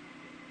place.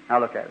 Now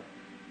look at it.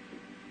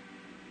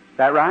 Is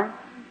that right?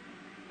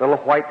 The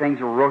little white things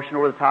are rushing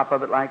over the top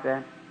of it like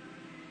that.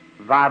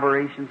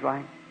 Vibrations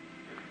like.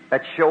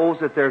 That shows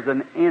that there's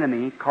an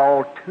enemy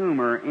called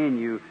tumor in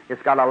you.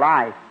 It's got a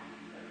life.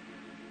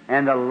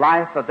 And the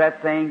life of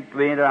that thing,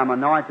 being that I'm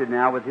anointed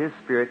now with His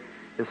Spirit,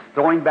 is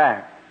throwing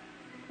back.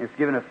 It's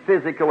given a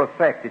physical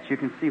effect that you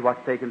can see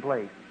what's taking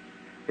place.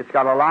 It's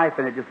got a life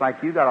in it just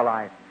like you got a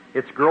life.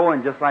 It's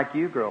growing just like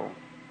you grow.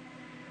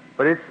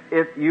 But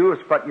you was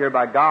put here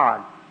by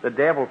God. The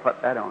devil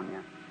put that on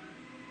you.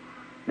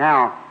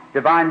 Now,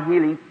 divine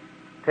healing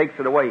takes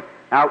it away.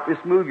 Now,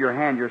 just move your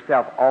hand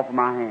yourself off of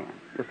my hand.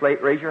 Just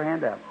raise your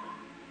hand up.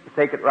 Just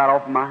take it right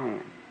off of my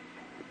hand.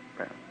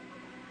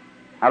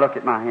 Now look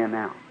at my hand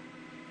now.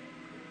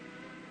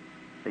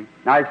 See?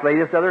 Now just lay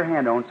this other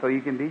hand on so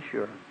you can be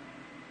sure.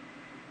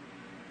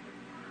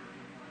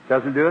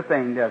 Doesn't do a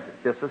thing, does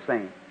it? Just the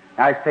same.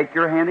 Now just take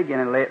your hand again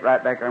and lay it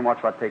right back there and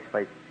watch what takes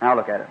place. Now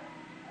look at it.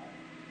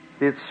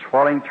 See it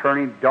swelling,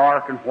 turning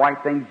dark and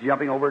white things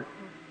jumping over it?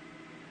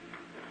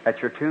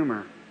 That's your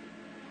tumor.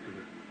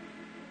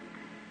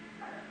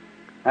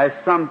 As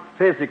some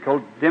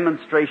physical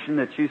demonstration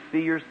that you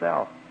see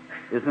yourself.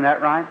 Isn't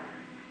that right?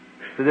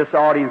 To this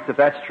audience, if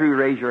that's true,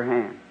 raise your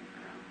hand.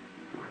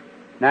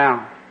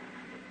 Now,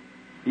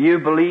 you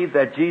believe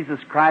that Jesus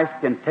Christ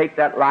can take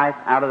that life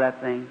out of that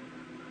thing?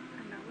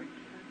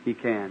 He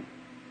can.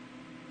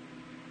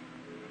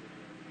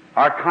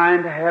 Our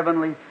kind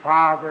Heavenly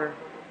Father,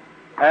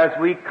 as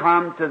we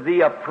come to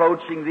Thee,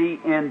 approaching Thee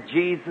in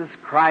Jesus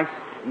Christ's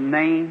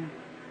name,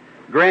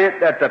 grant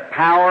that the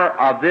power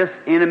of this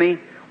enemy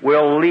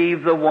will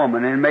leave the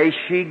woman, and may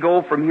she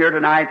go from here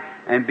tonight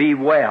and be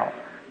well.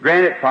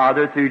 Grant it,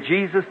 Father, through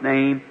Jesus'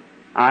 name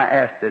I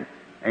ask it.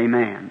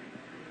 Amen.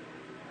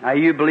 Now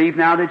you believe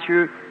now that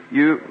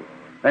you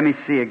let me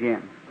see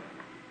again.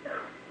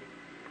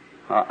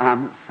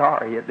 I'm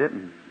sorry, it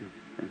didn't.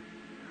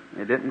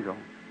 It didn't go.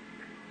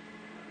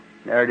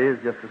 There it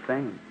is, just the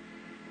same.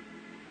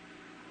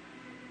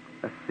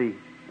 Let's see.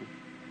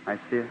 I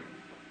see it.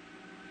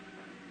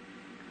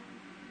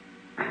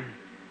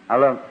 I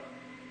love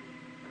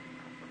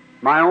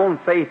my own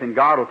faith in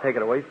God will take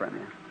it away from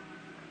you.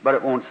 But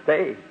it won't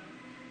stay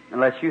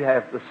unless you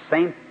have the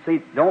same.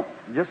 See, don't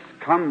just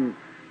come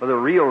with a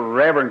real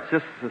reverence.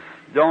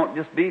 Don't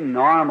just be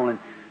normal and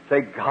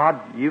say,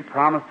 God, you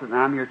promised that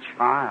I'm your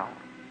child.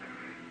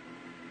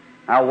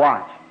 Now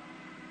watch.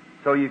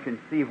 So you can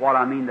see what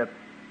I mean. The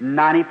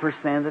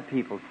 90% of the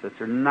people,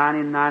 sister,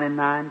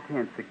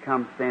 99.9 that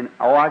come saying,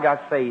 oh, I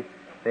got faith,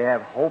 they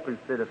have hope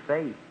instead of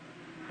faith.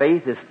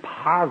 Faith is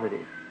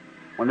positive.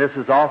 When this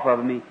is off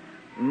of me,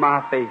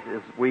 my faith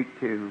is weak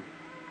too.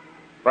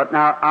 But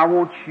now I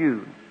want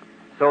you.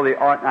 So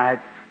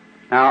now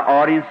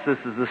audience, this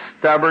is a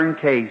stubborn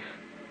case.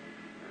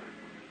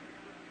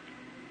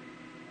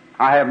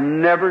 I have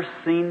never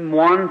seen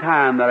one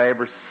time that I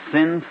ever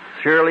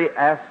sincerely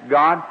asked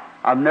God.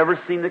 I've never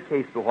seen the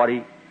case but what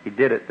he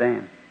did it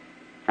then.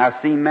 I've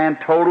seen man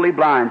totally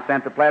blind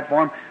stand at the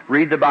platform,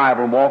 read the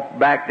Bible, and walk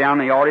back down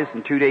the audience,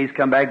 and 2 days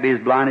come back, be as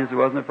blind as he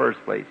was in the first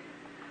place.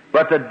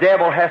 But the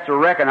devil has to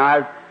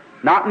recognize,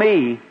 not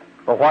me,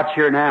 but what's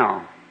here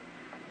now.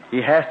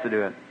 He has to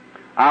do it.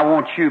 I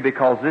want you,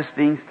 because this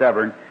being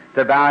stubborn,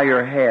 to bow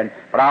your head,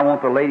 but I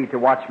want the lady to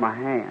watch my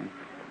hand.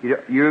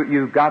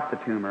 You've got the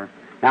tumor.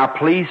 Now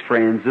please,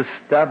 friends, this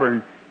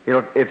stubborn,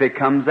 if it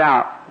comes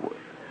out,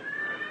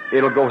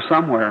 it'll go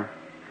somewhere.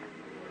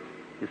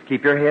 Just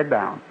keep your head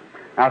down.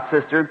 Now,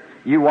 sister,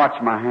 you watch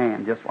my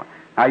hand. Just watch.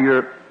 Now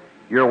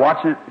you're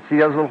watching. See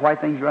those little white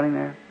things running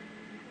there?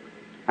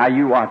 Now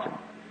you watch them.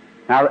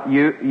 Now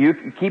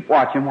you keep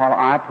watching while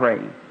I pray.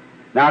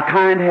 Now,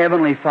 kind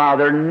Heavenly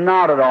Father,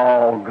 not at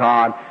all,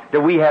 God, do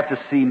we have to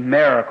see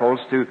miracles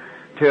to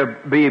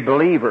be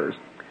believers,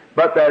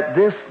 but that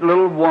this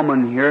little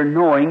woman here,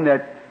 knowing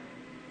that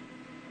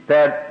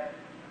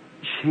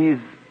she's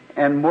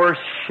in worse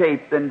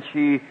shape than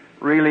she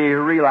really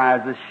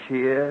realizes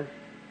she is,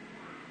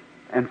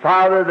 and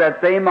Father,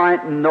 that they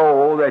might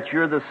know that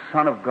you're the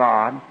Son of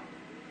God,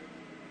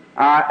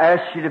 I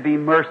ask you to be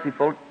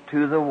merciful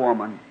to the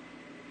woman.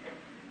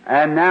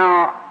 And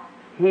now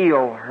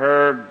heal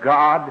her,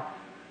 God.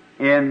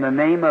 In the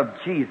name of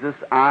Jesus,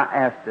 I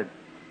ask it.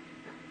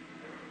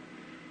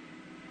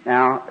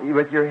 Now,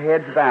 with your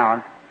heads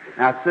bowed.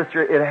 Now,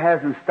 sister, it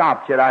hasn't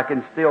stopped yet. I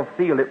can still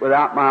feel it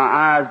without my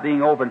eyes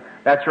being open.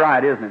 That's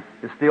right, isn't it?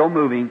 It's still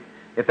moving.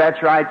 If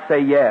that's right, say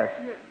yes.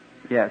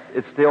 Yes,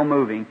 it's still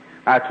moving.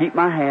 I keep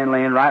my hand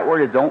laying right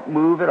where it is. Don't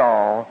move at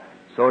all,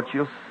 so that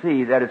you'll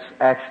see that it's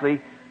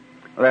actually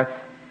left.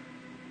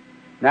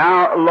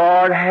 Now,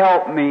 Lord,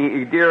 help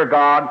me, dear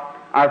God.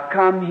 I've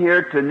come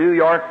here to New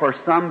York for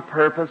some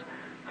purpose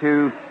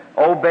to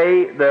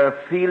obey the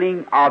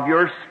feeling of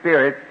your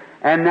Spirit,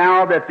 and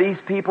now that these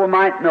people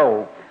might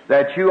know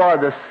that you are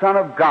the Son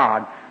of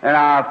God, and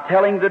I'm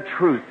telling the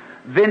truth.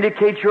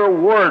 Vindicate your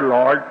word,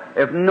 Lord,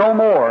 if no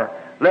more.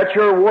 Let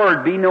your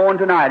word be known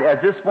tonight.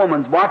 As this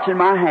woman's watching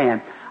my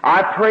hand,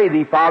 I pray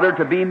thee, Father,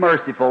 to be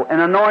merciful and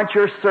anoint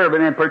your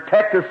servant and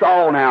protect us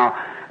all now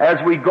as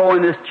we go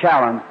in this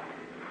challenge.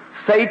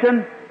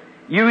 Satan,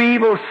 you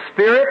evil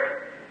spirit,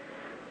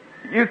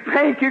 you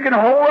think you can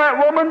hold that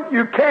woman?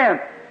 You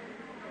can't.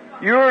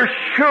 You're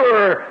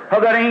sure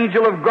of that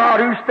angel of God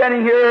who's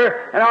standing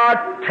here, and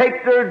I'll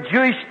take the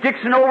Jewish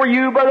Dixon over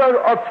you by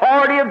the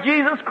authority of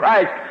Jesus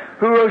Christ,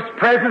 whose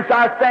presence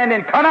I stand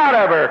in. Come out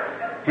of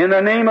her. In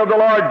the name of the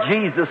Lord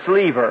Jesus,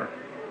 leave her.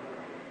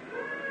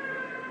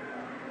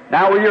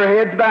 Now with your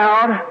heads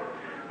bowed,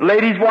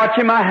 ladies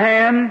watching my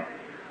hand,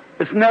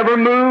 it's never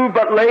moved,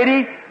 but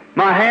lady,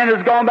 my hand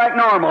has gone back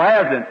normal,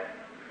 hasn't it?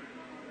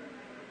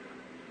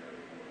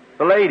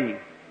 The lady.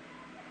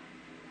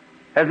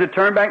 Has it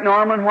turned back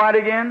normal and white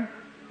again?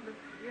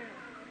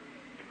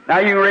 Now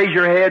you can raise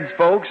your heads,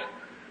 folks.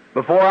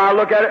 Before I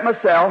look at it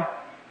myself,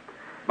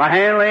 my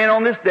hand laying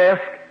on this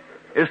desk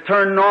is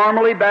turned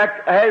normally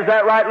back. Is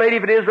that right, lady?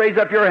 If it is, raise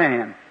up your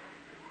hand.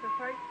 The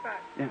white spot's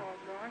all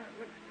gone. It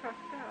looks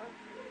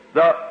puffed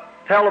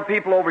out. Tell the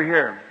people over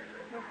here.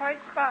 The white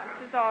spots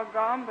is all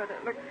gone, but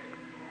it looks...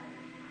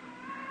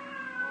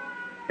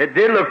 It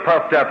did look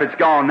puffed up. It's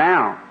gone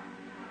now.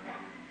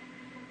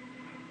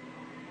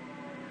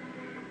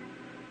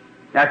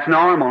 That's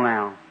normal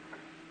now.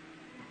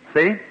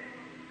 See?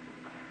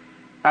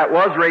 That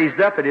was raised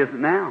up. It isn't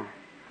now.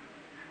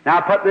 Now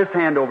put this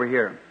hand over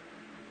here.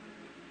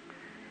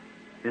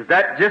 Is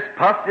that just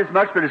puffed as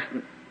much? But it's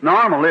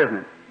normal, isn't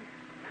it?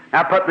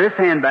 Now put this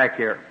hand back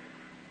here.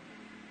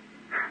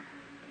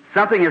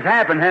 Something has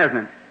happened, hasn't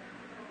it?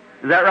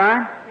 Is that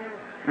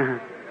right?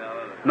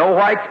 No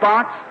white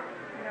spots?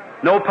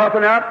 No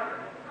puffing up?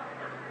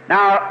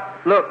 Now,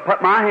 look,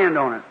 put my hand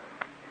on it.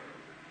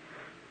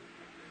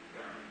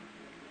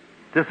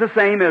 Just the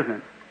same, isn't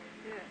it?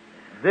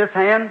 This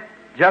hand,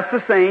 just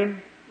the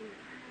same.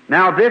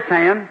 Now this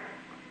hand,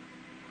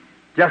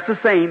 just the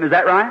same. Is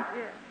that right?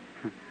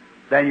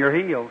 Then you're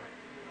healed.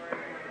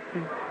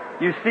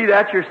 You see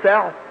that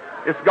yourself.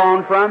 It's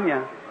gone from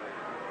you.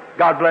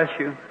 God bless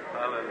you.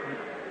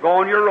 Go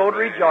on your road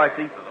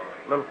rejoicing.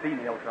 Little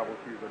female trouble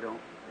too, but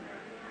don't.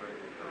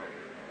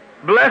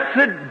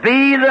 Blessed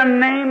be the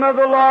name of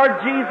the Lord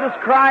Jesus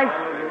Christ,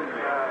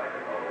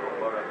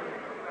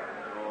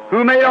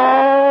 who made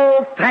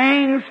all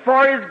things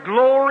for His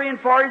glory and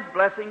for His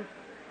blessings.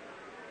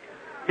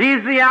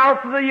 He's the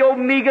Alpha, the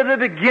Omega, the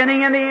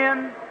beginning and the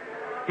end.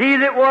 He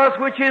that was,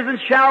 which is, and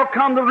shall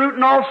come, the root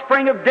and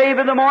offspring of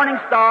David, the morning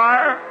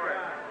star.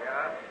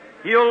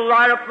 He'll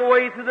light up the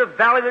way through the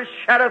valley of the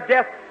shadow of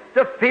death.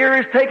 The fear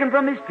is taken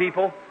from His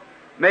people.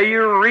 May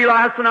you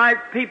realize tonight,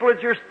 people,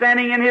 that you're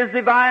standing in His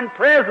divine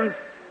presence,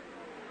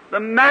 the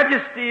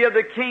majesty of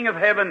the King of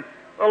heaven,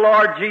 the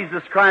Lord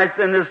Jesus Christ,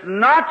 and this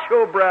not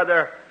your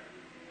brother.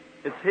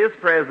 It's His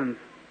presence.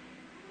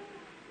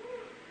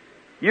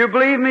 You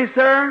believe me,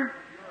 sir?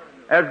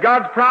 As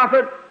God's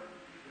prophet,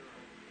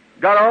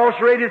 got an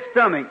ulcerated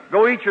stomach.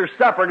 Go eat your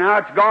supper now.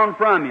 It's gone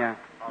from you.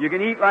 You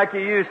can eat like you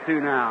used to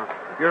now.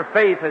 Your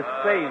faith has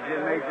saved you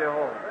and made you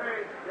whole.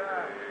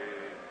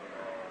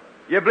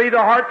 You believe the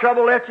heart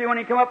trouble left you when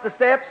you come up the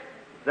steps?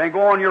 Then go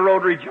on your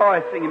road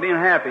rejoicing and being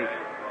happy.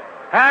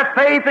 Have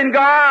faith in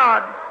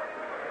God.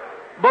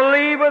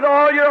 Believe with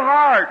all your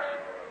hearts.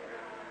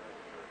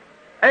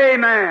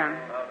 Amen.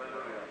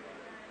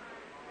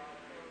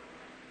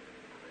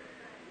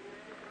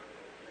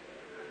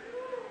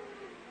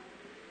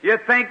 You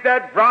think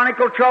that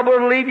chronicle trouble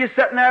will leave you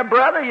sitting there,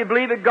 brother? You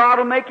believe that God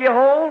will make you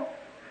whole?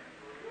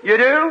 You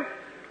do?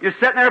 You're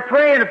sitting there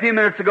praying a few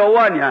minutes ago,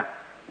 wasn't you?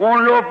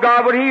 Want to know if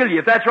God would heal you.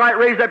 If that's right,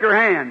 raise up your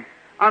hand.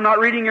 I'm not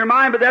reading your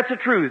mind, but that's the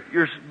truth.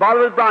 You're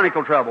bothered with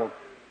chronicle trouble.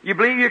 You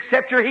believe you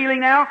accept your healing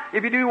now?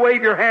 If you do,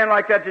 wave your hand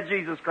like that to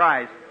Jesus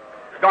Christ.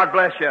 God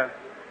bless you.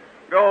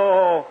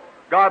 Go.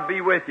 God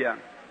be with you.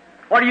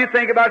 What do you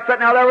think about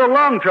sitting out there with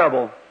lung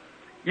trouble?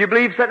 You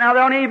believe sitting out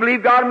there on you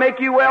believe God will make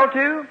you well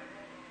too?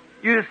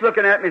 You just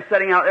looking at me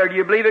sitting out there, do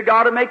you believe that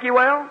God will make you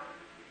well?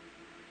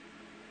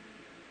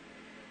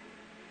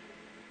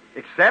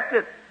 Accept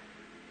it.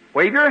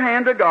 Wave your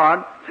hand to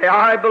God. Say,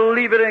 I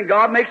believe it and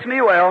God makes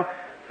me well.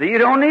 See, you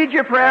don't need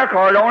your prayer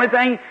card. The only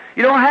thing,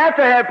 you don't have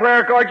to have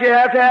prayer cards. You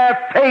have to have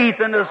faith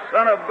in the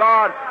Son of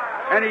God.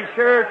 And He's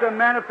sure to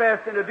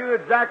manifest and to do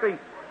exactly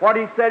what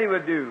He said He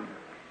would do.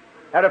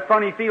 Had a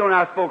funny feeling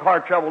I spoke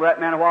heart trouble to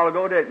that man a while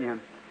ago, didn't you?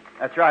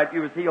 That's right.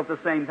 You was healed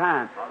at the same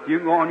time. You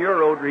can go on your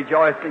road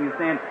rejoicing and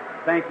saying,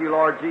 thank you,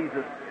 Lord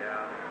Jesus.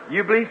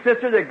 You believe,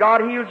 sister, that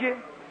God heals you?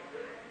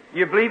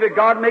 You believe that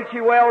God makes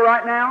you well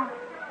right now?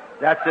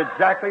 That's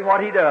exactly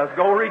what He does.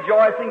 Go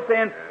rejoicing,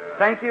 saying,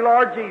 thank you,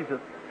 Lord Jesus.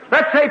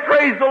 Let's say,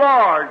 praise the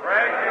Lord.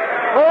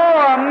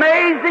 Oh,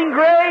 amazing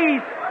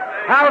grace.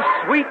 How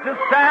sweet the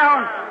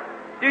sound.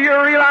 Do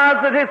you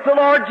realize that it's the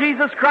Lord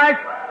Jesus Christ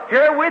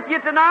here with you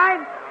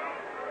tonight?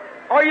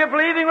 Are you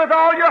believing with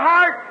all your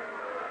heart?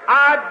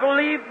 I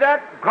believe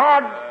that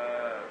God's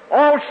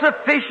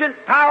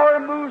all-sufficient power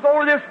moves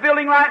over this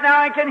building right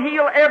now and can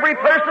heal every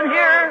person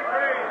here.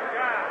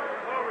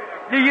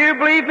 Do you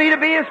believe me to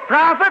be His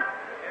prophet?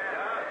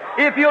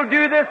 If you'll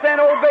do this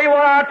and obey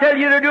what I tell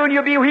you to do, and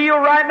you'll be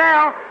healed right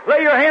now.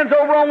 Lay your hands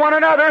over on one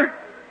another.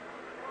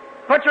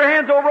 Put your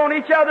hands over on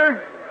each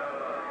other.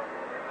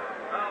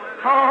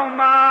 Oh,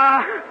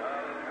 my.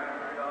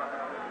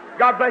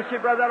 God bless you,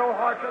 brother. That old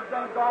heart has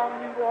done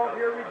gone. You go off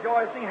here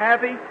rejoicing,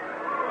 happy.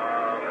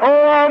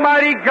 Oh,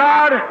 Almighty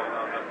God,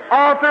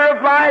 author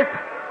of life,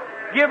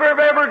 giver of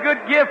every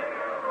good gift,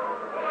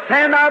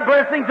 send Thy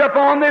blessings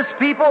upon this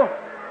people.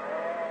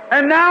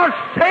 And now,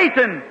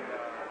 Satan,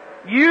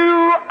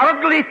 you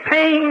ugly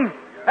thing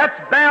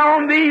that's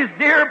bound these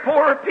dear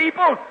poor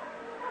people,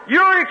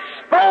 you're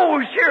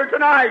exposed here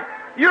tonight.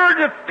 You're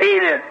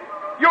defeated.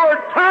 Your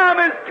time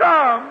has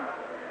come.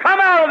 Come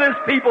out of this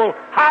people.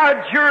 I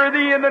adjure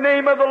thee in the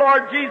name of the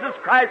Lord Jesus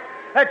Christ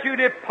that you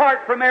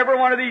depart from every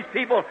one of these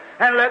people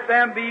and let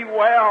them be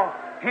well.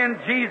 In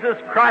Jesus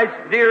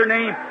Christ's dear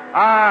name,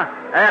 I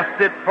ask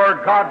it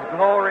for God's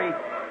glory.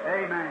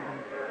 Amen.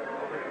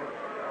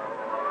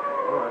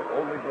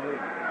 Only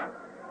believe.